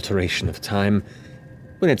alteration of time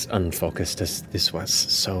when it's unfocused as this was,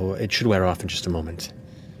 so it should wear off in just a moment.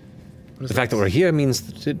 The fact that we're here means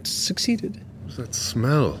that it succeeded. What does that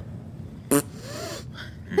smell?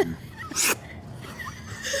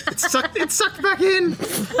 It sucked back in.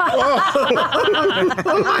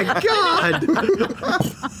 Oh my god.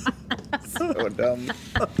 So dumb.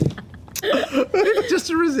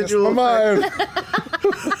 Just a residual. Mind.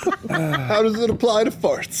 How does it apply to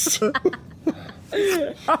farts?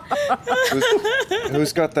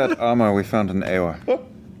 Who's got that armor we found in Ewa?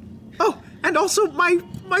 Oh, and also my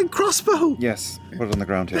crossbow. Yes, put it on the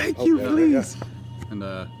ground here. Thank you, please. And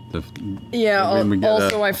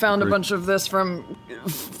Also, I found a bunch of this from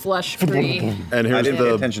Flesh Tree. And I here's didn't pay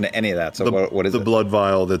attention to any of that, so what is the it? blood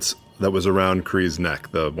vial that was around Kree's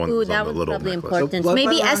neck, the one Ooh, that that was on was the little probably necklace. important. Blood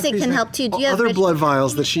Maybe vial on Essek Kree's can neck. help too. Do you have Other blood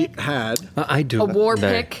vials that she had? I do. A war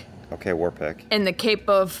There. pick Okay, war pick. and the Cape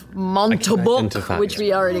of Montabook, identify which it.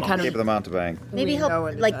 we already kind Keep of... the mountebank. Maybe We know help,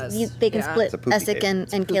 what it like, does. they can Yeah. split, It's a poopy Essek cape. and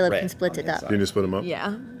It's Caleb red can split on it the up. inside. Can you split them up?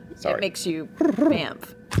 Yeah. Sorry. It makes you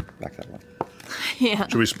bamf. Back that one. Yeah.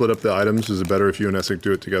 Should we split up the items? Is it better if you and Essek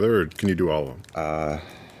do it together, or can you do all of them?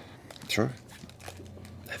 Sure.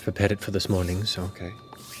 I've prepared it for this morning, so... Okay.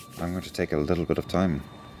 I'm going to take a little bit of time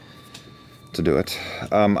to do it.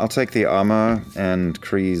 I'll take the armor and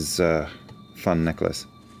Kree's fun necklace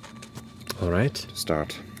All right. to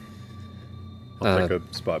start. I'll take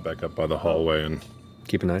a spot back up by the hallway and...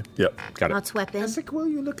 Keep an eye. Yep. Got it. Knots weapon. Essek, will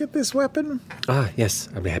you look at this weapon? Yes,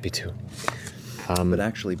 I'd be happy to. But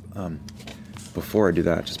actually, before I do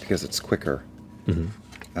that, just because it's quicker,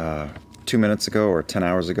 2 minutes ago or 10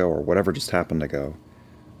 hours ago or whatever just happened ago,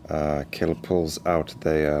 Caleb pulls out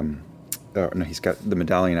the... he's got the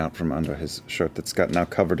medallion out from under his shirt that's got now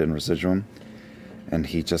covered in residuum, and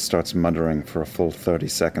he just starts muttering for a full 30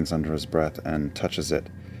 seconds under his breath and touches it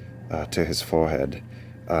to his forehead,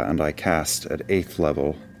 and I cast at 8th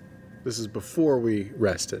level. This is before we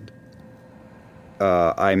rested.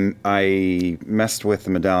 I messed with the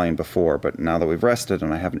medallion before, but now that we've rested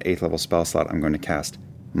and I have an 8th level spell slot, I'm going to cast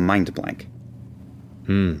Mind Blank.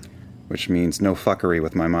 Which means no fuckery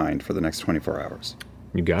with my mind for the next 24 hours.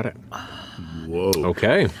 You got it. Whoa.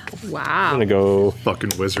 Okay. Wow. I'm gonna go. Fucking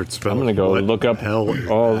wizard spell. I'm gonna go look up all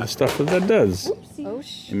the stuff that does. Oh,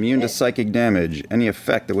 shit. Immune to psychic damage, any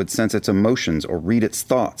effect that would sense its emotions or read its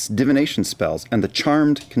thoughts, divination spells, and the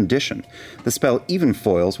charmed condition. The spell even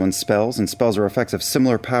foils when spells and spells or effects of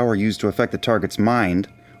similar power used to affect the target's mind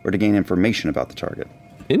or to gain information about the target.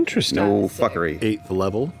 Interesting. No fuckery. 8th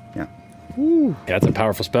level. Yeah. Yeah, that's a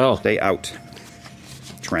powerful spell. Stay out,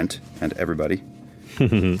 Trent and everybody.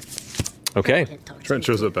 Okay. Trent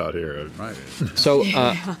shows up out here. Right. So,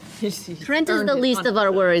 Trent is the least of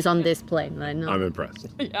our worries on this plane, right now. I'm impressed.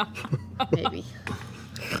 Yeah. Maybe.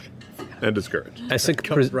 And discouraged.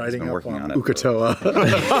 Essek Riding up working on on it. Ukatoa.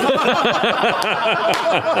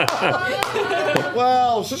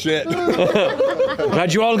 Well, shit.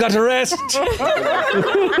 glad you all got to rest.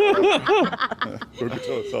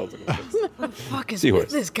 Fuck is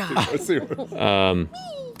Seahorse. this guy?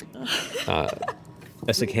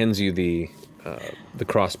 Essek hands you the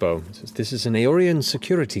crossbow. Says, "This is an Aeorian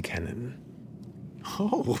security cannon."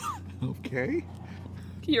 Oh, okay.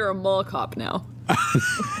 You're a mall cop now.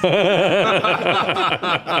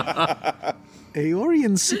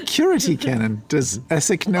 Aeorian security cannon. Does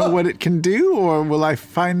Essek know what it can do, or will I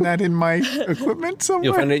find that in my equipment somewhere?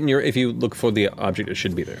 You'll find it in your. If you look for the object, it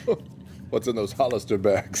should be there. What's in those Hollister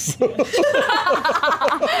bags?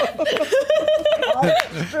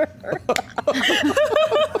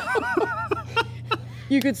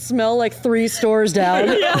 You could smell like 3 stores down.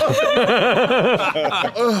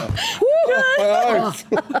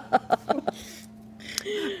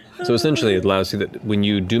 So essentially, it allows you that when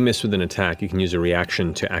you do miss with an attack, you can use a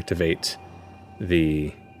reaction to activate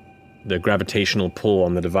the gravitational pull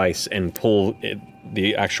on the device and pull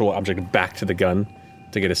the actual object back to the gun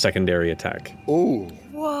to get a secondary attack. Ooh.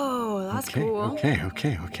 Whoa, that's cool. Okay.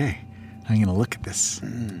 I'm gonna look at this.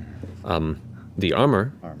 The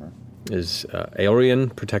armor is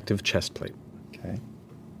Aeorian protective chest plate. Okay.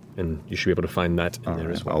 And you should be able to find that in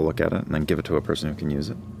there as well. I'll look at it and then give it to a person who can use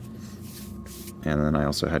it. And then I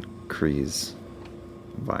also had Kree's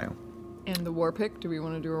vial. And the war pick? Do we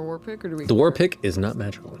want to do a war pick or do we? The war pick is not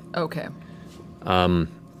magical. Okay.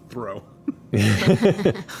 Throw.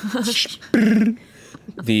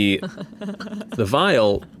 The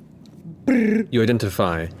vial you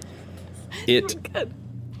identify. It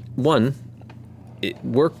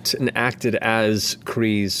worked and acted as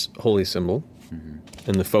Kree's holy symbol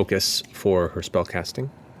and the focus for her spellcasting.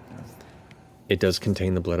 It does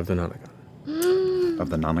contain the blood of the Nonagon. Of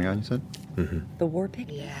the Nonagon, you said? The war pick?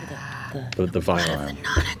 Yeah. The vial. The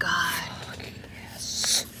Nonagon.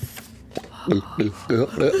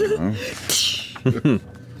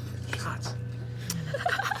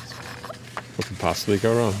 What could possibly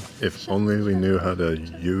go wrong? If only we knew how to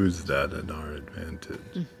use that at our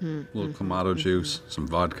advantage. A little Clamato juice, some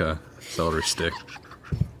vodka, celery stick,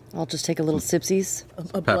 I'll just take a little sipsies.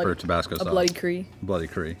 pepper, Tabasco sauce. A bloody Kree. Bloody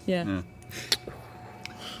Kree. Yeah.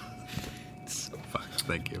 So fun.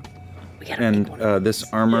 Thank you. And this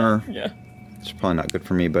armor, Yeah. it's probably not good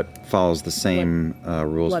for me, but follows the same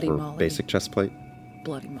rules Bloody for Molly. basic chest plate.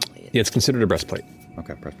 Bloody Molly. Yeah, it's considered a breastplate.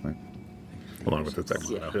 Okay, breastplate. Along with its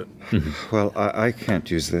extra shit. Well, I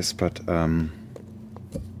can't use this, but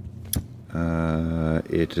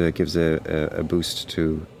it gives a boost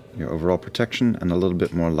to your overall protection and a little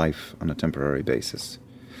bit more life on a temporary basis.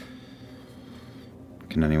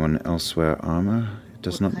 Can anyone else wear armor? It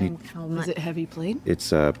does not need. How Is much? it heavy plate?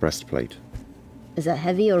 It's a breastplate. Is that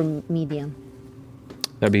heavy or medium?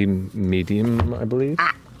 That'd be medium, I believe.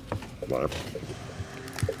 Whatever.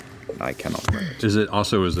 I cannot wear it. Is it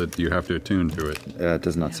you have to attune to it? It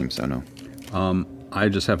does not seem so, no. I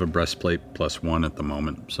just have a breastplate +1 at the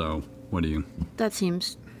moment, so what do you? That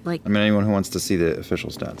seems like. I mean, anyone who wants to see the official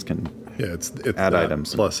stats can Yeah, it's add that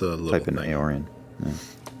items. plus a little type in thing. Aeorian. Yeah.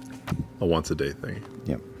 A once a day thing.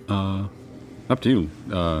 Yep. Up to you,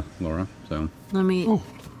 Laura. So Let me.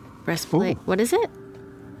 Breastplate. What is it?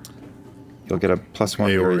 You'll get a +1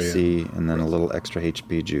 to your Aeorian. AC and then a little extra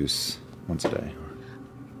HP juice once a day.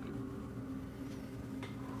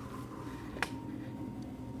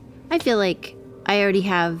 I feel like I already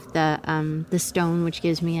have the stone, which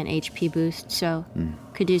gives me an HP boost. So,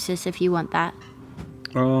 Caduceus, if you want that.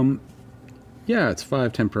 yeah, it's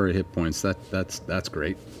 5 temporary hit points. That's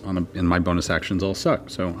great. And my bonus actions all suck,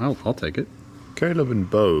 so I'll take it. Caleb and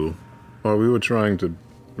Bo, while we were trying to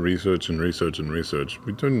research,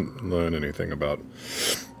 we didn't learn anything about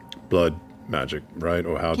blood magic, right?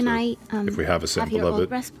 Or how Can to, I if we have a have sample your of old it,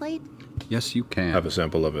 breastplate? Yes, you can. have a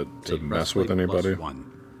sample of it to mess with Breastplate plus anybody.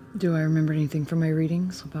 1. Do I remember anything from my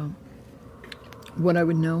readings about what I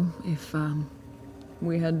would know if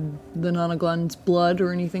we had the Nonaglun's blood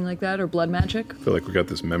or anything like that, or blood magic? I feel like we got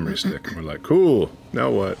this memory stick, and we're like, cool.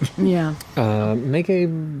 Now what? Yeah. Make a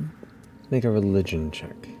religion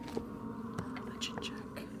check. Religion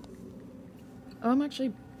check. Oh,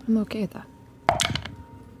 I'm okay at that.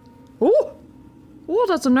 Oh,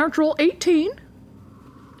 that's a natural 18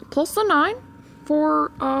 plus the 9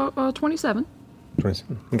 for 27.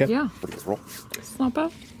 27. Okay. Yeah. It's not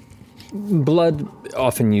bad. Blood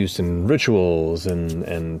often used in rituals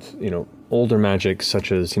and older magic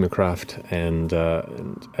such as Hemocraft and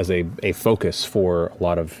as a focus for a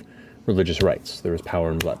lot of religious rites. There is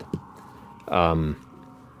power in blood.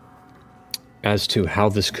 As to how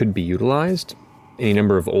this could be utilized, any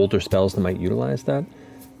number of older spells that might utilize that.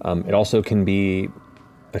 It also can be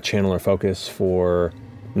a channel or focus for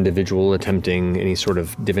individual attempting any sort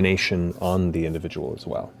of divination on the individual as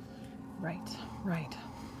well. Right.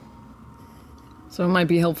 So it might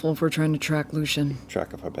be helpful if we're trying to track Lucian.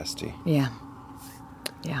 Track of our bestie. Yeah.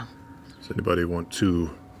 Does anybody want to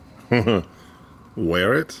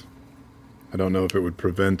wear it? I don't know if it would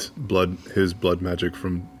prevent his blood magic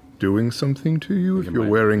from doing something to you if you're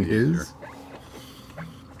wearing his.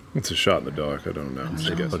 It's a shot in the dark. I don't know.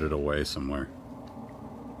 I guess. Put it away somewhere.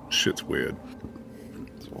 Shit's weird.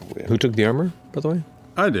 Who took the armor, by the way?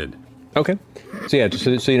 I did. Okay. So yeah,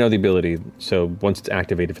 so you know the ability. So once it's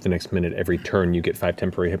activated for the next minute, every turn you get 5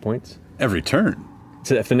 temporary hit points. Every turn?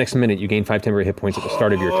 So for the next minute, you gain 5 temporary hit points at the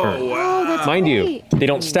start of your turn. Oh, that's Mind you, great. they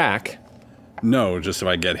don't stack. No, just if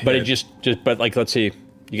I get hit. But it just but like, let's say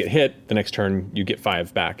you get hit, the next turn you get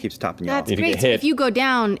 5 back. Keeps topping you That's off. If you great. get So hit- if you go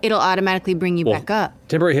down, it'll automatically bring you back up.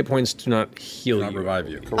 Temporary hit points do not heal not you. revive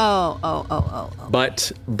you. Oh.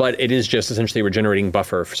 But it is just essentially regenerating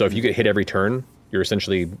buffer. So if you get hit every turn, you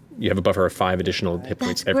have a buffer of 5 additional hit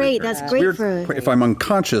points every Great. turn. That's great Weird. for. If I'm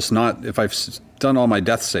unconscious, not if I've done all my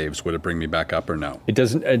death saves, would it bring me back up or no? It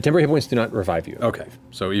doesn't. Temporary hit points do not revive you. Okay,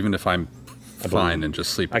 so even if I'm fine and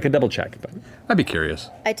just sleep, I could double check, but I'd be curious.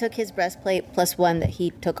 I took his breastplate plus 1 that he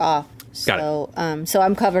took off. Got So, so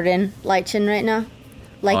I'm covered in lichen right now.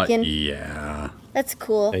 Lichen. Yeah. That's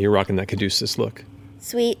cool. yeah, you're rocking that Caduceus look.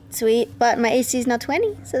 Sweet. But my AC is now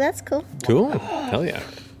 20, so that's cool. Cool. Hell yeah.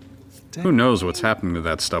 Who knows what's happening to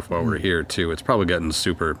that stuff while we're here, too? It's probably getting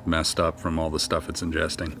super messed up from all the stuff it's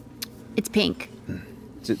ingesting. It's pink.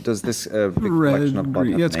 Does this big collection of blood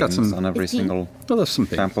green. have Yeah, it's got names some- on every It's pink. single Well, there's some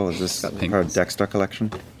pink. sample? Is this Got pink her ones. Dexter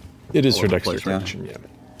collection? It is All for over the Dexter place, right? collection,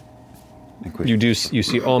 yeah. Inquisition. You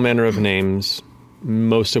see all manner of names,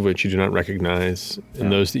 most of which you do not recognize,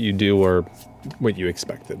 and those that you do are what you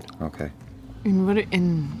expected. Okay.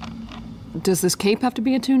 And does this cape have to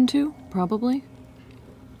be attuned to? Probably.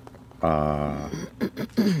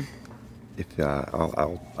 If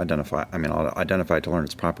I'll identify. I mean, I'll identify it to learn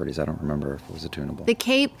its properties. I don't remember if it was attunable. The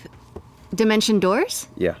cape dimension doors?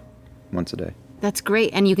 Yeah, once a day. That's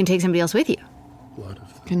great. And you can take somebody else with you.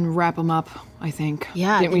 Can wrap them up, I think.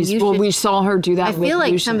 Yeah, Didn't then you should- we saw her do that. I with feel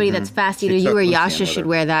like Lucian. somebody that's fast, either She you took or Lucian Yasha with should her.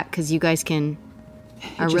 wear that because you guys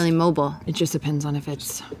are really mobile. It just depends on if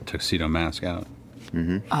it's Tuxedo mask out.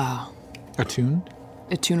 Attuned,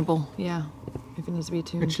 attunable. Yeah, if it needs to be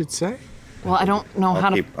attuned. it should say. Well, I don't know how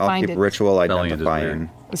to I'll find keep it. ritual Spelling it is identifying.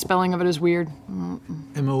 The spelling of it is weird.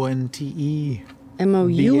 Monte.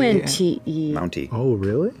 Mounte. Mounty. Oh,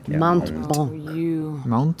 really? Yeah, Mount Mount. Blanc. You.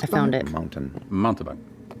 Mount. I found it. Mountain. Mountebank.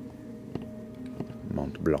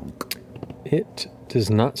 Mont Blanc. It does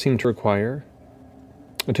not seem to require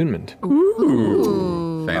attunement.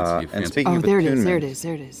 Fancy, And fancy. speaking Oh, of there it is. attunement, There it is.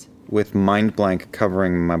 There it is. with mind blank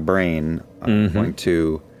covering my brain, I'm going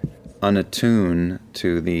to unattune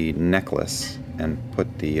to the necklace and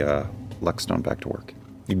put the luck stone back to work.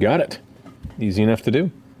 You got it. Easy enough to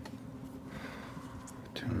do.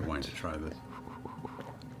 I'm going to try this.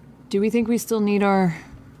 Do we think we still need our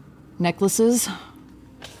necklaces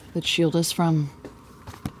that shield us from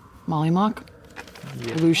Mollymock?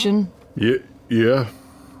 Lucian? Yeah.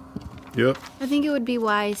 Yep. I think it would be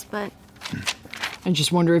wise, but I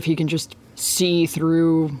just wonder if he can just see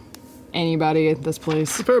through anybody at this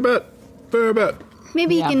place. Fair bet.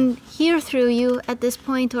 maybe Yeah. he can hear through you at this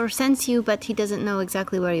point or sense you, but he doesn't know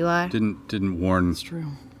exactly where you are. Didn't warn. It's true.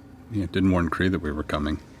 Yeah, didn't warn Kree that we were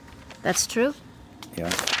coming. That's true. Yeah.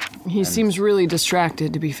 He seems really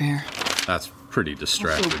distracted, to be fair. That's pretty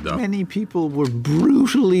distracted, though. Many people were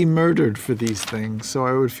brutally murdered for these things, so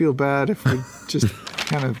I would feel bad if we just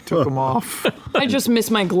kind of took them off. I just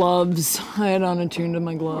missed my gloves. I had unattuned to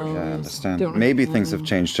my gloves. I understand. Don't Maybe know. things have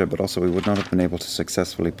changed here, but also we would not have been able to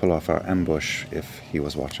successfully pull off our ambush if he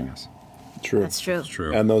was watching us. True. That's true.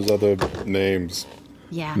 True. And those other names.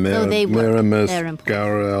 Yeah. No, they work. Miramis, They're important.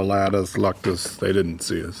 Gara, Aladdus, Luctus, they didn't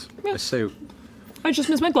see us. I say, I just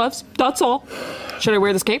missed my gloves. That's all. Should I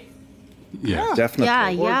wear this cape? yeah.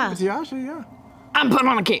 Definitely. Yeah. Yeah. I'm putting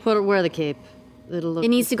on a cape. Wear the cape. It'll look. It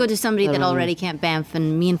needs to go to somebody that already can't bamf,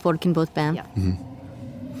 and me and Ford can both bamf. Yeah.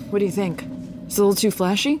 What do you think? It's a little too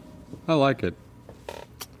flashy? I like it.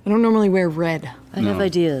 I don't normally wear red. I have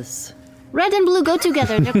ideas. Red and blue go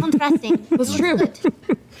together. They're contrasting. That's true.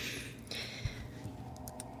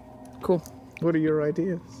 Cool. What are your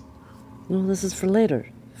ideas? No, this is for later.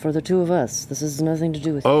 For the two of us. This has nothing to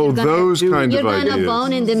do with Oh, you. those kind You're of ideas. gonna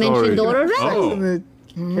bone in Dimension Sorry. Door already.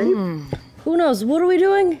 Oh. Who knows? What are we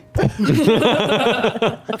doing?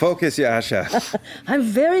 Focus, Yasha. I'm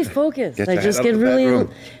very focused. Get I your just head get out of the really, bedroom.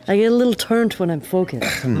 I get a little turned when I'm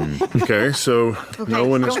focused. Okay, so no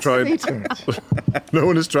one has tried. No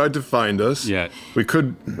one has tried to find us Yet. We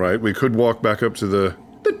could walk back up to the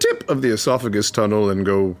tip of the esophagus tunnel and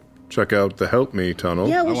go check out the Help Me tunnel.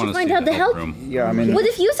 Yeah, I we should wanna find see out the help. room. Yeah, I mean, What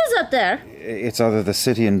if Yusa's up there? it's either the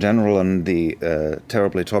city in general and the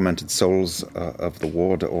terribly tormented souls of the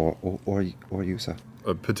ward, or Yusa.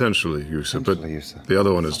 Potentially Yusa, but Potentially Yusa. the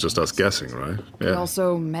other one is just us guessing, right? I Yeah.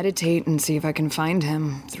 also meditate and see if I can find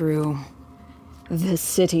him through the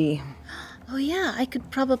city. Oh yeah, I could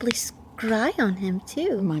probably scry on him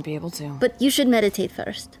too. Might be able to. But you should meditate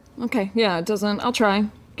first. Okay, yeah, it doesn't. I'll try.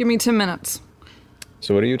 Give me 10 minutes.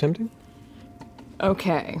 So what are you attempting?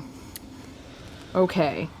 Okay.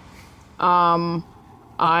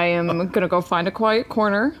 I am gonna go find a quiet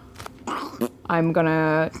corner. I'm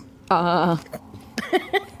gonna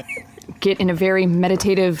get in a very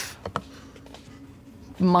meditative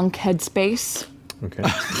monk headspace. Okay.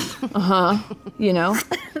 You know?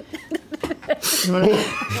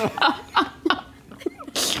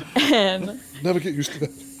 And Never get used to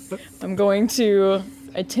that. I'm going to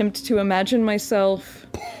attempt to imagine myself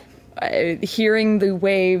hearing the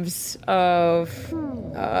waves of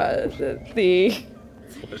the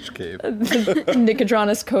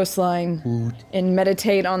Nicodranus coastline and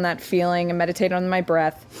meditate on that feeling and meditate on my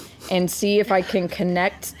breath and see if I can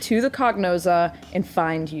connect to the Cognosa and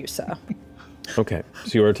find Yusa. Okay,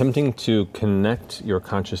 so you are attempting to connect your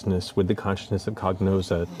consciousness with the consciousness of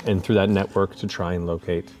Cognosa, and through that network to try and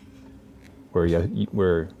locate where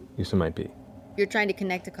Yusa might be. You're trying to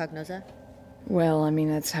connect to Cognosa? Well, I mean,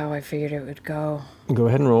 that's how I figured it would go. Go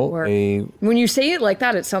ahead and roll Or- a. When you say it like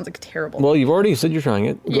that, it sounds like terrible. Well, you've already said you're trying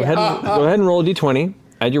it. Go ahead and roll a d20.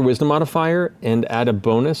 Add your wisdom modifier and add a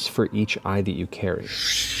bonus for each eye that you carry.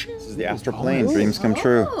 This is the astral plane. Dreams come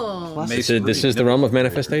true. This is the realm of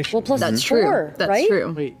manifestation. Well, plus That's four, true. That's right?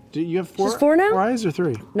 true. Wait, do you have four? Just four now? Four eyes or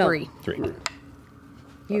three? No. 3. 3.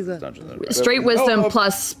 You go. Straight wisdom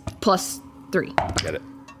plus 3. Get it.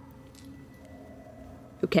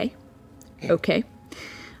 Okay.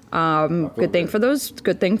 Good thing for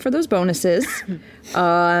those bonuses.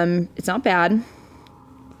 It's not bad.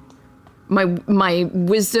 My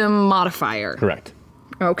wisdom modifier. Correct.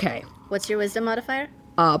 Okay. What's your wisdom modifier?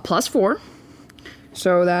 Plus 4.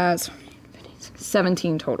 So that's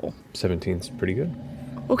 17 total. 17's pretty good.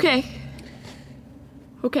 Okay.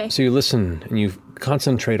 So you listen and you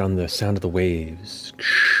concentrate on the sound of the waves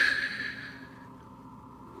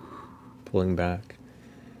pulling back.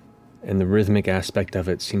 And the rhythmic aspect of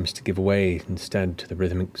it seems to give way instead to the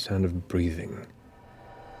rhythmic sound of breathing.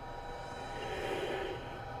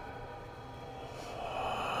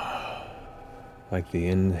 Like the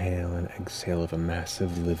inhale and exhale of a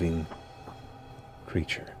massive living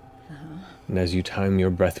creature. And as you time your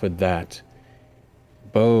breath with that,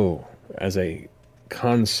 Bo, as a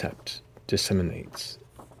concept, disseminates,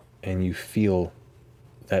 and you feel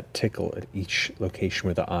that tickle at each location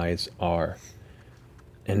where the eyes are.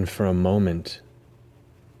 And for a moment,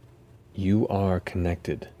 you are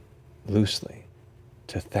connected loosely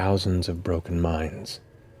to thousands of broken minds.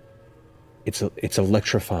 It's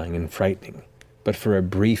electrifying and frightening, but for a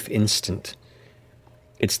brief instant,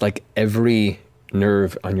 it's like every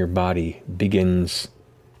nerve on your body begins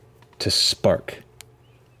to spark.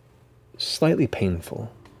 Slightly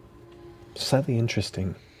painful, slightly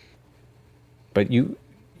interesting, but you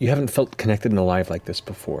haven't felt connected and alive like this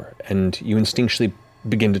before, and you instinctually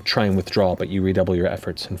begin to try and withdraw, but you redouble your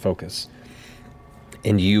efforts and focus.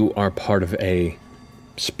 And you are part of a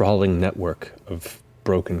sprawling network of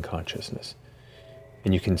broken consciousness.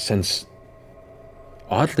 And you can sense,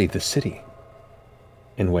 oddly, the city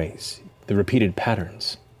in ways, the repeated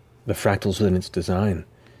patterns, the fractals within its design.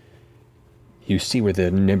 You see where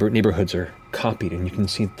the neighborhoods are copied, and you can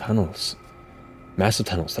see tunnels, massive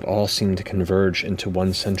tunnels that all seem to converge into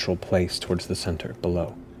one central place towards the center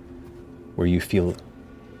below, where you feel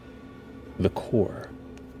the core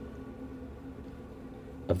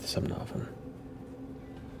of the Subnoven.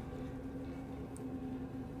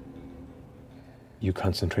 You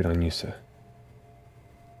concentrate on Yusa,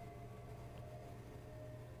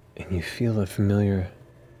 and you feel a familiar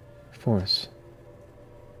force,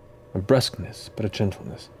 a brusqueness, but a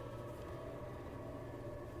gentleness,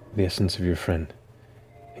 the essence of your friend,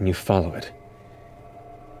 and you follow it.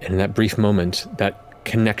 And in that brief moment, that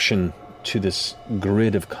connection to this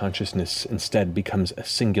grid of consciousness instead becomes a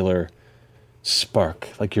singular spark,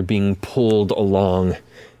 like you're being pulled along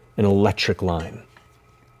an electric line,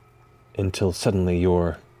 until suddenly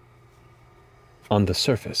you're on the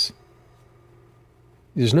surface.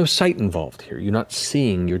 There's no sight involved here. You're not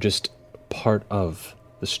seeing, you're just part of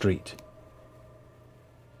the street.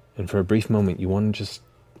 And for a brief moment, you want to just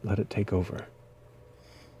let it take over.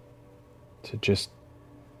 To just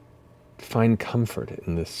find comfort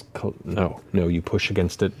in this. No, you push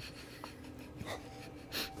against it.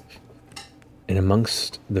 And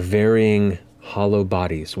amongst the varying hollow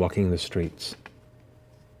bodies walking the streets,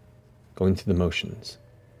 going through the motions,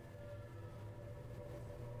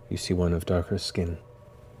 you see one of darker skin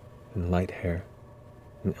and light hair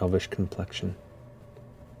and elvish complexion,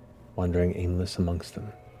 wandering aimless amongst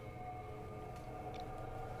them.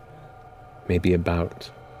 Maybe about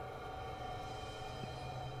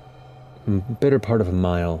a better part of a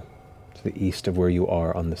mile to the east of where you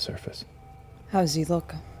are on the surface. How does he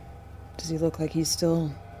look? Does he look like he's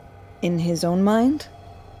still in his own mind?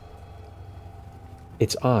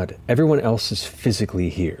 It's odd. Everyone else is physically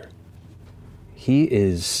here. He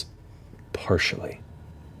is partially.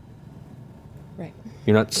 Right.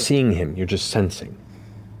 You're not seeing him, you're just sensing.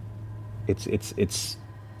 It's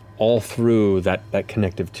all through that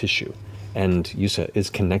connective tissue. And Yusa is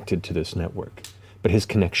connected to this network, but his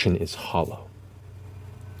connection is hollow.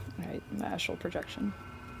 Right, the astral projection.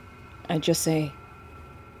 I just say,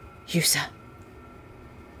 Yusa.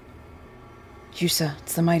 Yusa,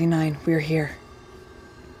 it's the Mighty Nine, we're here.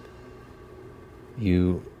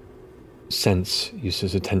 You sense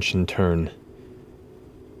Yusa's attention turn.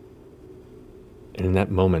 And in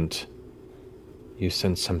that moment, you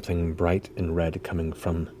sense something bright and red coming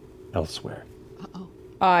from elsewhere. Uh-oh.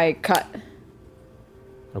 I cut.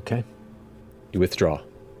 Okay. You withdraw.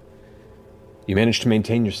 You manage to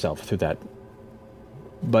maintain yourself through that,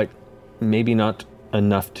 but maybe not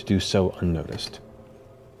enough to do so unnoticed.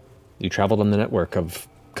 You traveled on the network of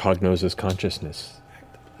Cognos' consciousness,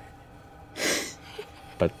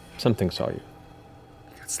 but something saw you.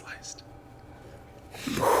 You got sliced.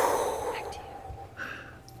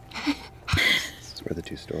 This is where the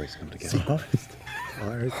two stories come together.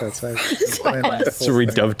 That's where we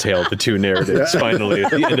dovetail the two narratives finally at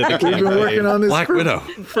the end of the campaign. We've been working on this Black Widow.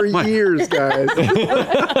 for years, guys.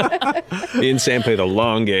 Me and Sam played a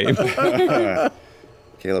long game.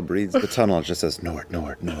 Caleb reads the tunnel and just says, Nord.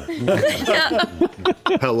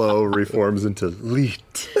 Hello reforms into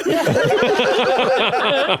Leet.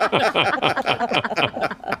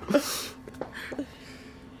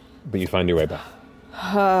 But you find your way back.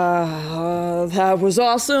 That was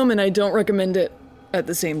awesome, and I don't recommend it at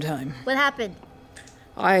the same time. What happened?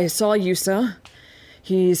 I saw Yusa.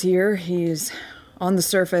 He's here. He's on the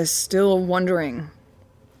surface, still wandering.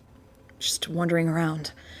 Just wandering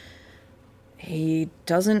around. He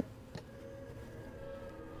doesn't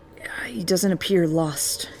appear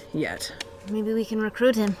lost yet. Maybe we can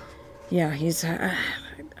recruit him. Yeah, he's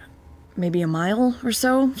maybe a mile or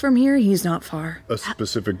so from here. He's not far. A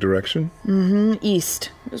specific direction? Mm-hmm.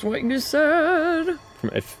 East is what you said.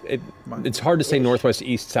 It's hard to say northwest,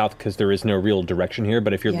 east, south because there is no real direction here,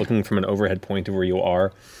 but if you're looking from an overhead point of where you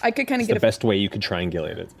are, I could kind of get the best way you could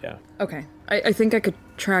triangulate it, yeah. Okay. I think I could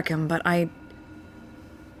track him, but I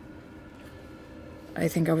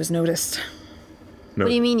think I was noticed. No. What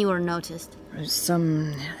do you mean you were noticed? It's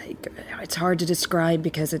hard to describe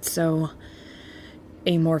because it's so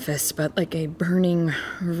amorphous, but like a burning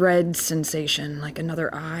red sensation, like another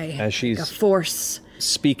eye. As she's like a force.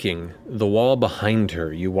 Speaking, the wall behind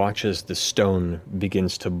her, you watch as the stone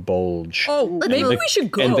begins to bulge. Oh, maybe we should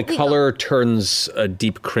go. And the color turns a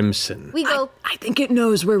deep crimson. We go. I think it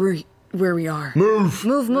knows where we are. Move.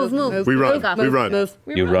 Move. We run.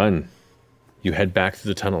 You run. You head back to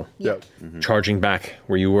the tunnel. Yep. Charging back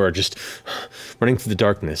where you were, just running through the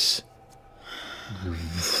darkness.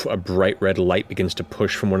 a bright red light begins to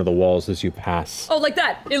push from one of the walls as you pass. Oh, like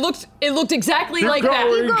that. It looked exactly like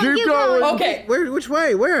going, that. keep going. Okay. Which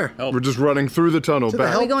way? Where? We're just running through the tunnel.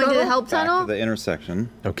 Back. Are we going to the help Back tunnel? to the intersection.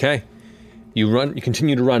 Okay. You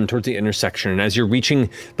continue to run towards the intersection, and as you're reaching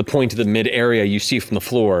the point of the mid-area, you see from the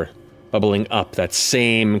floor, bubbling up, that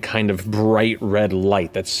same kind of bright red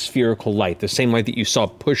light, that spherical light, the same light that you saw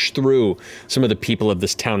push through some of the people of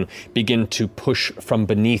this town, begin to push from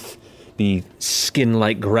beneath the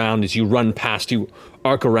skin-like ground as you run past, you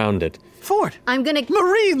arc around it. Ford. I'm gonna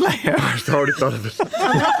Marine layer. I already thought of it.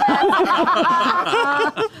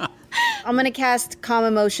 I'm gonna cast Calm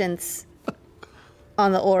Emotions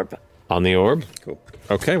on the orb. On the orb? Cool.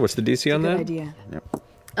 Okay, what's the DC on that? idea. Yep.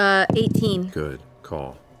 18. Good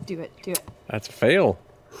call. Do it. That's a fail.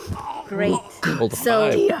 Great. Rolled a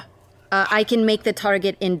So 5. I can make the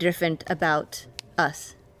target indifferent about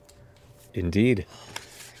us. Indeed.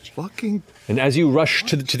 Fucking. And as you rush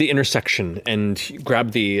to the intersection and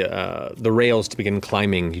grab the rails to begin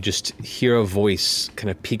climbing, you just hear a voice kind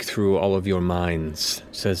of peek through all of your minds.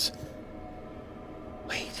 It says,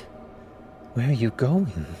 "Wait, where are you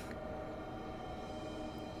going?"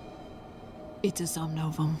 It's a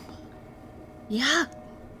somnovum. Yeah.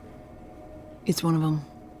 It's one of them.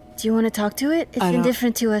 Do you want to talk to it? It's I don't-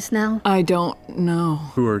 indifferent to us now. I don't know.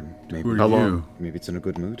 Who are Maybe. who are How you? long? Maybe it's in a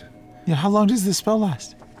good mood. Yeah, how long does this spell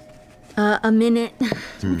last? A minute.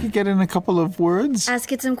 We could get in a couple of words.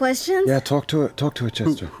 Ask it some questions? Yeah, talk to it. Talk to it,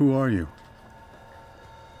 Chester. Who are you?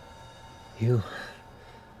 You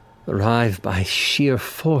arrive by sheer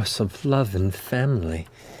force of love and family,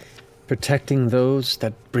 protecting those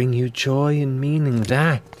that bring you joy and meaning.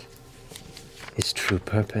 That is true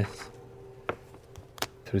purpose.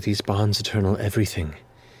 Through these bonds eternal, everything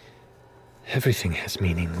has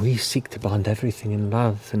meaning. We seek to bond everything in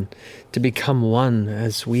love and to become one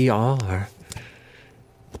as we are.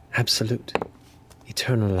 Absolute,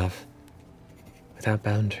 eternal love, without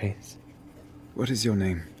boundaries. What is your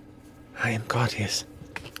name? I am Gordius.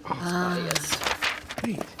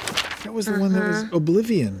 Wait, that was the one that was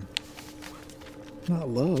Oblivion. Not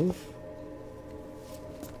love.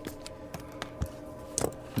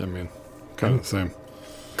 I mean, kind of the same.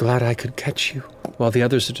 Glad I could catch you while the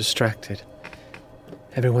others are distracted.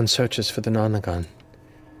 Everyone searches for the Nonagon.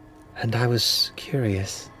 And I was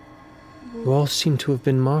curious. You all seem to have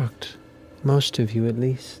been marked. Most of you, at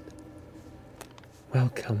least.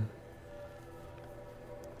 Welcome.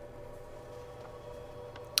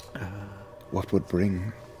 What would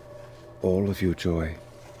bring all of you joy?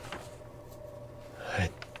 I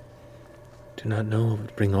do not know what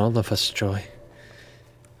would bring all of us joy.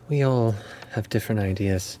 We all have different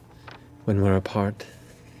ideas when we're apart.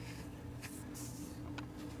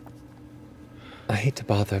 I hate to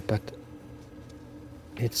bother, but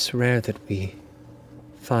it's rare that we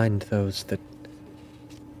find those that,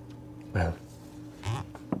 well,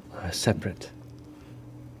 are separate.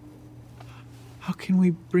 How can we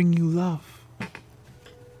bring you love?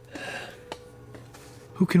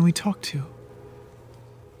 Who can we talk to?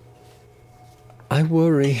 I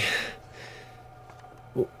worry.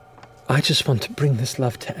 I just want to bring this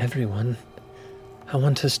love to everyone. I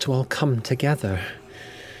want us to all come together.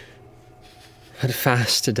 At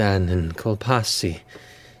Fastadan and Kolpasi,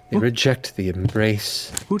 they reject the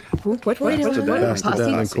embrace. What?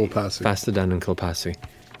 Fastadan and Kolpasi. Fastadan and Kolpasi.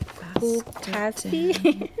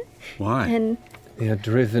 Why? And They are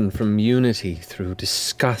driven from unity through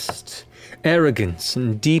disgust, arrogance,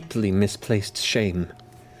 and deeply misplaced shame.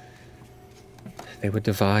 They would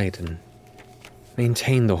divide and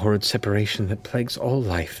maintain the horrid separation that plagues all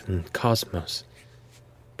life and cosmos,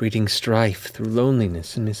 breeding strife through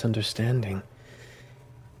loneliness and misunderstanding.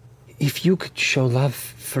 If you could show love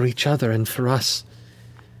for each other and for us,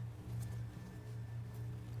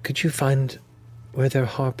 could you find where they're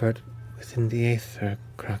harbored within the Aether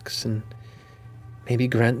Crux and maybe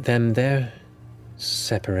grant them their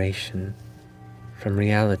separation from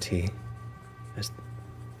reality as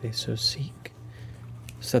they so seek,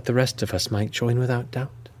 so that the rest of us might join without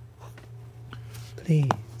doubt? Please.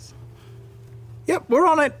 Yep, we're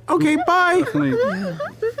on it. Okay, bye.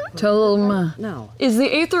 Tell them. No. Is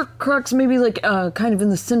the Aether Crux maybe like kind of in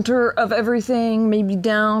the center of everything? Maybe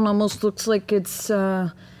down, almost looks like it's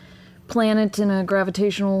a planet in a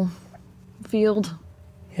gravitational field?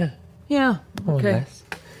 Yeah, Yeah. more or Okay. less.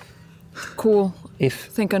 Cool. If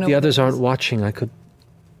Think I know the what others it aren't is. watching, I could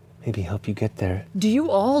maybe help you get there. Do you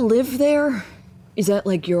all live there? Is that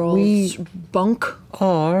like your all bunk?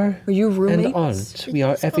 Are you roommates? and aren't. We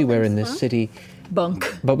are everywhere in this city,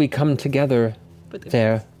 Bunk. but we come together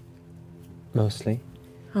there, mostly.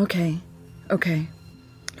 Okay. Okay.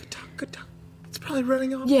 Good talk. It's probably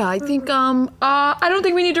running off. Yeah, I think, I don't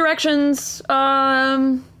think we need directions.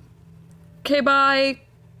 Okay, bye.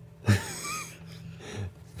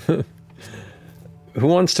 Who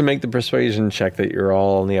wants to make the persuasion check that you're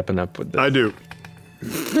all on the up and up with this? I do.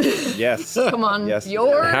 Yes. Come on, Yes.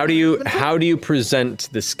 How do you present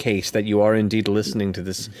this case that you are indeed listening to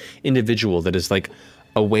this individual that is like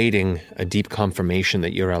awaiting a deep confirmation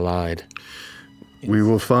that you're allied? We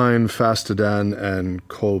will find Fastadan and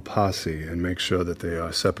Kolpasi and make sure that they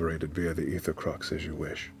are separated via the ether crux as you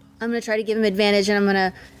wish. I'm gonna try to give him advantage, and I'm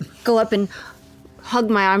gonna go up and hug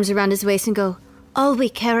my arms around his waist and go, all we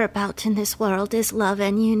care about in this world is love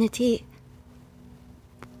and unity.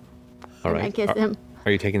 All And right. I kiss him.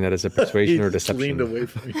 Are you taking that as a persuasion or He just deception? leaned away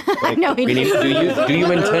from me. No, he Meaning, do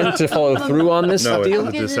you intend to follow through on this No, deal?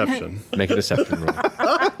 it's a deception. Make a deception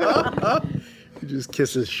roll. He just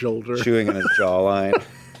kisses his shoulder. Chewing on his jawline.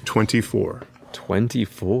 24.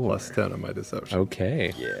 24. Plus 10 on my deception.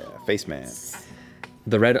 Okay. Yeah, face man.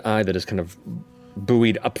 The red eye that is kind of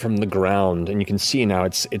buoyed up from the ground, and you can see now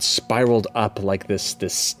it's spiraled up like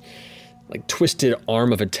this like twisted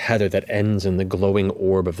arm of a tether that ends in the glowing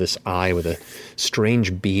orb of this eye with a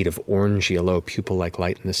strange bead of orange yellow pupil-like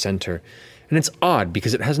light in the center. And it's odd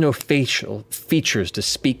because it has no facial features to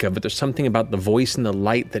speak of, but there's something about the voice and the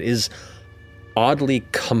light that is oddly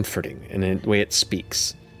comforting in the way it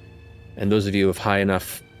speaks. And those of you of high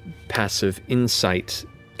enough passive insight,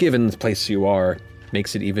 given the place you are,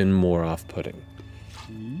 makes it even more off-putting.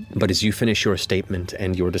 But as you finish your statement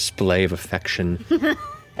and your display of affection,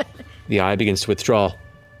 the eye begins to withdraw.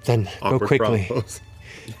 Then Awkward go quickly. promos.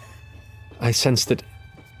 I sense that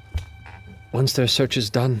once their search is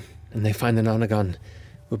done and they find the Nonagon,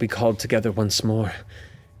 we'll be called together once more.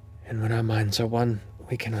 And when our minds are one,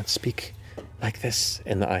 we cannot speak like this.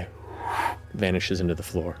 And the eye vanishes into the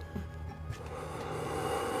floor.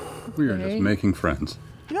 We are just making friends.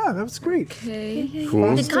 Yeah, that was great.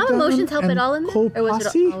 Cool. Did calm emotions help at all in there? Or was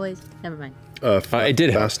Kolpasi? it always? Never mind. It did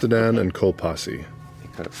help. Fastadan and Kolpasi.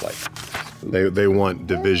 Kind of like They want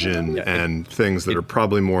division and things that are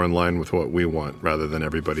probably more in line with what we want, rather than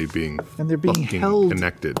everybody being And they're being fucking held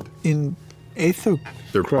connected. in Aetho.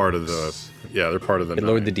 They're part of the. Yeah, they're part of the. It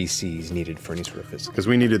lowered the DCs needed for any sort of physical. Because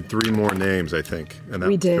we needed 3 more names, I think, and that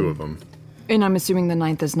We was did. 2 of them. And I'm assuming the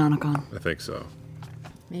 9th is Nanakon. I think so.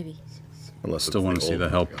 Maybe. Unless Still it's want to see old the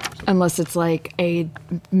help. Unless it's like a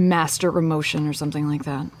master emotion or something like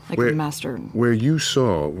that. Like a master. Where you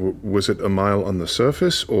saw, was it a mile on the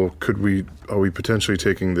surface, or are we potentially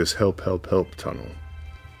taking this help tunnel?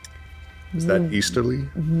 Is that easterly?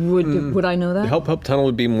 Would I know that? The help tunnel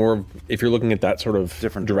would be more, if you're looking at that sort of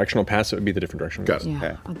different directional pass, it would be the different direction. Got it.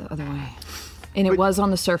 Yeah, the other way. And it was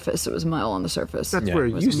on the surface. It was a mile on the surface. That's where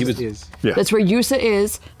Yusa is. Yeah. That's where Yusa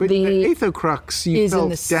is. But the Aetho crux you is felt in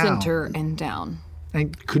the down. center and down.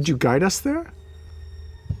 And could you guide us there?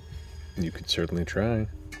 You could certainly try.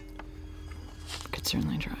 Could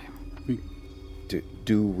certainly try.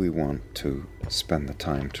 Do we want to spend the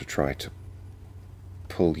time to try to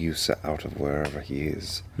pull Yusa out of wherever he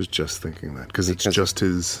is? I was just thinking that, because it's just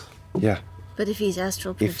his... Yeah. But if he's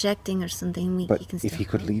astral projecting or something, he But can still. if he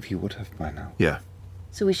could leave, he would have by now. Yeah.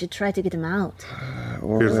 So we should try to get him out.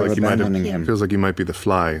 Or Feels we're like, abandoning him. feels like he might be the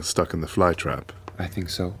fly stuck in the fly trap. I think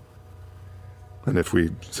so. And if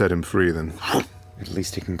we set him free, then... At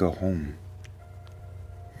least he can go home.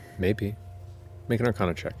 Maybe. Make an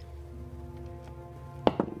Arcana check.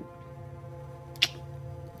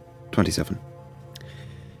 27.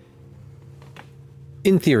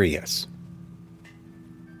 In theory, yes.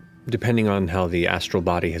 Depending on how the astral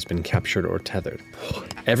body has been captured or tethered.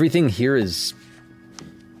 Everything here is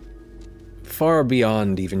far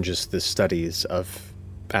beyond even just the studies of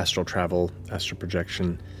astral travel, astral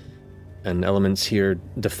projection, and elements here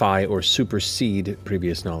defy or supersede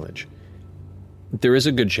previous knowledge. There is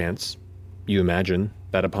a good chance, you imagine,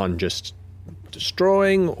 that upon just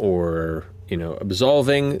destroying or,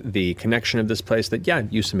 absolving the connection of this place, that,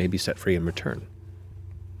 Yusa may be set free in return.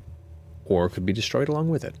 Or could be destroyed along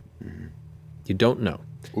with it. Mm-hmm. You don't know.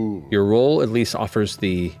 Ooh. Your role at least offers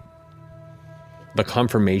the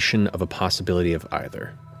confirmation of a possibility of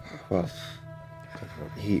either. Well,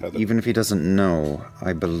 even if he doesn't know,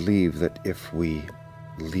 I believe that if we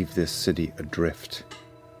leave this city adrift,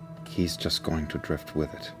 he's just going to drift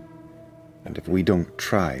with it. And if we don't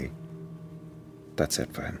try, that's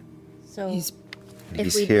it for him. So He's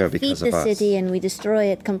if we here defeat because the of us. city and we destroy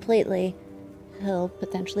it completely, he'll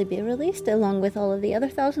potentially be released along with all of the other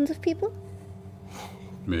thousands of people?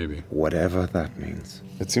 Maybe. Whatever that means.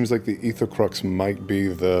 It seems like the ether crux might be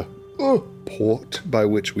the port by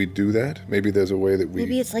which we do that? Maybe there's a way that we...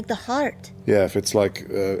 Maybe it's like the heart. Yeah, if it's like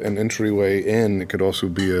an entryway in, it could also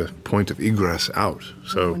be a point of egress out. I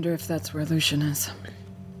So, wonder if that's where Lucian is.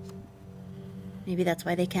 Maybe that's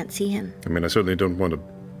why they can't see him. I mean, I certainly don't want to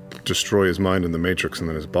destroy his mind in the Matrix and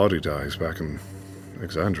then his body dies back in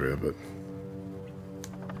Exandria, but...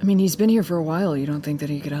 I mean, he's been here for a while. You don't think that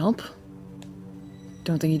he could help?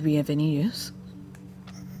 Don't think he'd be of any use?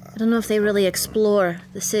 I don't know if they really explore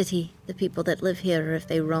the city, the people that live here, or if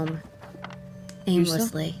they roam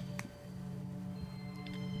aimlessly.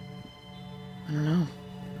 I don't know.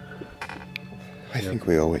 I think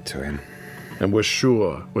we owe it to him. And we're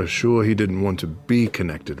sure he didn't want to be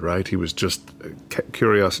connected, right? He was just...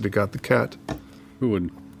 curiosity got the cat. Who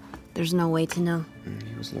would? There's no way to know.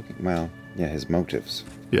 He was looking, well, yeah, his motives.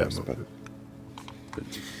 Yeah, but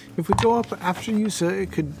If we go up after you, sir,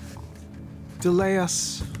 it could delay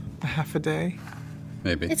us a half a day.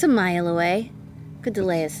 Maybe. It's a mile away. Could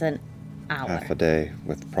delay us an hour. half a day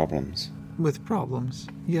with problems. With problems,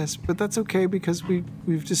 yes, but that's okay because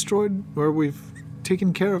we've destroyed, or we've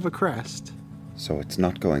taken care of a crest. So it's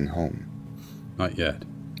not going home. Not yet.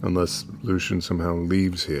 Unless Lucian somehow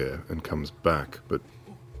leaves here and comes back, but...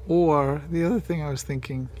 Or, the other thing I was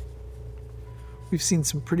thinking, we've seen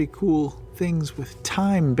some pretty cool things with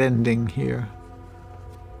time bending here.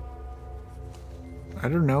 I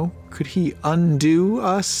don't know, could he undo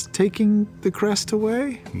us taking the crest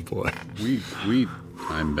away? Boy. We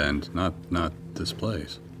time bend, not this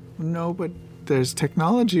place. No, but there's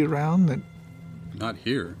technology around that... Not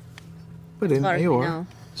here. But in Eeyore.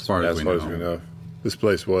 As far as we know. This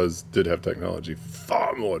place did have technology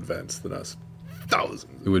far more advanced than us.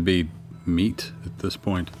 Thousands. It would be meat at this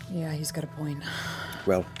point. Yeah, he's got a point.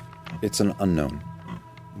 Well, it's an unknown.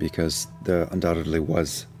 Because there undoubtedly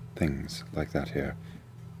was things like that here.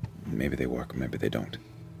 Maybe they work, maybe they don't.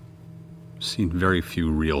 Seen very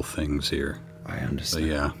few real things here. I understand.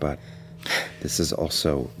 Yeah. But this is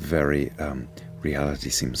also very, reality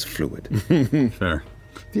seems fluid. Fair.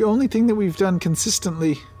 The only thing that we've done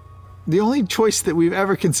consistently, the only choice that we've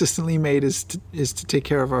ever consistently made is to take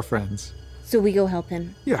care of our friends. So we go help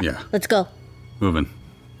him. Yeah. Let's go. Moving.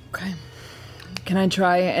 Okay. Can I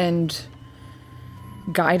try and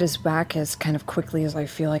guide us back as kind of quickly as I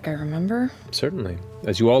feel like I remember? Certainly.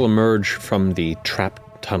 As you all emerge from the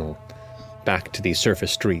trap tunnel back to the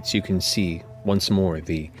surface streets, you can see once more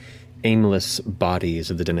the aimless bodies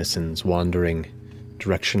of the denizens wandering,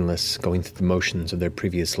 directionless, going through the motions of their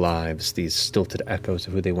previous lives, these stilted echoes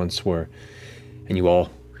of who they once were. And you all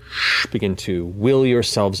begin to will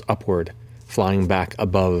yourselves upward, flying back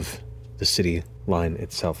above the city line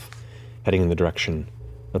itself, heading in the direction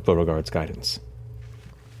of Beauregard's guidance.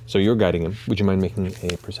 So you're guiding him. Would you mind making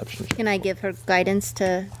a perception check? Can I give her guidance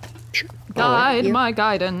to... Sure. Guide my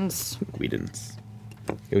guidance. Guidance.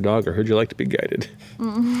 Yo, dog, I heard you like to be guided.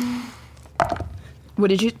 What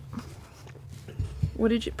did you...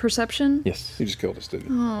 Perception? Yes. You just killed us, didn't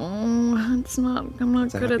you? Oh, it's not... I'm not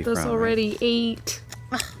It's a good at happy this frown, already. 8.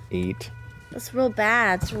 8. That's real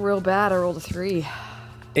bad. It's real bad. I rolled a 3.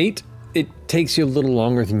 8, it takes you a little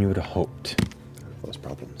longer than you would have hoped. Those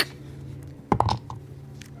problems.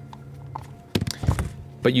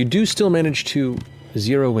 But you do still manage to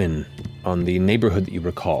zero in on the neighborhood that you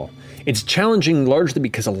recall. It's challenging largely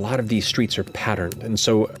because a lot of these streets are patterned, and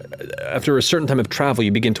so after a certain time of travel,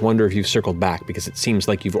 you begin to wonder if you've circled back because it seems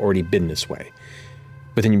like you've already been this way.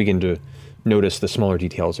 But then you begin to notice the smaller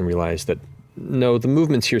details and realize that, no, the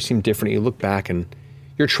movements here seem different. You look back and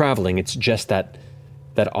you're traveling. It's just that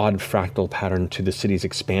odd fractal pattern to the city's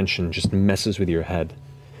expansion just messes with your head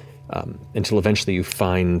until eventually you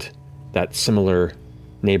find that similar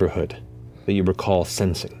neighborhood that you recall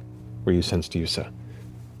sensing, where you sensed Yusa.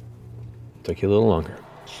 Took you a little longer.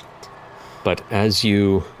 But as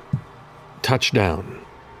you touch down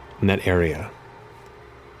in that area,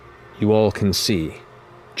 you all can see,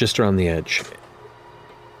 just around the edge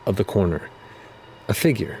of the corner, a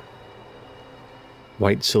figure.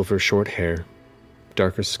 White silver short hair,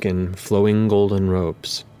 darker skin, flowing golden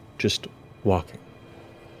robes, just walking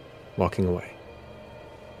away.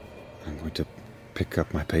 I'm going to pick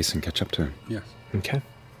up my pace and catch up to him. Yes. Okay.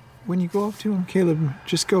 When you go up to him, Caleb,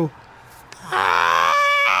 just go...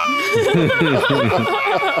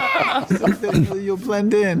 You'll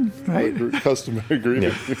blend in, right? Customary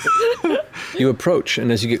greeting. Yeah. You approach,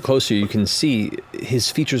 and as you get closer, you can see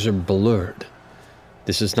his features are blurred.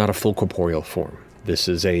 This is not a full corporeal form. This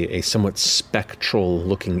is a somewhat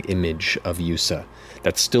spectral-looking image of Yusa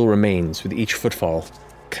that still remains, with each footfall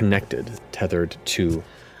connected, tethered to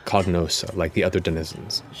Cognosa, like the other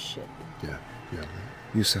denizens. Shit. Yeah.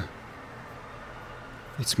 Yusa.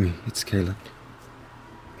 It's me. It's Caleb.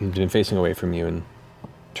 He's been facing away from you and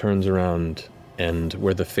turns around, and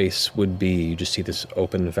where the face would be, you just see this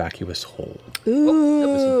open, vacuous hole. Ooh.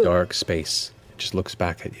 This dark space. It just looks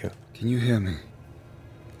back at you. Can you hear me?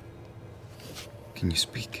 Can you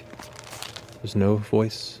speak? There's no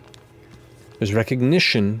voice. There's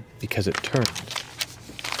recognition because it turned.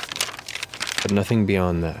 But nothing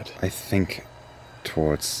beyond that. I think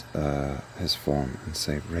towards his form and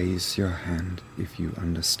say, raise your hand if you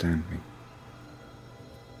understand me.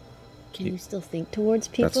 Can you still think towards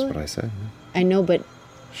people? That's what I said. I know, but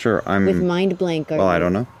Sure, I'm... with mind blank. Well, I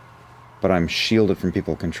don't know. But I'm shielded from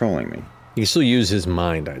people controlling me. He still use his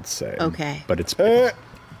mind, I'd say. Okay. But it's... Cast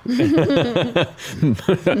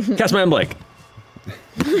my own blank.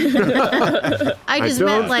 I just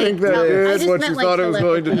meant like... think that is what you thought it was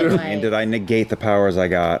going to do. And did I negate the powers I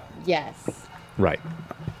got? Yes. Right.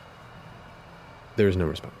 There's no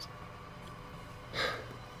response.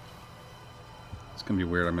 It's going to be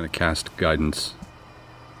weird. I'm going to cast guidance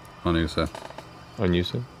on Usa. On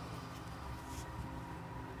Usa?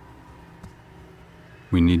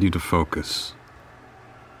 We need you to focus.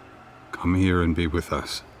 Come here and be with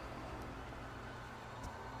us.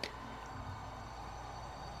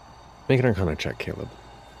 Make an Arcana check, Caleb.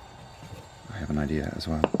 I have an idea as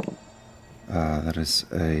well. That is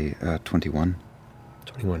a 21.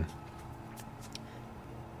 21.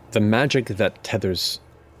 The magic that tethers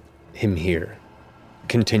him here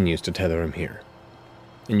continues to tether him here.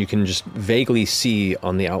 And you can just vaguely see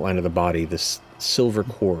on the outline of the body this silver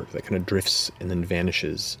cord that kind of drifts and then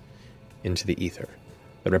vanishes into the ether.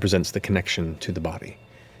 That represents the connection to the body.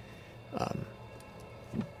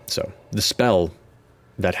 So the spell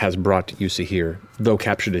that has brought Yusa here, though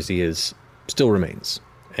captured as he is, still remains,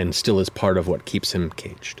 and still is part of what keeps him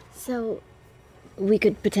caged. So, we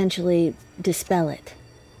could potentially dispel it.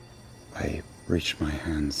 I reach my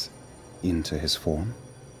hands into his form,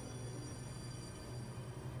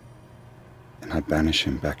 and I banish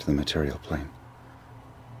him back to the material plane.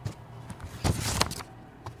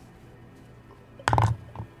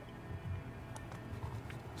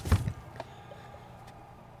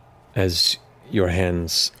 As your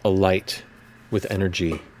hands alight with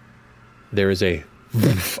energy, there is a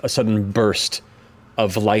sudden burst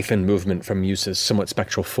of life and movement from Yusa's somewhat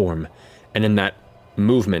spectral form. And in that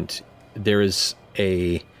movement, there is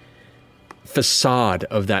a facade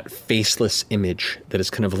of that faceless image that is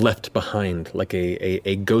kind of left behind like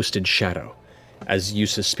a ghosted shadow as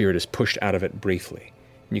Yusa's spirit is pushed out of it briefly.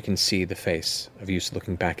 And you can see the face of Yusa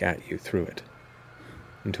looking back at you through it,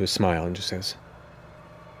 into a smile, and just says,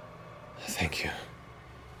 "Thank you."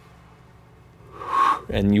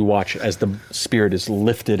 And you watch as the spirit is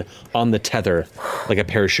lifted on the tether like a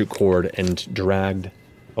parachute cord and dragged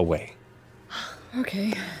away.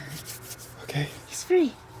 Okay. Okay. He's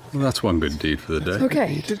free. Well, that's one good deed for the day.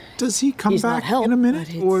 Okay. Does he come He's not back help, in a minute,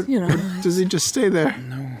 but it's, or, you know, or does he just stay there?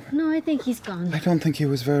 No, I think he's gone. I don't think he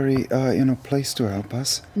was very, placed to help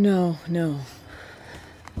us. No.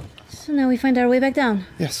 So now we find our way back down.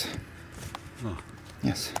 Yes. Oh.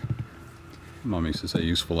 Yes. Mom used to say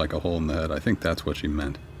useful like a hole in the head. I think that's what she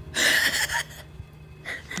meant.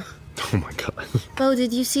 Oh my god. Bo,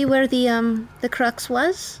 did you see where the crux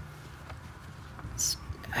was?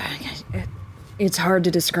 It's hard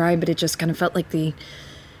to describe, but it just kind of felt like the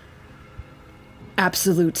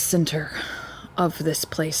absolute center of this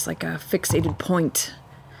place, like a fixated point.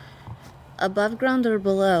 Above ground or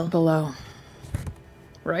below? Below.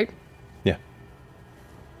 Right? Yeah.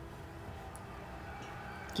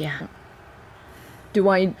 Yeah. Do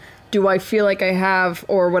I feel like I have,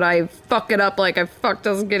 or would I fuck it up like I fucked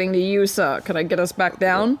us getting to Yusa? Could I get us back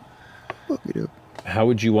down? How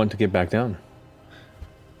would you want to get back down?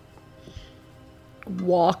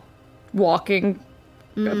 Walking.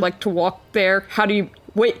 I'd like to walk there. How do you...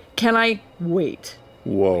 Wait, can I... Wait.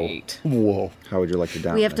 Whoa. Wait. Whoa. How would you like to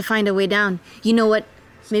down We have to find a way down. You know what?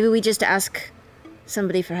 Maybe we just ask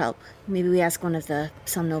somebody for help. Maybe we ask one of the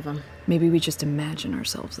Somnovum. Maybe we just imagine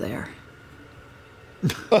ourselves there.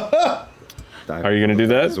 Are you gonna do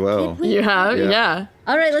that as well? Yeah.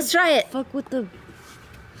 All right, let's try it. Fuck with the...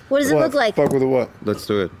 What does it look like? Fuck with the what? Let's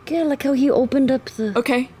do it. Yeah, like how he opened up the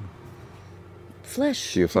Okay.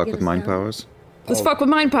 flesh. Do you to fuck get with us mind down. powers? Let's fuck with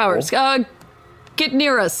mind powers. Get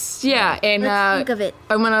near us. Yeah, and Let's think of it.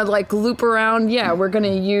 I'm gonna like loop around. Yeah, we're gonna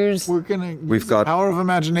use We've got Power of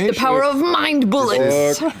imagination. the power of mind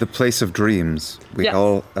bullets. the place of dreams. We Yes.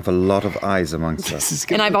 all have a lot of eyes amongst us. This is And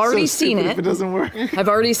gonna I've be so already seen stupid it. If it doesn't work. I've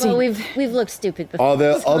already seen. Well, we've looked stupid before. Are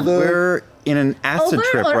there other... Where in an acid Over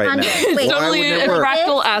trip or right under? now. Wait, Why Totally wouldn't it a work?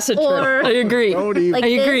 fractal acid trip. Or- I agree. Like I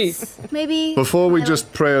agree. this, maybe. Before we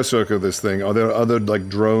just prayer circle this thing, are there other like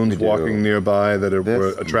drones walking nearby that were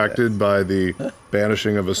attracted by the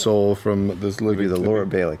banishing of a soul from this living? The Laura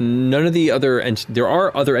Bailey. None of the other there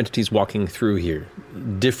are other entities walking through here.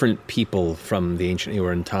 Different people from the ancient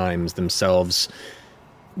Eoran times themselves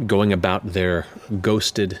going about their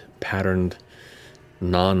ghosted, patterned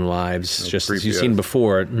non-lives, just as you've seen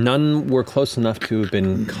before. None were close enough to have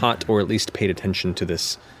been caught or at least paid attention to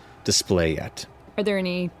this display yet. Are there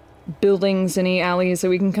any buildings, any alleys that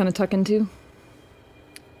we can kind of tuck into?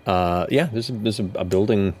 Yeah, there's a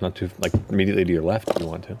building not too, like, immediately to your left if you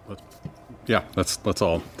want to. Yeah, that's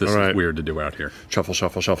all. This is weird to do out here. Shuffle,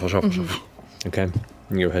 shuffle, shuffle, shuffle, shuffle. Okay,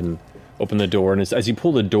 and you go ahead and open the door, and as you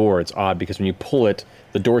pull the door, it's odd because when you pull it,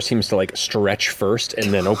 the door seems to like stretch first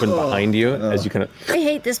and then open behind you as you kind of I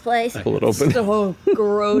hate this place. pull it open. So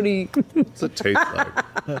grody. What's it taste like?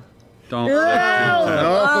 Don't.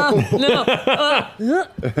 No. A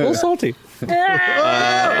little salty. It's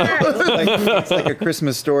like a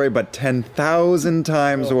Christmas story, but 10,000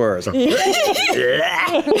 times worse.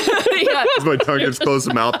 Yeah. As my tongue gets close to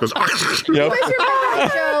the mouth, goes. Yep. Where's your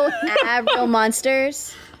favorite show? Real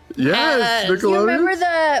Monsters. Yes, Do you Nickelodeon. remember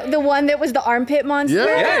the one that was the armpit monster?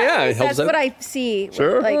 Yeah. Yeah, it helps That's out. what I see.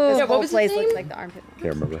 Sure. Like this Yeah, what whole was his place name? looks like the armpit.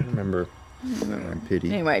 Can't remember.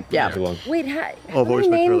 Pity. Anyway, yeah. Wait, All voice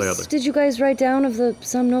how many really names other. did you guys write down of the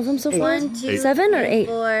Somnovum so far? 1, 2, 7 or 8?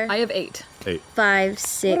 4, I have 8. 5,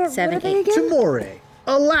 6, 7, 8. Timore,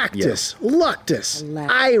 Alactus, Luctus,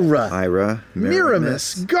 Ira,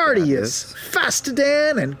 Miramis, Guardius,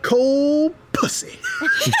 Fastadan, and Cole Pussy.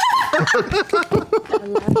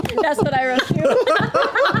 That's what I wrote too.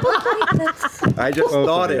 I just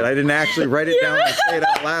thought it. I didn't actually write it down and say it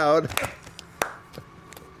out loud.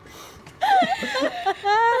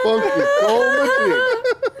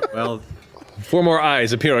 Well, 4 more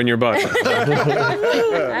eyes appear on your butt.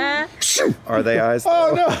 Are they eyes?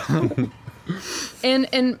 Oh no!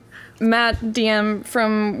 And Matt, DM,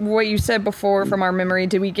 from what you said before, from our memory,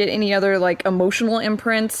 did we get any other like emotional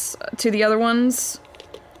imprints to the other ones?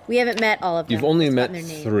 We haven't met all of them. You've only Just met gotten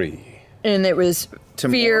their name. 3. And it was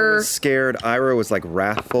Timor fear, was scared. Ira was like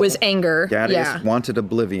wrathful. was anger, Gadius yeah, wanted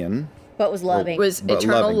oblivion. But was loving. was But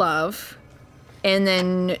eternal loving. love, and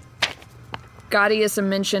then Gadius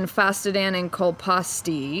mentioned Fastadan and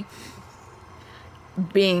Kolpasti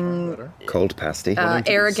being Cold pasty.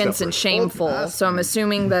 arrogance and shameful. So I'm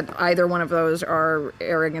assuming that either one of those are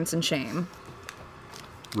arrogance and shame.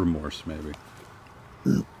 Remorse, maybe.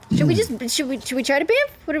 Should we try to beef?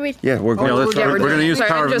 What are we? Yeah, we're going. let's try. We're going to use Sorry,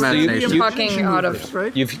 power I'm of just imagination. talking out of.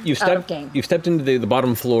 Right? You've game. stepped into the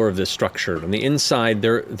bottom floor of this structure. On the inside,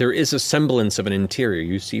 there is a semblance of an interior.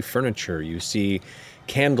 You see furniture. You see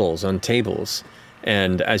candles on tables.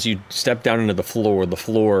 And as you step down into the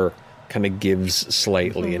floor kind of gives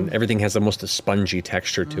slightly, and everything has almost a spongy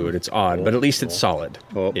texture to it. It's odd, but at least it's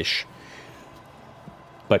solid-ish.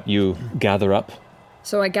 But you gather up.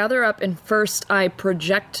 So I gather up, and first I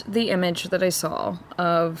project the image that I saw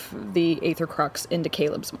of the Aether Crux into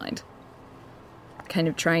Caleb's mind. Kind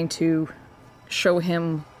of trying to show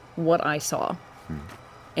him what I saw.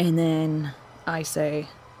 And then I say,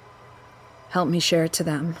 help me share it to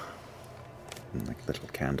them. Like little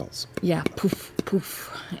candles. Yeah, poof,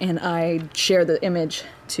 poof. And I share the image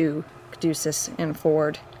to Caduceus and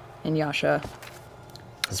Ford and Yasha.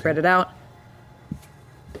 Spread it out.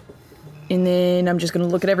 And then I'm just going to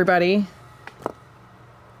look at everybody.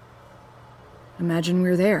 Imagine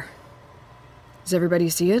we're there. Does everybody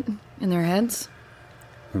see it in their heads?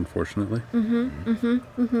 Unfortunately.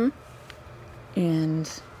 And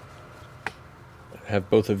Have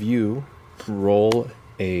both of you roll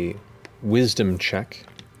a wisdom check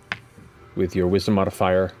with your wisdom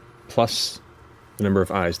modifier plus the number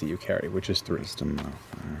of eyes that you carry, which is 3. Wisdom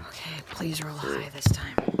modifier. okay, please roll high this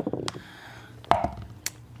time.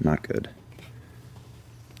 Not good.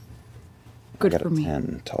 Good I got for a me.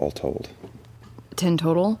 10 all told. 10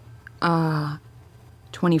 total.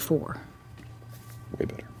 24. Way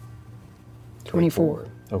better. 24.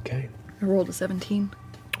 Okay. I rolled a 17.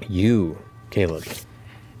 You, Caleb,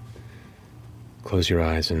 close your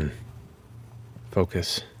eyes and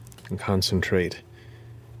focus and concentrate.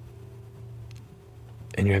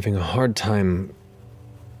 And you're having a hard time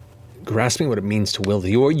grasping what it means to will.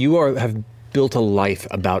 You have built a life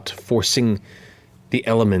about forcing the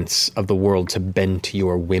elements of the world to bend to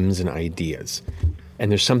your whims and ideas. And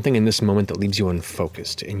there's something in this moment that leaves you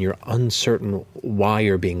unfocused, and you're uncertain why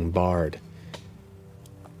you're being barred.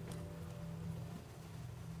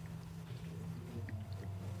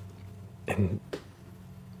 And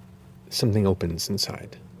something opens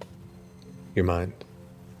inside your mind.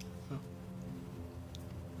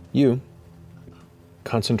 You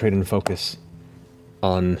concentrate and focus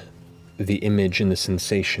on the image and the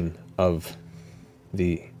sensation of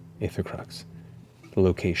the Aethercrux, the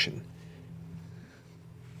location.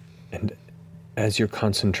 And as you're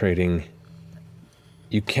concentrating,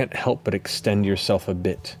 you can't help but extend yourself a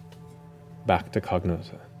bit back to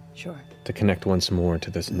Cognosa. Sure. To connect once more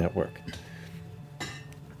to this network.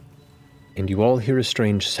 And you all hear a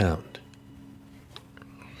strange sound.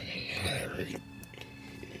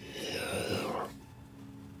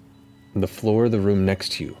 The floor of the room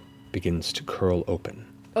next to you begins to curl open.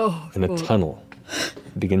 Oh, and a tunnel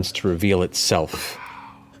begins to reveal itself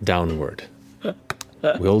downward,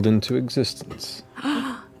 willed into existence.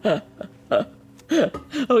 Okay,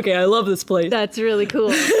 I love this place. That's really cool.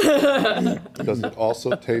 Does it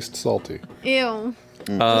also taste salty? Ew.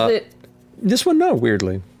 This one, no,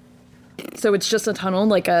 weirdly. So it's just a tunnel,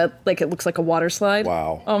 like it looks like a water slide.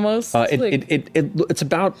 Wow. Almost. It's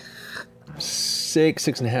about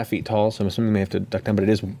 6.5 feet tall, so I'm assuming you may have to duck down, but it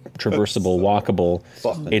is traversable, walkable.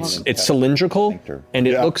 It's cylindrical, and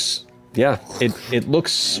it looks, it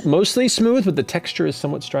looks mostly smooth, but the texture is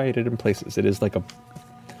somewhat striated in places. It is like a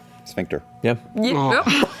sphincter. Yeah.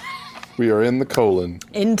 We are in the colon.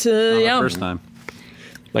 Into First time.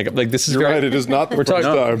 Like this is You're very, right, it is not the first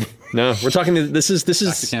time. No, we're talking. This is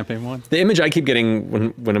Back to campaign 1. The image I keep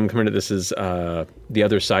getting when I'm coming to this is the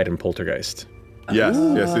other side in Poltergeist. Yes.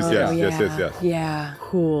 Yes. Yeah.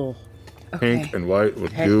 Cool. Pink and white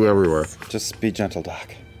would do everywhere. Just be gentle,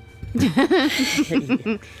 Doc.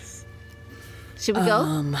 Should we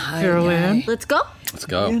go? Carolyn? Let's go. Let's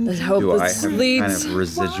go. Let's hope Do I this have leads kind of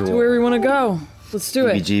residual to where we want to go. Let's do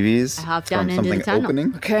it. heebie-jeebies I hopped down from into the something tunnel.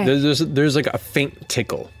 opening? Okay. There's like a faint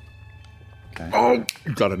tickle. Oh,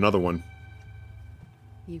 got another one.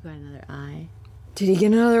 You got another eye. Did he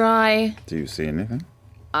get another eye? Do you see anything?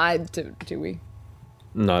 Do we?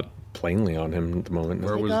 Not plainly on him at the moment.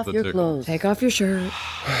 Where Take was off the your tickle? clothes. Take off your shirt.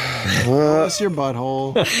 What's your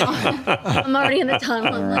butthole? I'm already in the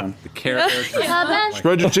tunnel. I'm like, The character.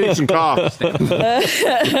 Spread your cheeks and cough.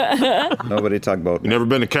 Nobody talk about You never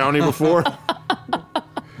been to county before?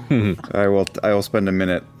 I will spend a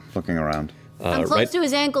minute looking around. I'm close to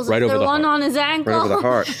his ankles. right Is over there the one heart. on his ankle? Right over the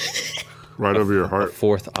heart. Right over your heart.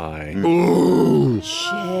 Fourth eye. Ooh.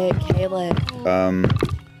 Shit, Caleb.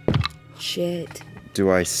 Shit.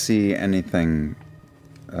 Do I see anything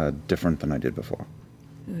different than I did before?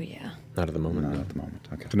 Oh yeah. Not at the moment. Not at the moment.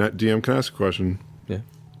 Okay. DM, can I ask a question? Yeah.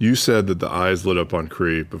 You said that the eyes lit up on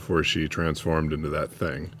Kree before she transformed into that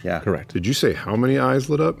thing. Yeah. Correct. Did you say how many eyes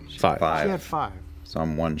lit up? 5. She had 5. 5. So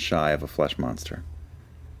I'm one shy of a flesh monster.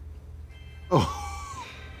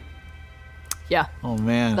 Yeah, Oh,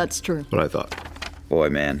 man. that's true. What I thought. Boy,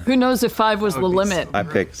 man. Who knows if 5 was the limit? I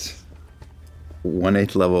picked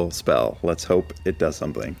 1/8 level spell. Let's hope it does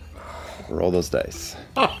something. Roll those dice.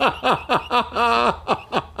 I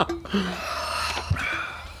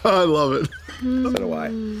love it. So do I.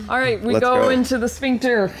 All right, we Let's go go. into the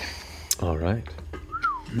sphincter. All right.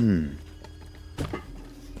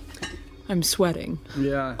 I'm sweating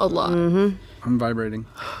Yeah. a lot. I'm vibrating.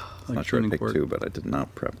 I'm not sure I picked 2, but I did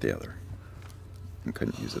not prep the other. I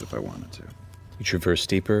couldn't use it if I wanted to. You traverse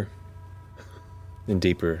deeper and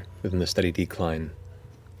deeper within the steady decline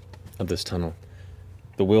of this tunnel.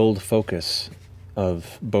 The willed focus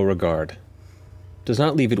of Beauregard does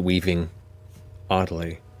not leave it weaving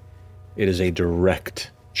oddly. It is a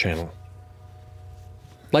direct channel,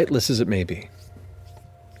 lightless as it may be.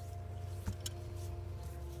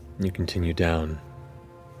 You continue down,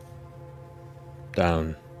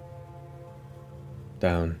 down,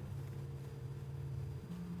 down,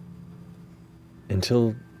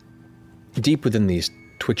 until deep within these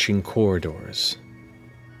twitching corridors,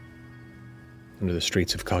 under the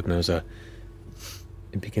streets of Cognosa,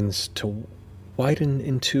 it begins to widen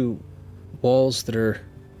into walls that are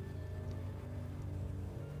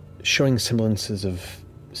showing semblances of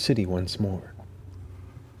city once more.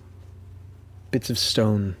 Bits of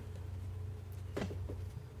stone,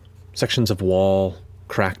 sections of wall,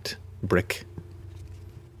 cracked brick.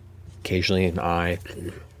 Occasionally an eye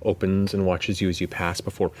opens and watches you as you pass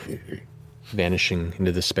before vanishing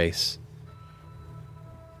into the space.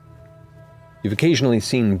 You've occasionally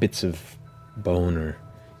seen bits of bone or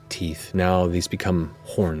teeth. Now these become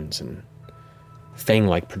horns and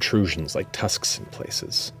fang-like protrusions like tusks in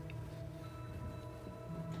places.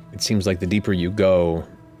 It seems like the deeper you go,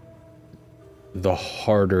 the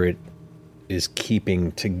harder it is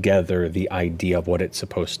keeping together the idea of what it's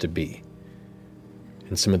supposed to be.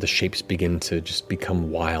 And some of the shapes begin to just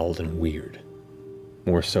become wild and weird,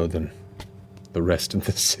 more so than the rest of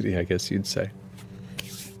the city, I guess you'd say.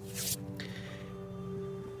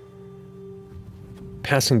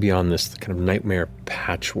 Passing beyond this kind of nightmare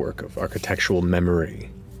patchwork of architectural memory,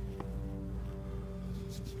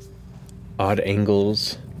 odd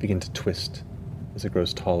angles begin to twist as it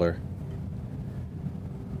grows taller.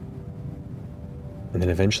 And then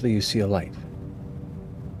eventually you see a light.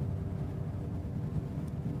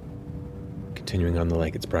 Continuing on the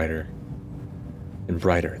lake, it's brighter and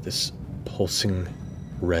brighter, this pulsing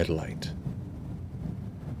red light.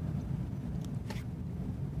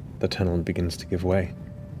 The tunnel begins to give way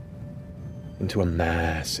into a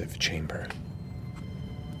massive chamber.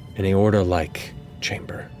 An aorta-like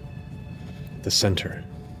chamber, the center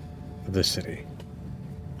of the city.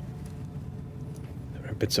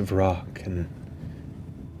 There are bits of rock and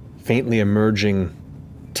faintly emerging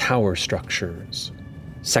tower structures,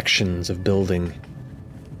 sections of building,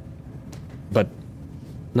 but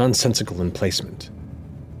nonsensical in placement.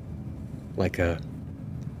 Like an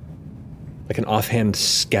offhand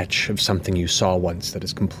sketch of something you saw once that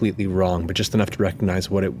is completely wrong, but just enough to recognize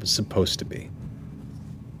what it was supposed to be.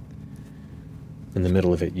 In the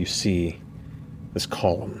middle of it, you see this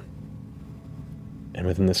column. And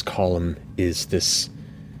within this column is this,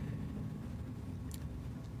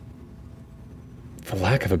 for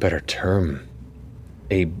lack of a better term,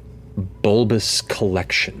 a bulbous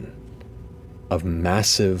collection of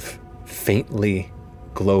massive, faintly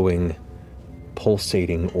glowing,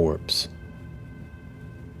 pulsating orbs,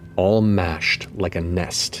 all mashed like a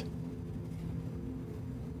nest.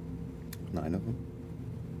 9 of them?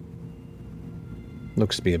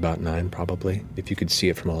 Looks to be about 9, probably, if you could see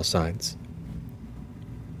it from all sides.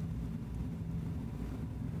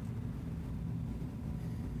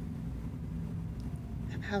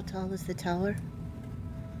 How tall is the tower?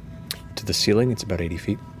 To the ceiling, it's about 80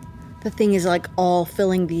 feet. The thing is like all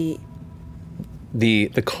filling The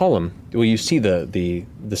column, well, you see the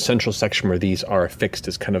central section where these are affixed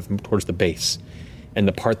is kind of towards the base, and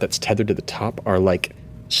the part that's tethered to the top are like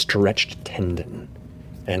stretched tendon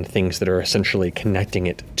and things that are essentially connecting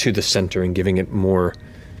it to the center and giving it more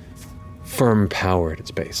firm power at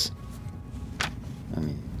its base.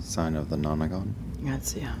 Any sign of the nonagon?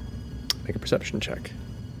 Yeah. Make a perception check.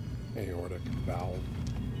 Aortic valve.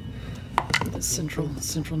 The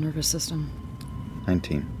central nervous system.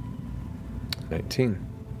 19. 19.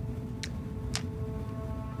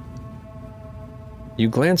 You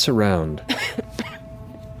glance around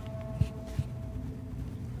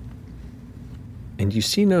and you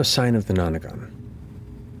see no sign of the nonagon.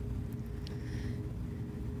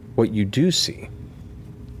 What you do see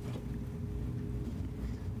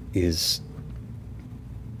is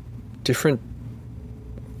different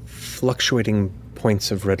fluctuating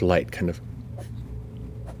points of red light kind of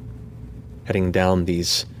heading down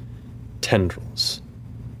these tendrils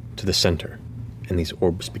to the center, and these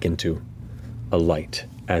orbs begin to alight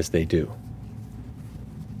as they do.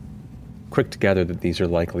 Quick to gather that these are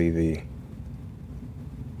likely the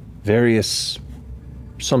various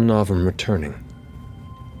Somnovum returning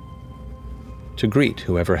to greet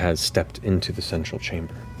whoever has stepped into the central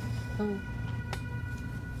chamber.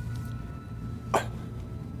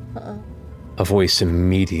 A voice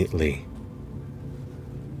immediately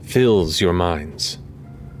fills your minds.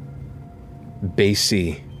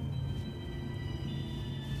 Bassy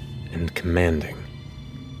and commanding.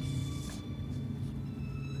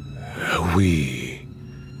 We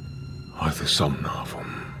are the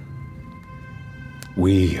Somnovum.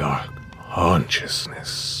 We are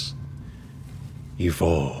consciousness,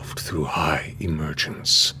 evolved through high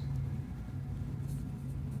emergence.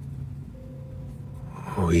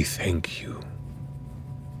 We thank you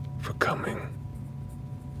for coming.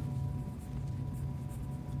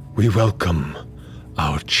 We welcome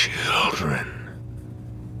our children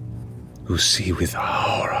who see with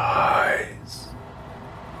our eyes.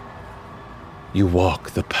 You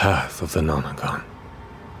walk the path of the nonagon,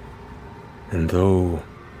 and though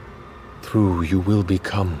through you will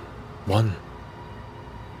become one,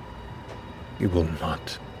 it will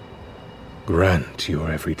not grant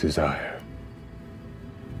your every desire.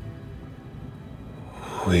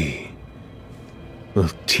 We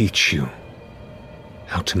will teach you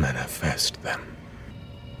how to manifest them.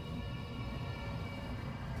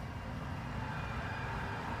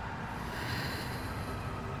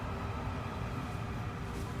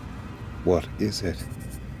 What is it,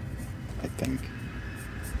 I think,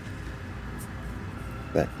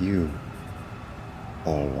 that you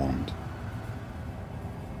all want?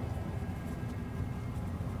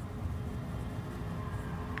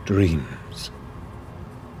 Dreams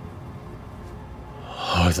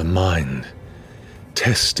are the mind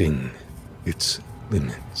testing its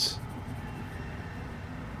limits.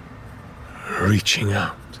 Reaching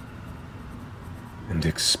out and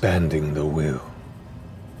expanding the will.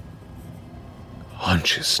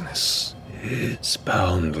 Consciousness is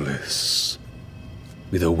boundless.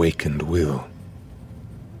 With awakened will,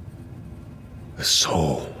 the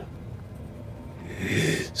soul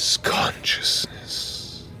is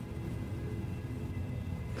consciousness.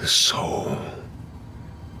 The soul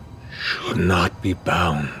should not be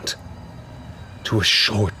bound to a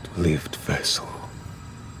short-lived vessel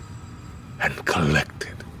and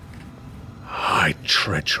collected high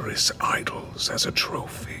treacherous idols as a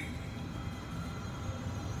trophy.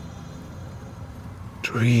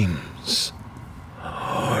 Dreams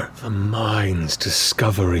are the mind's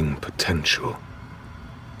discovering potential.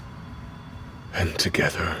 And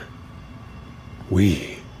together,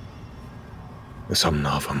 we, the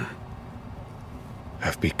Somnavum,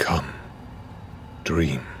 have become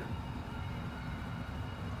Dream.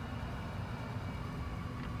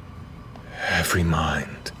 Every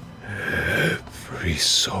mind, every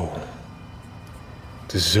soul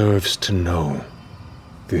deserves to know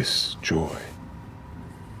this joy,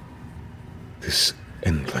 this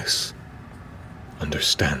endless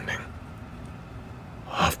understanding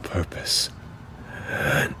of purpose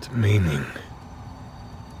and meaning.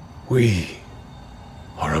 We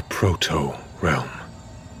are a proto-realm,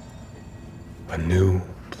 a new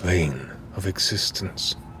plane of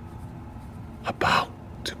existence about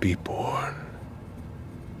to be born.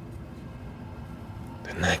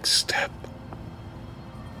 The next step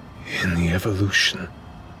in the evolution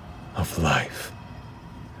of life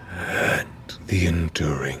and the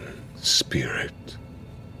enduring spirit.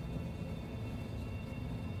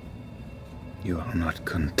 You are not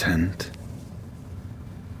content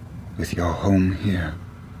with your home here.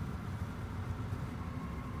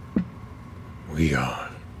 We are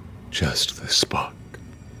just the spark.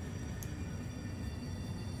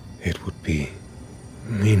 It would be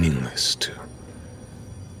meaningless to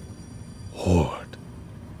hoard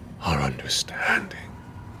our understanding.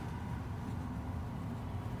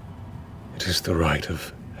 It is the right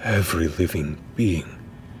of every living being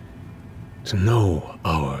to know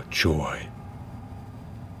our joy.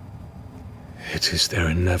 It is their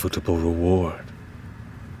inevitable reward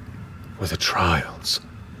for the trials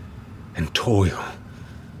and toil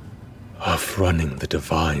of running the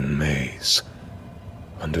divine maze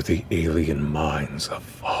under the alien minds of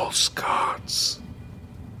false gods.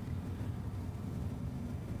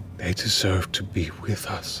 They deserve to be with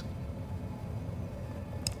us,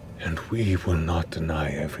 and we will not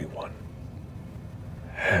deny everyone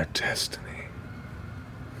their destiny.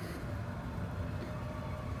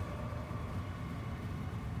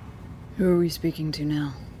 Who are we speaking to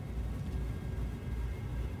now?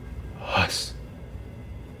 Us.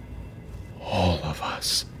 All of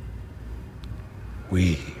us.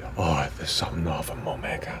 We are the Somnavum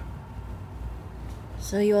Omega.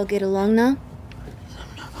 So you all get along now?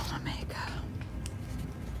 Somnavum Omega.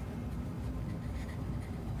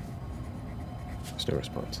 There's no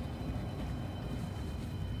response.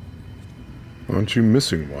 Aren't you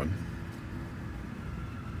missing one?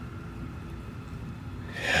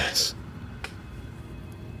 Yes.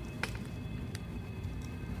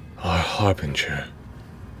 Our harbinger,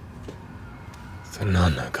 the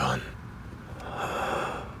Nanagon.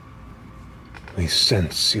 We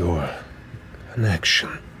sense your connection.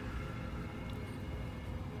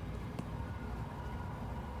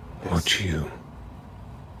 Would you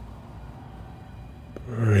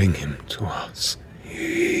bring him to us?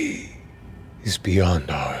 He is beyond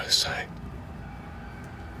our sight.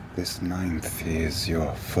 This ninth is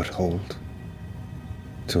your foothold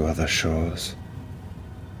to other shores.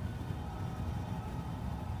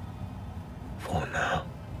 For now.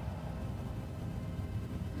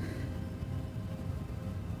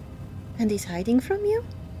 And he's hiding from you?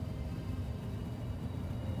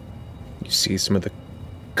 You see some of the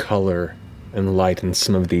color and light in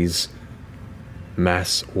some of these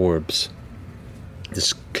mass orbs.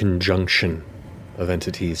 This conjunction of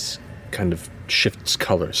entities kind of shifts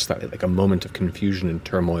color slightly, like a moment of confusion and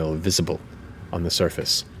turmoil visible on the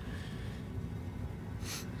surface.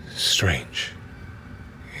 Strange.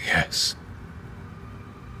 Yes.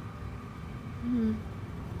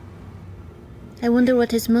 I wonder what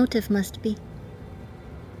his motive must be.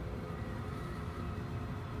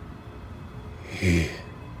 He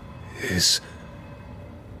is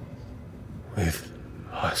with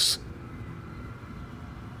us.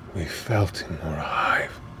 We felt him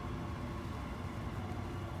arrive.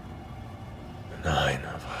 The 9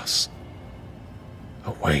 of us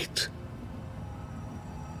await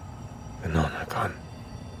the Nonagon.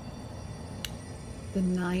 The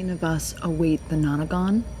 9 of us await the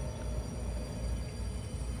Nonagon?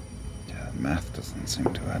 Yeah, math doesn't seem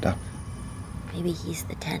to add up. Maybe he's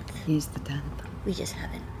the 10th. He's the 10th. We just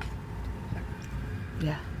haven't.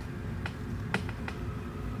 Yeah.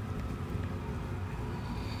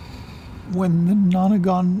 When the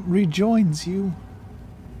Nonagon rejoins you,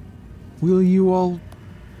 will you all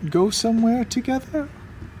go somewhere together?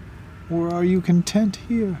 Or are you content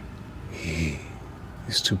here? He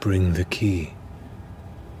is to bring the key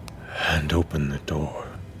and open the door.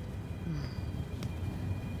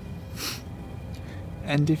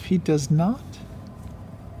 And if he does not?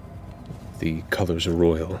 The colors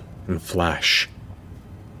roil and flash.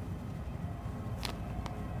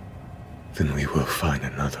 Then we will find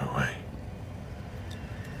another way.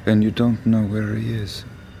 And you don't know where he is.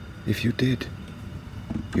 If you did,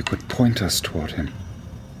 you could point us toward him,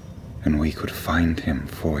 and we could find him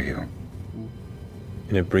for you.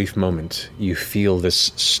 In a brief moment, you feel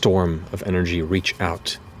this storm of energy reach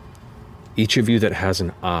out. Each of you that has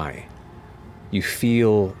an eye, you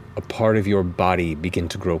feel a part of your body begin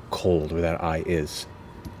to grow cold where that eye is,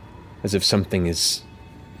 as if something is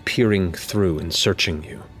peering through and searching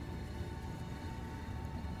you.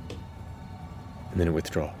 And then it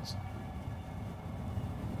withdraws.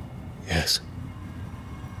 Yes.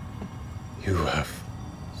 You have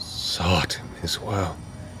sought him as well.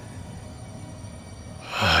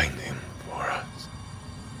 Find him for us.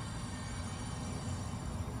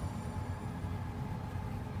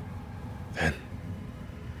 Then,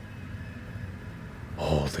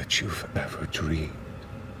 all that you've ever dreamed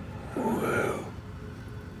will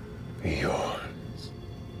be yours.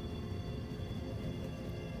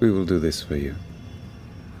 We will do this for you.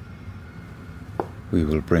 We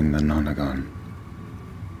will bring the Nonagon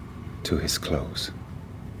to his close.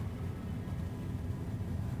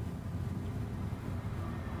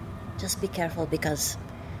 Just be careful, because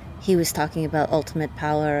he was talking about ultimate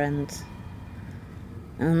power, and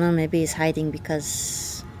I don't know, maybe he's hiding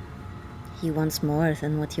because he wants more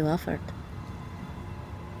than what you offered.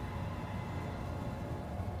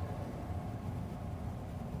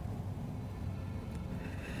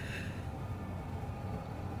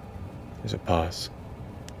 There's a pause.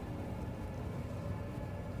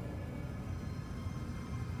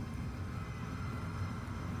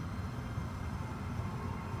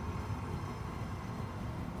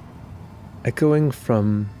 Echoing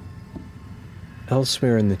from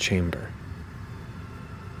elsewhere in the chamber,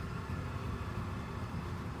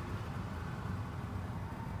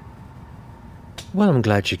 well, I'm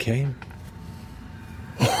glad you came.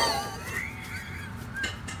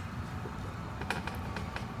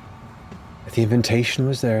 The invitation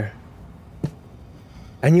was there,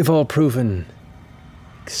 and you've all proven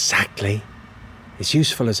exactly as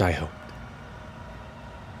useful as I hoped.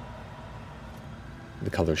 The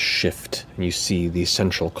colors shift, and you see the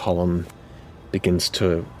central column begins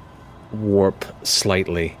to warp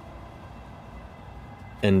slightly.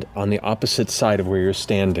 And on the opposite side of where you're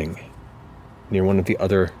standing, near one of the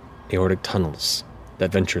other aortic tunnels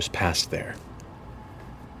that ventures past there,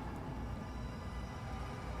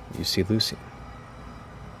 you see Lucy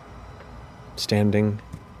standing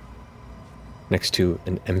next to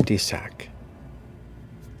an empty sack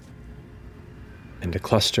and a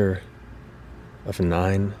cluster of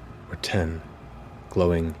 9 or 10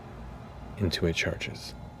 glowing into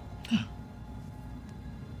charges,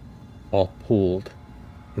 all pooled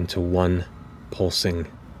into one pulsing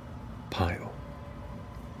pile.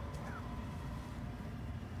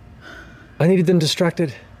 I needed them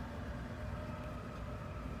distracted.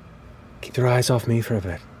 Keep their eyes off me for a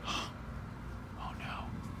bit. Oh no.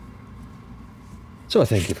 So I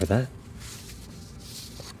thank you for that.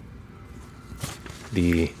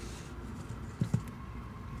 The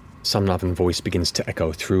Somnovan voice begins to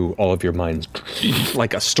echo through all of your minds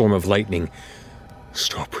like a storm of lightning.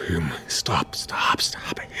 Stop him. Stop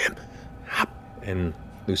him. And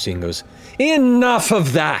Lucien goes, enough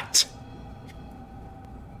of that!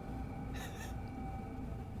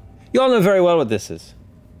 You all know very well what this is.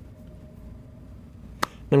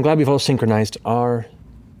 I'm glad we've all synchronized our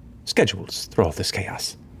schedules through all this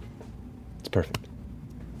chaos. It's perfect.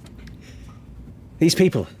 These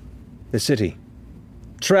people, the city,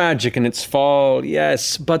 tragic in its fall,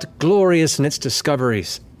 yes, but glorious in its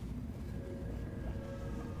discoveries.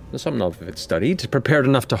 Some of it studied, prepared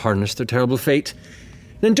enough to harness their terrible fate.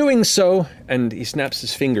 And in doing so, and he snaps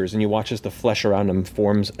his fingers and you watch as the flesh around him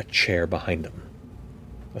forms a chair behind him.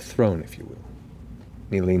 A throne, if you will.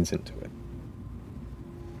 And he leans into it.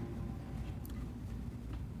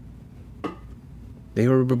 They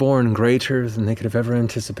were reborn greater than they could have ever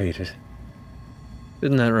anticipated.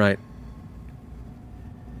 Isn't that right?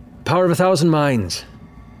 power of 1,000 minds,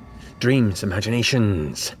 dreams,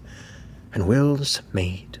 imaginations, and wills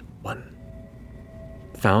made one,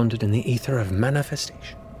 founded in the ether of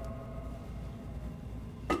manifestation.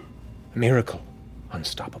 A miracle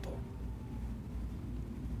unstoppable,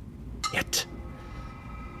 yet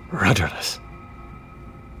rudderless,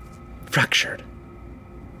 fractured,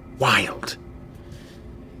 wild,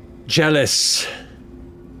 jealous,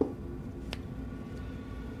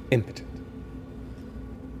 impotent.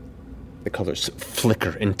 The colors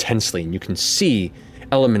flicker intensely, and you can see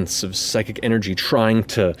elements of psychic energy trying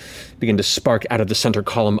to begin to spark out of the center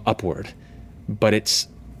column upward, but it's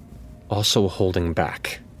also holding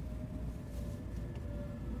back.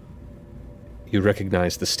 You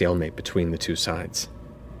recognize the stalemate between the two sides.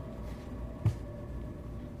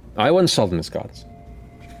 I once saw them as gods,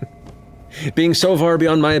 being so far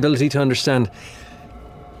beyond my ability to understand,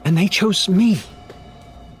 and they chose me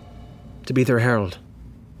to be their herald.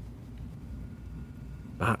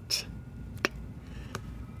 But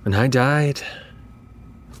when I died,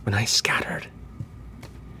 when I scattered,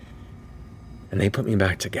 and they put me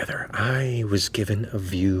back together, I was given a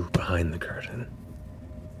view behind the curtain.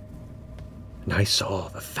 And I saw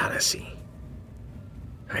the fallacy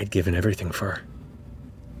I had given everything for.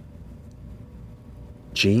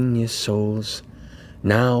 Genius souls,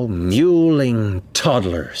 now mewling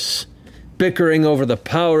toddlers, bickering over the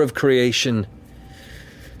power of creation.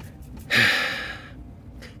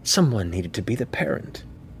 Someone needed to be the parent.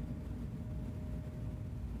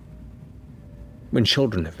 When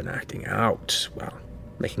children have been acting out, well,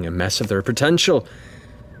 making a mess of their potential,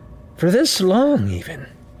 for this long even,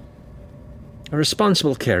 a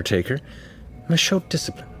responsible caretaker must show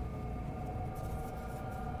discipline,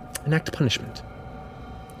 enact punishment,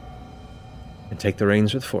 and take the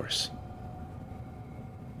reins with force.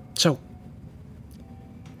 So,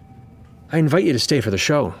 I invite you to stay for the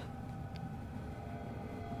show,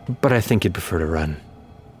 but I think you'd prefer to run.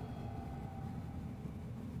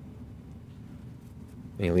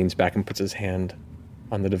 And he leans back and puts his hand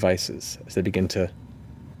on the devices as they begin to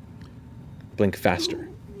blink faster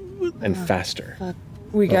and faster.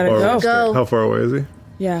 We gotta go. How far away is he?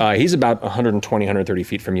 Yeah. He's about 120, 130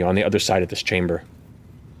 feet from you on the other side of this chamber.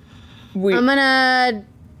 I'm gonna...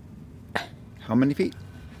 How many feet?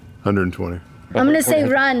 120. I'm gonna say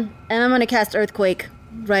run, and I'm gonna cast Earthquake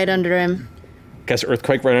right under him. Cast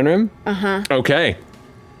Earthquake right under him? Uh-huh. Okay.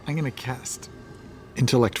 I'm gonna cast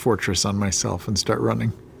Intellect Fortress on myself and start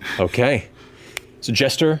running. Okay. So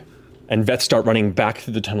Jester and Veth start running back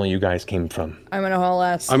through the tunnel you guys came from. I'm gonna haul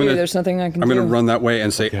ass too. There's nothing I can do. I'm gonna run that way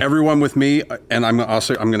and say, everyone with me, and I'm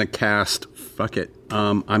gonna cast, fuck it.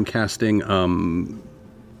 I'm casting,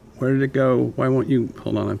 where did it go? Why won't you,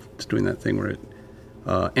 hold on, I'm just doing that thing where it,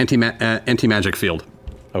 anti-magic field.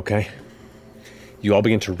 Okay. You all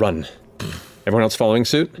begin to run. Everyone else following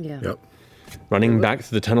suit? Yeah. Yep. Running back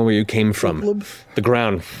to the tunnel where you came from. The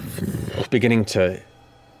ground beginning to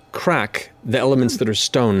crack, the elements that are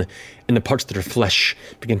stone and the parts that are flesh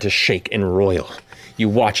begin to shake and roil. You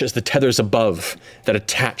watch as the tethers above that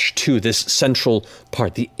attach to this central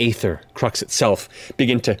part, the aether crux itself,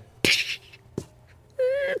 begin to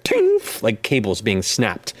like cables being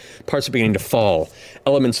snapped. Parts are beginning to fall.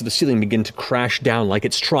 Elements of the ceiling begin to crash down like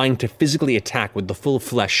it's trying to physically attack with the full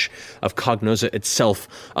flesh of Cognosa itself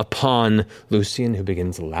upon Lucian, who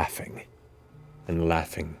begins laughing. And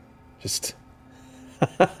laughing. Just...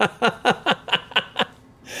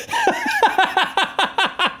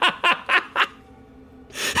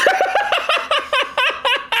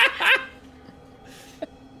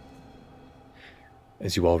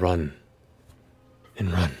 as you all run.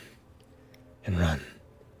 And run. And run.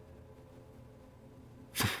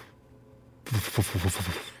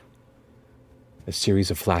 A series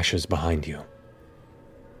of flashes behind you.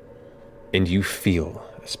 And you feel,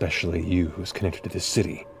 especially you who's connected to this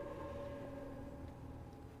city,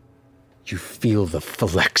 you feel the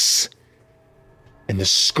flex and the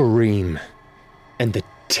scream and the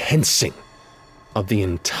tensing of the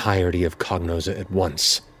entirety of Cognosa at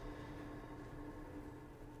once.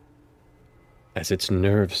 As its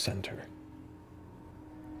nerve center,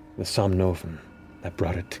 the somnovum that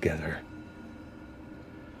brought it together,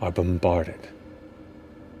 are bombarded.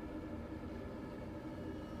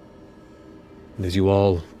 And as you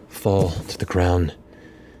all fall to the ground,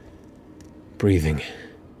 breathing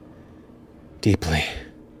deeply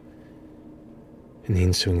in the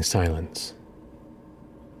ensuing silence,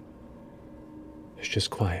 there's just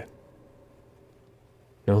quiet.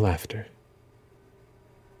 No laughter.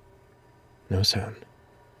 No sound.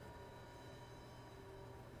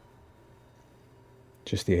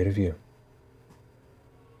 Just the eight of you.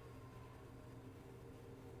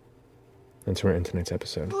 That's where we're in tonight's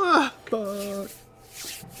episode. What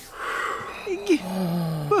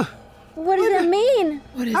does that mean?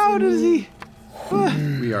 How does he?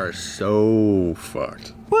 We are so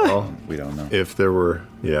fucked. Well, We don't know. if there were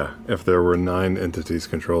 9 entities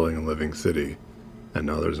controlling a living city, and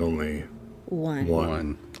now there's only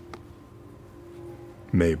One.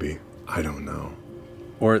 maybe. I don't know.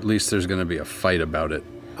 Or at least there's going to be a fight about it.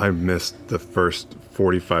 I missed the first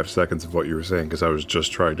 45 seconds of what you were saying because I was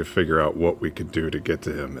just trying to figure out what we could do to get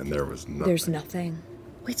to him, and there was nothing. There's nothing.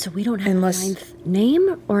 Wait, so we don't have a 9th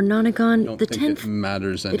name or Nonagon Don't the think 10th? it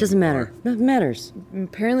matters anymore. It doesn't matter. Nothing matters.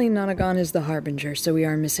 Apparently Nonagon is the Harbinger, so we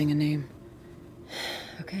are missing a name.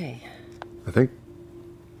 Okay. I think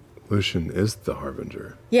Lucian is the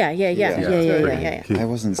Harbinger. Yeah. I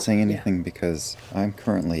wasn't saying anything because I'm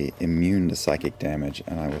currently immune to psychic damage,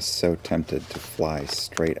 and I was so tempted to fly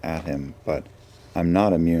straight at him, but I'm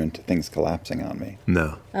not immune to things collapsing on me.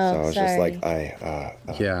 No. So I was just like,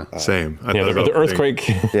 Same. I Yeah, thought about the earthquake.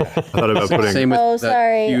 Yeah. I thought about putting. Same with Oh, that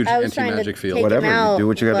sorry. huge I was trying to anti-magic field. take Whatever, him out. you do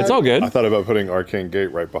what you gotta Well, It's all good. I thought about putting Arcane Gate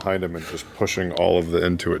right behind him and just pushing all of the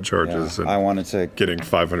Intuit charges Yeah, and I wanted to getting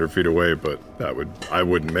 500 feet away, but I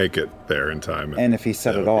wouldn't make it there in time. And if he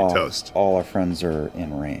said that it would be all, toast. all our friends are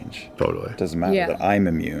in range. Totally. It doesn't matter Yeah. that I'm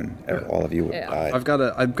immune. All of you would die. I've got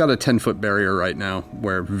a 10-foot barrier right now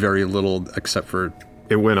where very little except for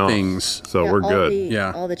it went off things. So Yeah, we're good.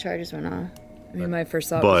 Yeah. All the charges went off. I mean, my first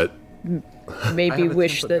thought But was I maybe have a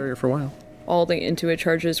wish 10-foot that barrier for a while. all the Intuit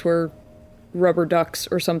charges were rubber ducks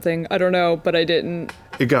or something. I don't know, but I didn't.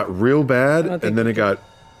 it got real bad, think and then it got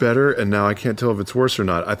better, and now I can't tell if it's worse or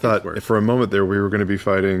not. I thought for a moment there we were going to be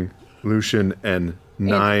fighting Lucian and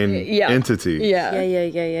 9 entities. Yeah.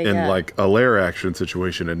 In like a lair action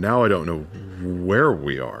situation, and now I don't know where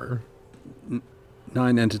we are.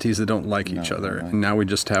 9 entities that don't like each other, and now we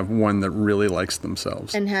just have one that really likes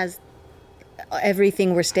themselves. And has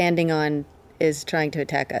everything we're standing on is trying to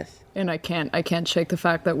attack us. And I can't shake the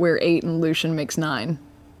fact that we're 8 and Lucian makes 9.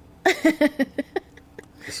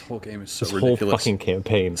 This whole game is so This whole ridiculous. fucking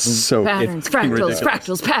campaign. So Patterns, it's fucking fractals,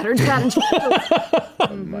 ridiculous. patterns, patterns.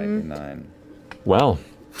 Mighty 9. Well,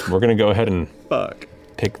 we're going to go ahead and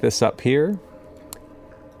pick this up here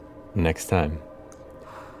next time.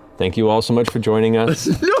 Thank you all so much for joining us.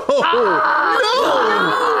 No,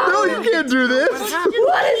 you can't do this.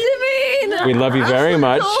 What does it mean? We love you very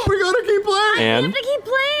much. We gotta keep playing. And Keep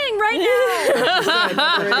playing right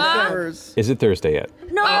now. is it Thursday yet?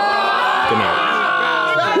 No. Good night.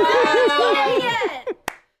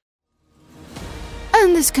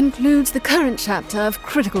 And this concludes the current chapter of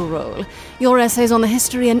Critical Role. Your essays on the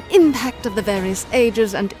history and impact of the various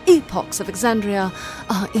ages and epochs of Exandria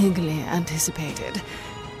are eagerly anticipated.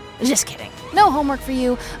 Just kidding. No homework for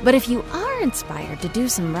you, but if you are inspired to do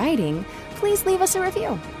some writing, please leave us a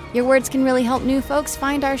review. Your words can really help new folks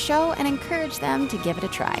find our show and encourage them to give it a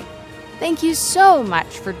try. Thank you so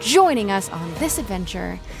much for joining us on this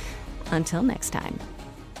adventure. Until next time.